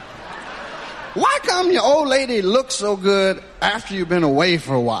house. Why come your old lady looks so good after you've been away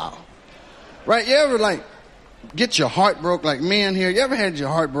for a while? Right? You ever, like, get your heart broke like men here? You ever had your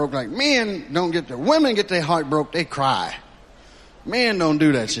heart broke like men don't get their... Women get their heart broke, they cry. Men don't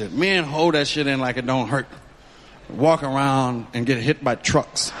do that shit. Men hold that shit in like it don't hurt. Walk around and get hit by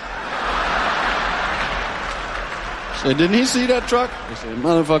trucks. Said, didn't he see that truck? I said,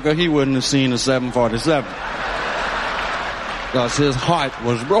 motherfucker, he wouldn't have seen a 747. Because his heart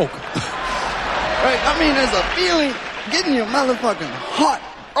was broken. Right? I mean, there's a feeling, getting your motherfucking heart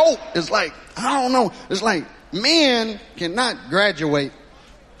broke is like, I don't know, it's like men cannot graduate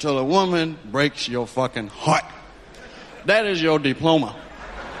till a woman breaks your fucking heart. That is your diploma.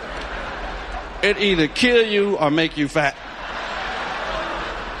 It either kill you or make you fat.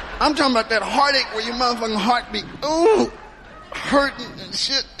 I'm talking about that heartache where your motherfucking heart be, ooh, hurting and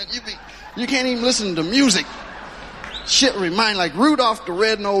shit, and you can't even listen to music. Shit remind like Rudolph the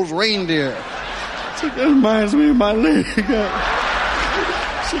Red-Nosed Reindeer. That reminds me of my lady. She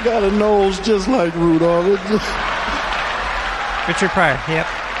got a nose just like Rudolph. Richard Pryor, yep.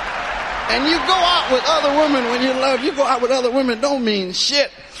 And you go out with other women when you love, you go out with other women, don't mean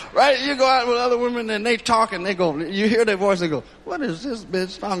shit. Right? You go out with other women and they talk and they go, you hear their voice and they go, what is this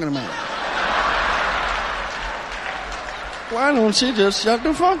bitch talking about? Why don't she just shut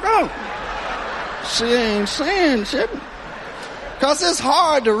the fuck up? She ain't saying shit. Because it's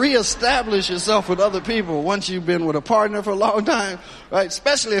hard to reestablish yourself with other people once you've been with a partner for a long time, right?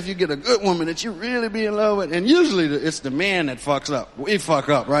 Especially if you get a good woman that you really be in love with. And usually it's the man that fucks up. We fuck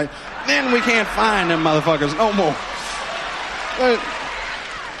up, right? Then we can't find them motherfuckers no more. Right?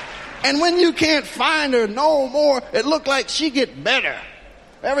 And when you can't find her no more, it look like she get better.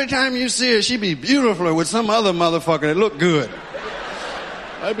 Every time you see her, she be beautiful with some other motherfucker that look good.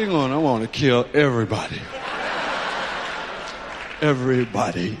 I be going, I want to kill everybody.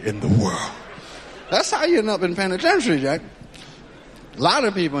 Everybody in the world. That's how you end up in penitentiary, Jack. A lot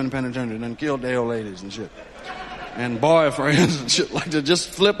of people in penitentiary done killed their old ladies and shit. And boyfriends and shit like that.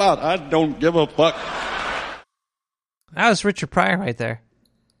 Just flip out. I don't give a fuck. That was Richard Pryor right there.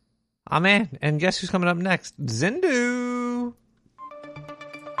 Oh, man. And guess who's coming up next? Zindu.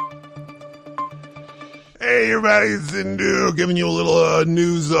 Hey, everybody, it's Zindu, giving you a little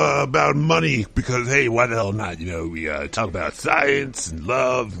news about money, because, hey, why the hell not? You know, we talk about science and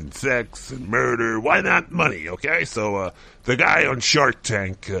love and sex and murder. Why not money, okay? So, the guy on Shark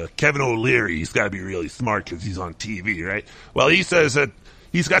Tank, Kevin O'Leary, he's got to be really smart because he's on TV, right? Well, he says that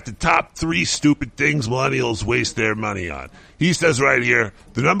he's got the top 3 stupid things millennials waste their money on. He says right here,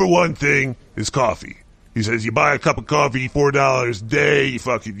 the number 1 thing is coffee. He says you buy a cup of coffee, $4 a day.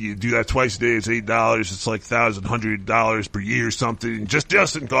 You do that twice a day. It's $8. It's like $1,100 per year or something.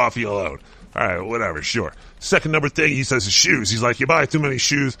 Just in coffee alone. All right, whatever, sure. Second number thing he says is shoes. He's like, you buy too many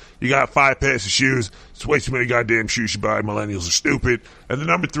shoes. You got 5 pairs of shoes. It's way too many goddamn shoes you buy. Millennials are stupid. And the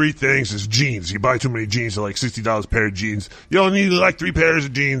number 3 things is jeans. You buy too many jeans. They're like $60 a pair of jeans. You don't need like 3 pairs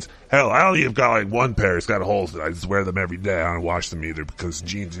of jeans. Hell, I only have got like 1 pair. It's got holes in it. I just wear them every day. I don't wash them either because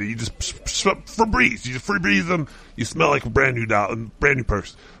jeans, you just Febreze. You just Febreze them. You smell like a brand new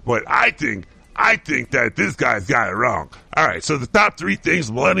person. But I think I think that this guy's got it wrong. All right, so the top 3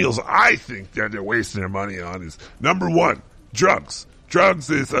 things millennials I think that they're wasting their money on is, number 1, drugs. Drugs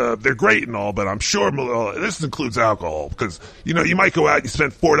is, they're great and all, but I'm sure, this includes alcohol, because, you know, you might go out and you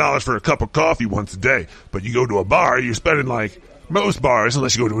spend $4 for a cup of coffee once a day, but you go to a bar, you're spending like, most bars,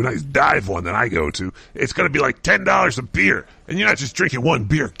 unless you go to a nice dive one that I go to, it's going to be like $10 a beer. And you're not just drinking one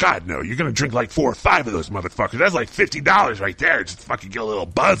beer. God, no. You're going to drink like 4 or 5 of those motherfuckers. That's like $50 right there. Just fucking get a little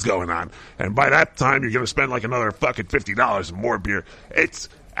buzz going on. And by that time, you're going to spend like another fucking $50 and more beer. It's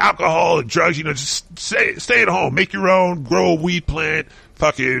alcohol and drugs. You know, just stay at home. Make your own. Grow a weed plant.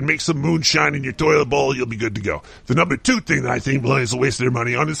 Fucking make some moonshine in your toilet bowl. You'll be good to go. The number 2 thing that I think millennials are wasting their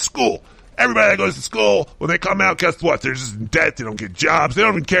money on is school. Everybody that goes to school, when they come out, guess what? They're just in debt. They don't get jobs. They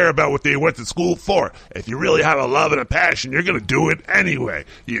don't even care about what they went to school for. If you really have a love and a passion, you're going to do it anyway.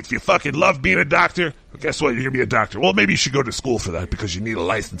 If you fucking love being a doctor, guess what? You're going to be a doctor. Well, maybe you should go to school for that because you need a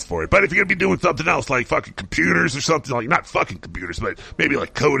license for it. But if you're going to be doing something else like fucking computers or something, like not fucking computers, but maybe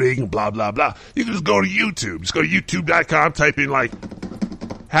like coding, blah, blah, blah, you can just go to YouTube. Just go to youtube.com, type in like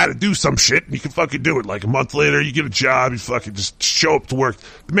how to do some shit, and you can fucking do it. Like a month later, you get a job, you fucking just show up to work.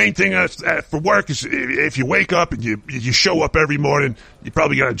 The main thing for work is if you wake up and you show up every morning, you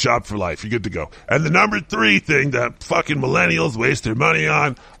probably got a job for life. You're good to go. And the number 3 thing that fucking millennials waste their money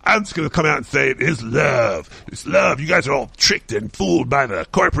on, I'm just going to come out and say it, is love. It's love. You guys are all tricked and fooled by the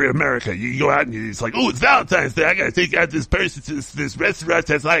corporate America. You go out and it's like, ooh, it's Valentine's Day. I got to take out this person to this restaurant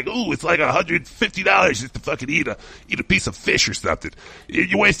that's like, ooh, it's like $150 just to fucking eat a piece of fish or something.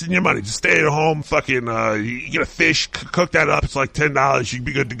 You're wasting your money. Just stay at home, fucking, you get a fish, cook that up. It's like $10. You'd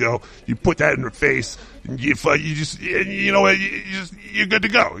be good to go. You put that in her face. You're good to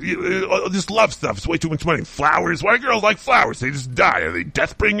go. You just love stuff. It's way too much money. Flowers. Why do girls like flowers? They just die. Are they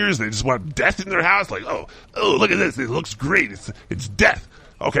death bringers? They just want death in their house? Like, oh, look at this. It looks great. It's death.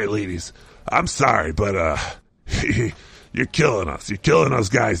 Okay, ladies. I'm sorry, but, you're killing us. You're killing those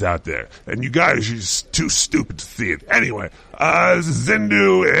guys out there. And you guys are just too stupid to see it. Anyway, this is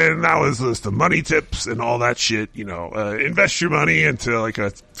Zindu, and that was just the money tips and all that shit. You know, invest your money into like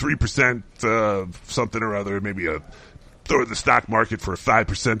a 3% something or other, maybe throw it in the stock market for a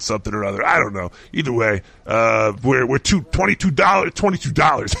 5% something or other. I don't know. Either way, we're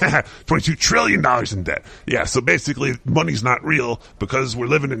 $22 trillion in debt. Yeah, so basically money's not real because we're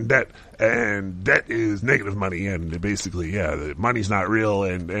living in debt, and debt is negative money, and basically, yeah, the money's not real,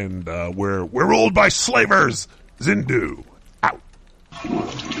 and we're ruled by slavers. Zindu. Out.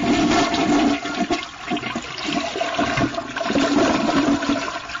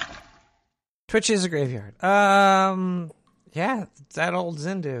 Twitch is a graveyard. Yeah, it's that old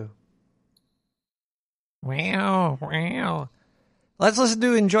Zindu. Wow. Let's listen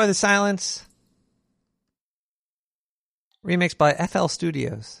to Enjoy the Silence. Remixed by FL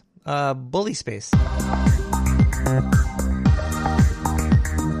Studios. Bully Space.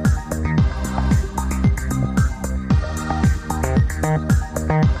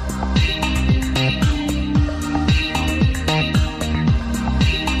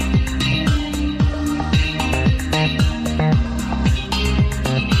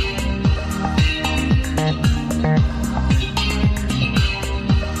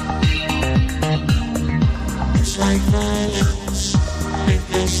 Like violence,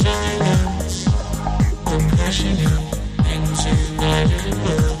 with the silence, I'm passionate into lighted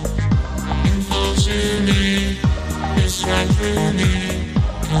world. Impulsing me, it's right through me.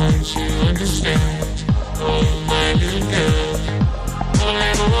 Can't you understand? Oh, my little girl. All I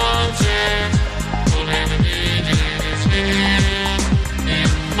ever wanted, all I ever needed is here in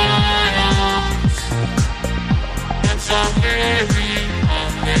my arms. That's all very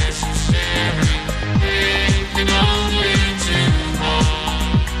unnecessary. Can only do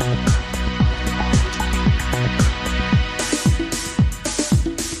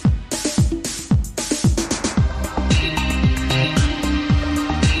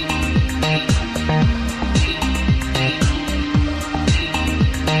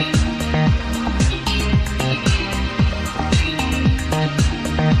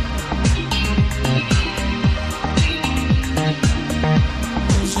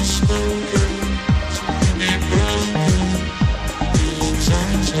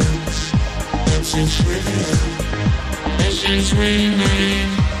As we remain,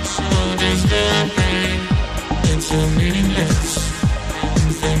 so does the pain. It's a meaningless,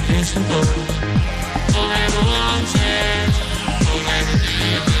 invincible. All I ever wanted, all I ever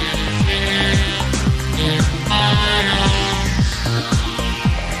needed is in my arms.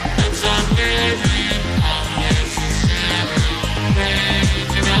 That's all very unnecessary. They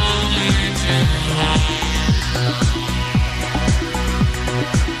can only do harm.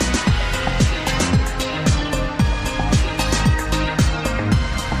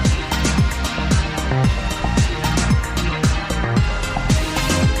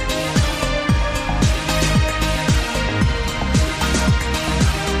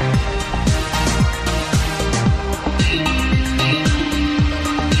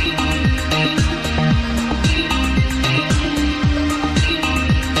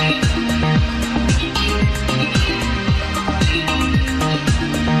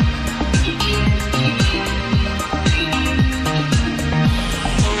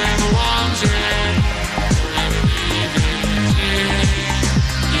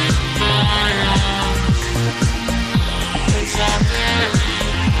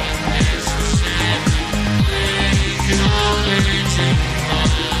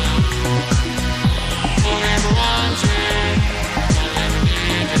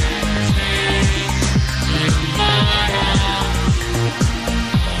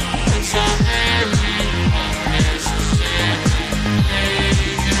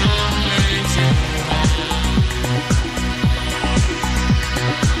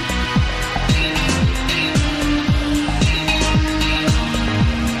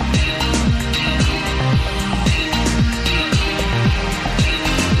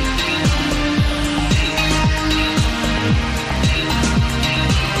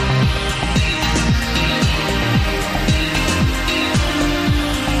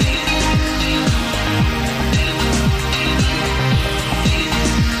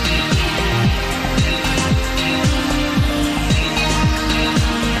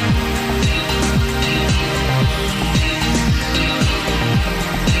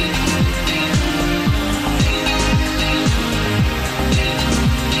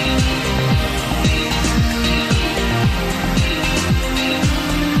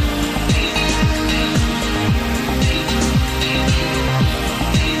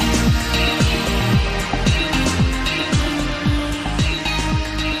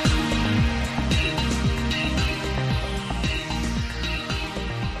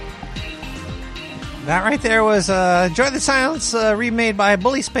 That right there was Enjoy the Silence, remade by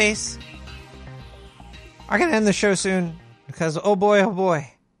Bully Space. I'm going to end the show soon because, oh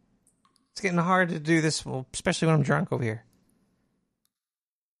boy, it's getting hard to do this, well, especially when I'm drunk over here.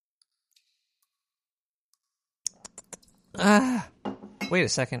 Wait a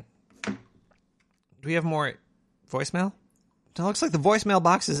second. Do we have more voicemail? It looks like the voicemail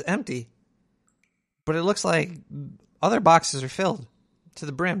box is empty, but it looks like other boxes are filled to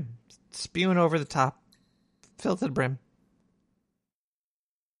the brim, spewing over the top, filled to the brim.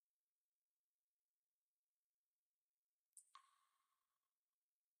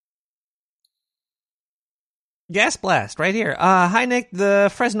 Gas blast right here. Hi Nick,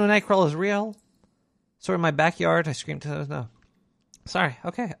 the Fresno Nightcrawler is real. Sort of my backyard. I screamed to no. Sorry.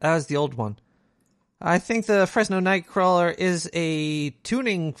 Okay, that was the old one. I think the Fresno Nightcrawler is a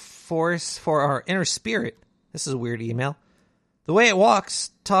tuning force for our inner spirit. This is a weird email. The way it walks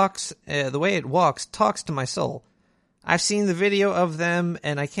talks to my soul. I've seen the video of them,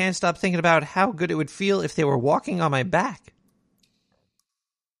 and I can't stop thinking about how good it would feel if they were walking on my back.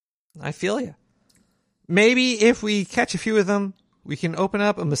 I feel you. Maybe if we catch a few of them, we can open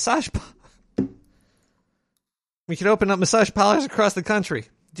up a massage. We can open up massage parlors across the country.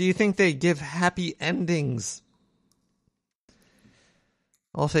 Do you think they give happy endings?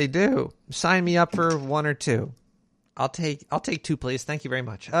 Well, if they do, sign me up for 1 or 2. I'll take 2, please. Thank you very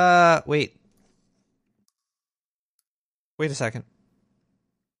much. Wait a second.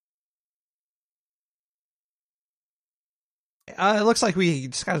 It looks like we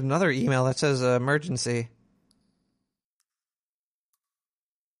just got another email that says emergency.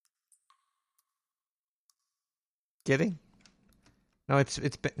 Kidding? No, it's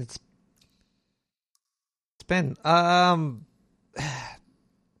been oh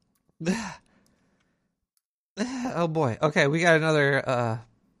boy. Okay, we got another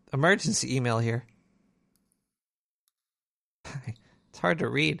emergency email here. It's hard to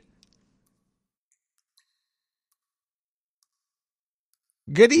read.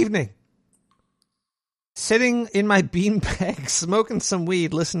 Good evening. Sitting in my beanbag, smoking some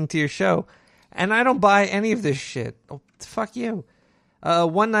weed, listening to your show, and I don't buy any of this shit. Oh, fuck you.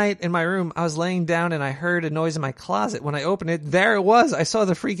 One night in my room, I was laying down and I heard a noise in my closet. When I opened it, there it was. I saw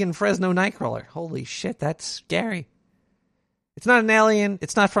the freaking Fresno Nightcrawler. Holy shit, that's scary. It's not an alien.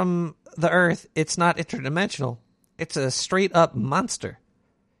 It's not from the Earth. It's not interdimensional. It's a straight up monster.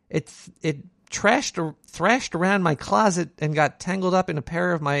 It thrashed around my closet and got tangled up in a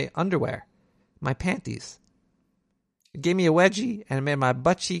pair of my underwear, my panties. It gave me a wedgie and it made my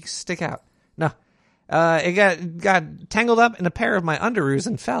butt cheeks stick out. No. It got tangled up in a pair of my underoos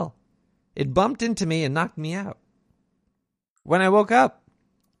and fell. It bumped into me and knocked me out. When I woke up,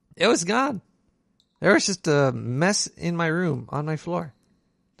 it was gone. There was just a mess in my room on my floor.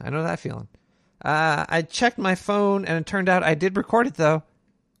 I know that feeling. I checked my phone and it turned out I did record it though.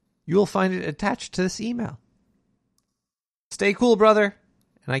 You will find it attached to this email. Stay cool, brother.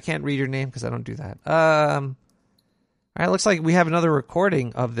 And I can't read your name because I don't do that. All right, looks like we have another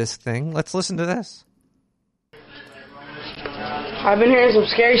recording of this thing. Let's listen to this. I've been hearing some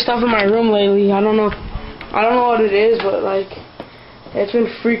scary stuff in my room lately. I don't know what it is, but like, it's been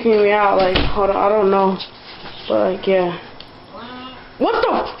freaking me out. Like, I don't know, but like, yeah. What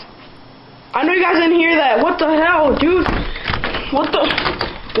the? I know you guys didn't hear that. What the hell, dude? What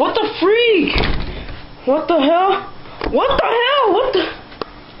the freak? What the hell? What the hell?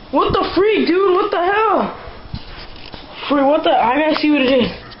 What the freak, dude? What the hell? Freak, what the? I gotta see what it is.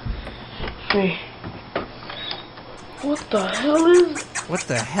 Freak. What the hell is? What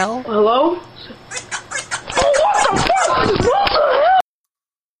the hell? Hello? Oh, what the fuck? What the hell?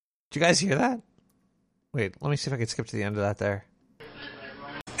 Did you guys hear that? Wait, let me see if I can skip to the end of that there.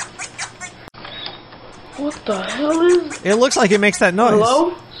 What the hell is? It looks like it makes that noise.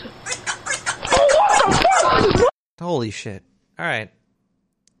 Hello? Oh, what the fuck? Holy shit. Alright.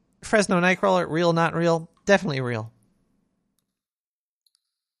 Fresno Nightcrawler, real, not real? Definitely real.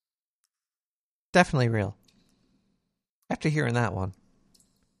 Definitely real. After hearing that one.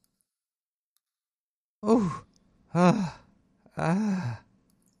 Ooh. What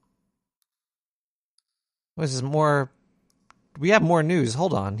is this, more? We have more news.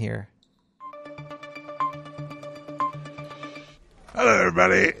 Hold on here. Hello,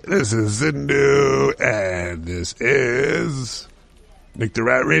 everybody. This is Zindu, and this is Nick the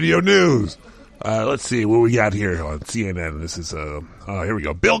Rat Radio News. Let's see what we got here on CNN. This is, here we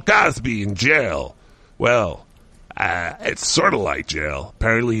go. Bill Cosby in jail. Well, it's sort of like jail.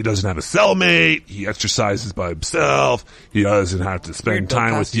 Apparently, he doesn't have a cellmate. He exercises by himself. He doesn't have to spend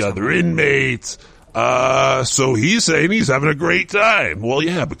time with the other inmates. So he's saying he's having a great time. Well,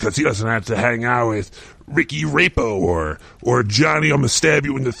 yeah, because he doesn't have to hang out with Ricky Rapo or Johnny, I'm gonna stab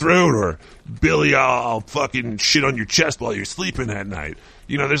you in the throat, or Billy, I'll fucking shit on your chest while you're sleeping at night.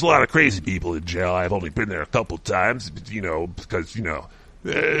 You know, there's a lot of crazy people in jail. I've only been there a couple times, you know, because, you know,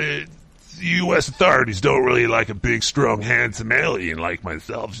 the U.S. authorities don't really like a big, strong, handsome alien like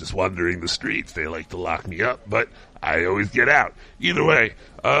myself just wandering the streets. They like to lock me up, but I always get out. Either way,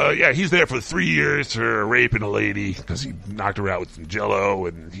 yeah, he's there for 3 years for raping a lady because he knocked her out with some Jell-O,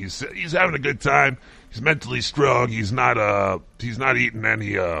 and he's having a good time. He's mentally strong. He's not eating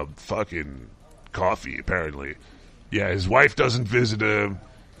any fucking coffee, apparently. Yeah, his wife doesn't visit him.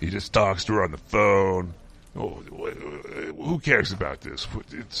 He just talks to her on the phone. Oh, who cares about this?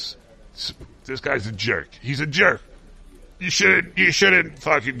 This guy's a jerk. He's a jerk. You shouldn't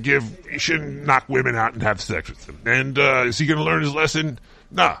knock women out and have sex with them. And is he going to learn his lesson?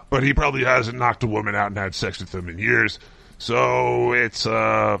 Nah, but he probably hasn't knocked a woman out and had sex with them in years. So it's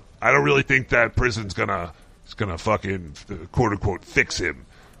I don't really think that prison's gonna fucking quote unquote fix him.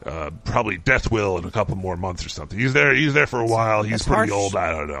 Probably death will in a couple more months or something. He's there for a while. He's pretty old.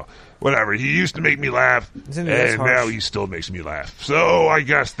 I don't know. Whatever. He used to make me laugh, and now he still makes me laugh. So I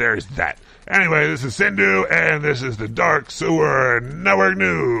guess there's that. Anyway, this is Sindhu, and this is the Dark Sewer Network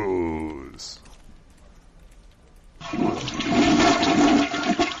News.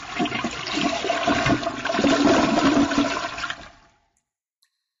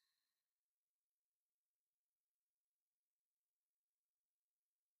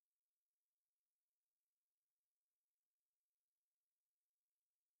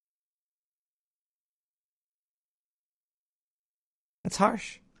 That's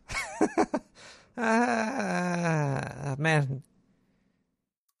harsh. Man.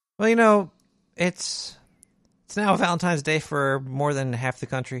 Well, you know, it's now Valentine's Day for more than half the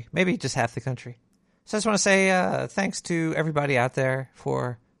country. Maybe just half the country. So I just want to say thanks to everybody out there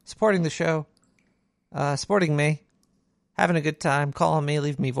for supporting the show, supporting me, having a good time, calling me,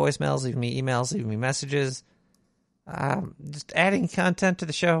 leaving me voicemails, leaving me emails, leaving me messages, just adding content to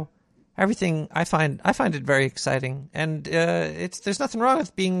the show. Everything I find it very exciting, and there's nothing wrong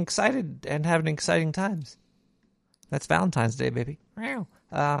with being excited and having exciting times. That's Valentine's Day, baby.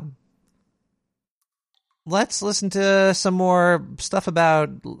 Let's listen to some more stuff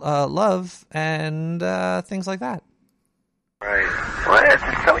about love and things like that. Right. Well, it's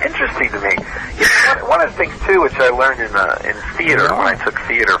just so interesting to me. You know, one of the things too, which I learned in theater when I took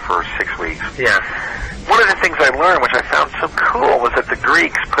theater for 6 weeks. Yeah. One of the things I learned, which I found so cool, was that the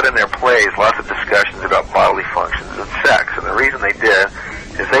Greeks put in their plays lots of discussions about bodily functions and sex, and the reason they did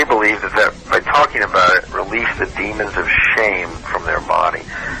is they believed that by talking about it, released the demons of shame from their body.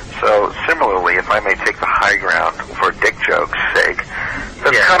 So similarly, if I may take the high ground for dick joke's sake,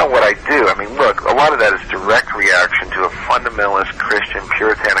 that's kind of what I do. I mean, look, a lot of that is direct reaction to a fundamentalist Christian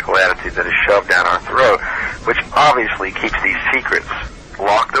puritanical attitude that is shoved down our throat, which obviously keeps these secrets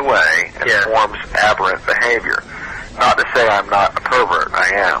locked away and forms aberrant behavior. Not to say I'm not a pervert,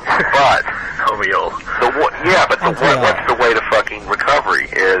 I am, but what's the way to fucking recovery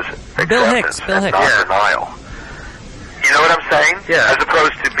is acceptance and not denial. You know what I'm saying? Yeah. As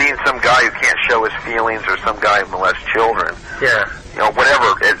opposed to being some guy who can't show his feelings or some guy who molests children. Yeah. You know,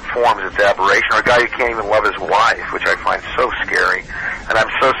 whatever it forms its aberration, or a guy who can't even love his wife, which I find so scary. And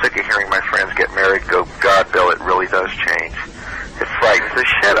I'm so sick of hearing my friends get married go, God, Bill, it really does change. It frightens the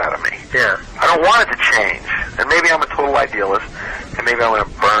shit out of me. Yeah. I don't want it to change. And maybe I'm a total idealist, and maybe I'm going to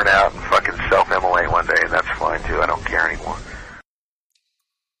burn out and fucking self-immolate one day, and that's fine too. I don't care anymore.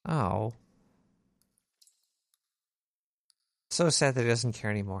 Oh. So sad that he doesn't care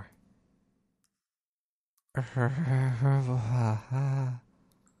anymore.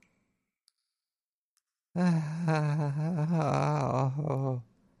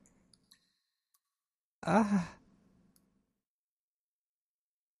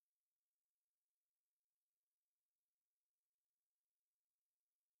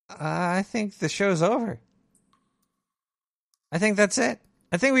 I think the show's over. I think that's it.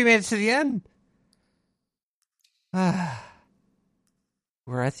 I think we made it to the end.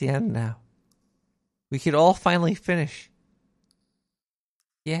 We're at the end now. We could all finally finish.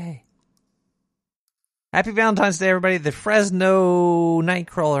 Yay. Happy Valentine's Day, everybody. The Fresno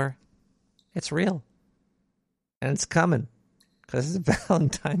Nightcrawler. It's real. And it's coming. Because it's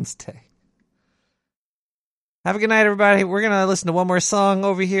Valentine's Day. Have a good night, everybody. We're going to listen to one more song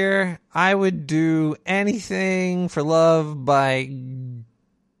over here. I Would Do Anything for Love by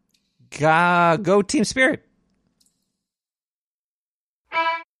Go Team Spirit.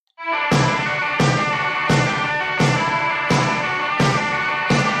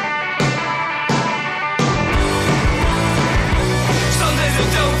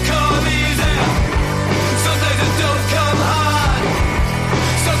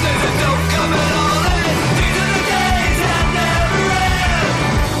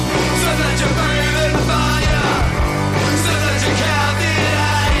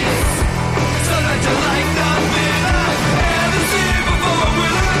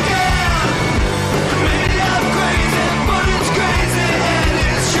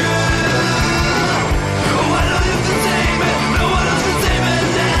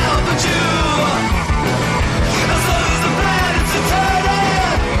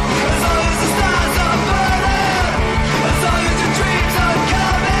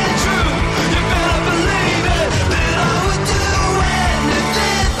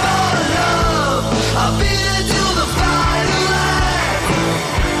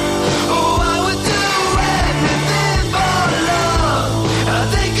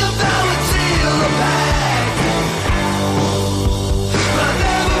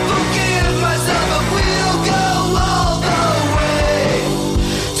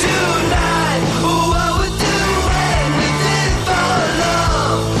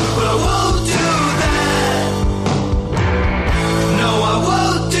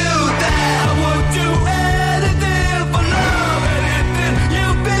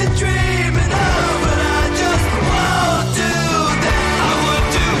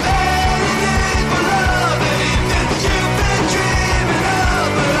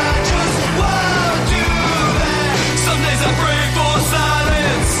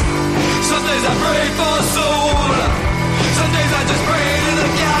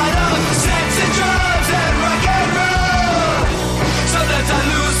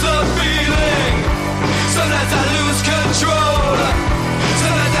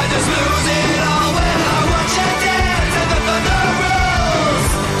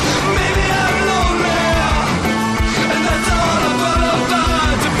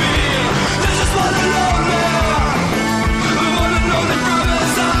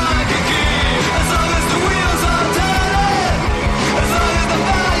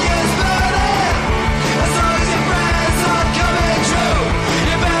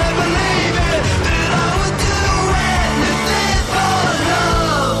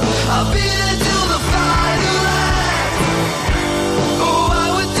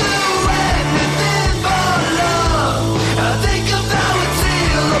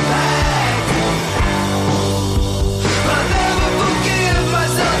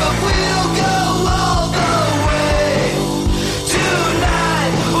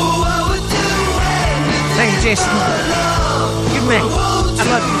 Jason. You man, I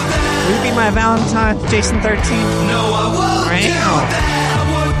love you. Will you be my Valentine, Jason 13? No, I won't. I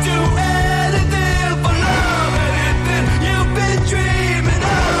won't do anything for love, anything you've been dreaming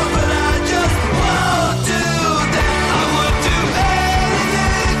of, but I just won't do that. I won't do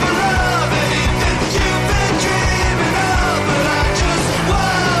anything for love, anything you've been dreaming of, but I just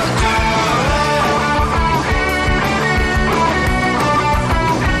won't do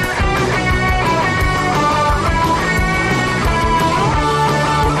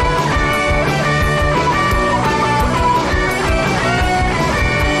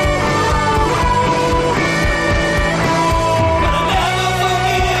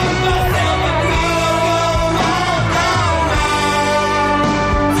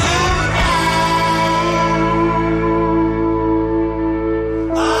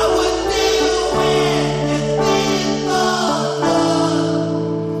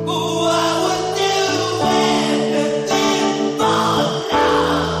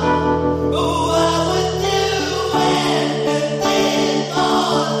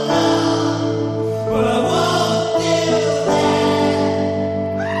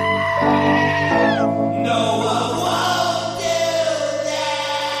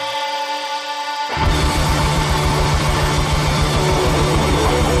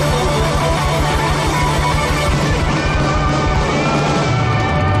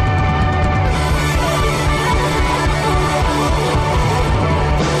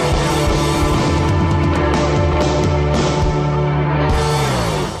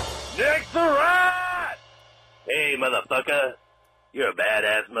motherfucker. You're a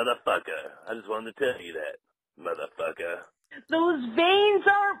badass motherfucker. I just wanted to tell you that, motherfucker. Those veins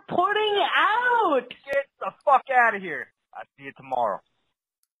are putting out! Get the fuck out of here. I'll see you tomorrow.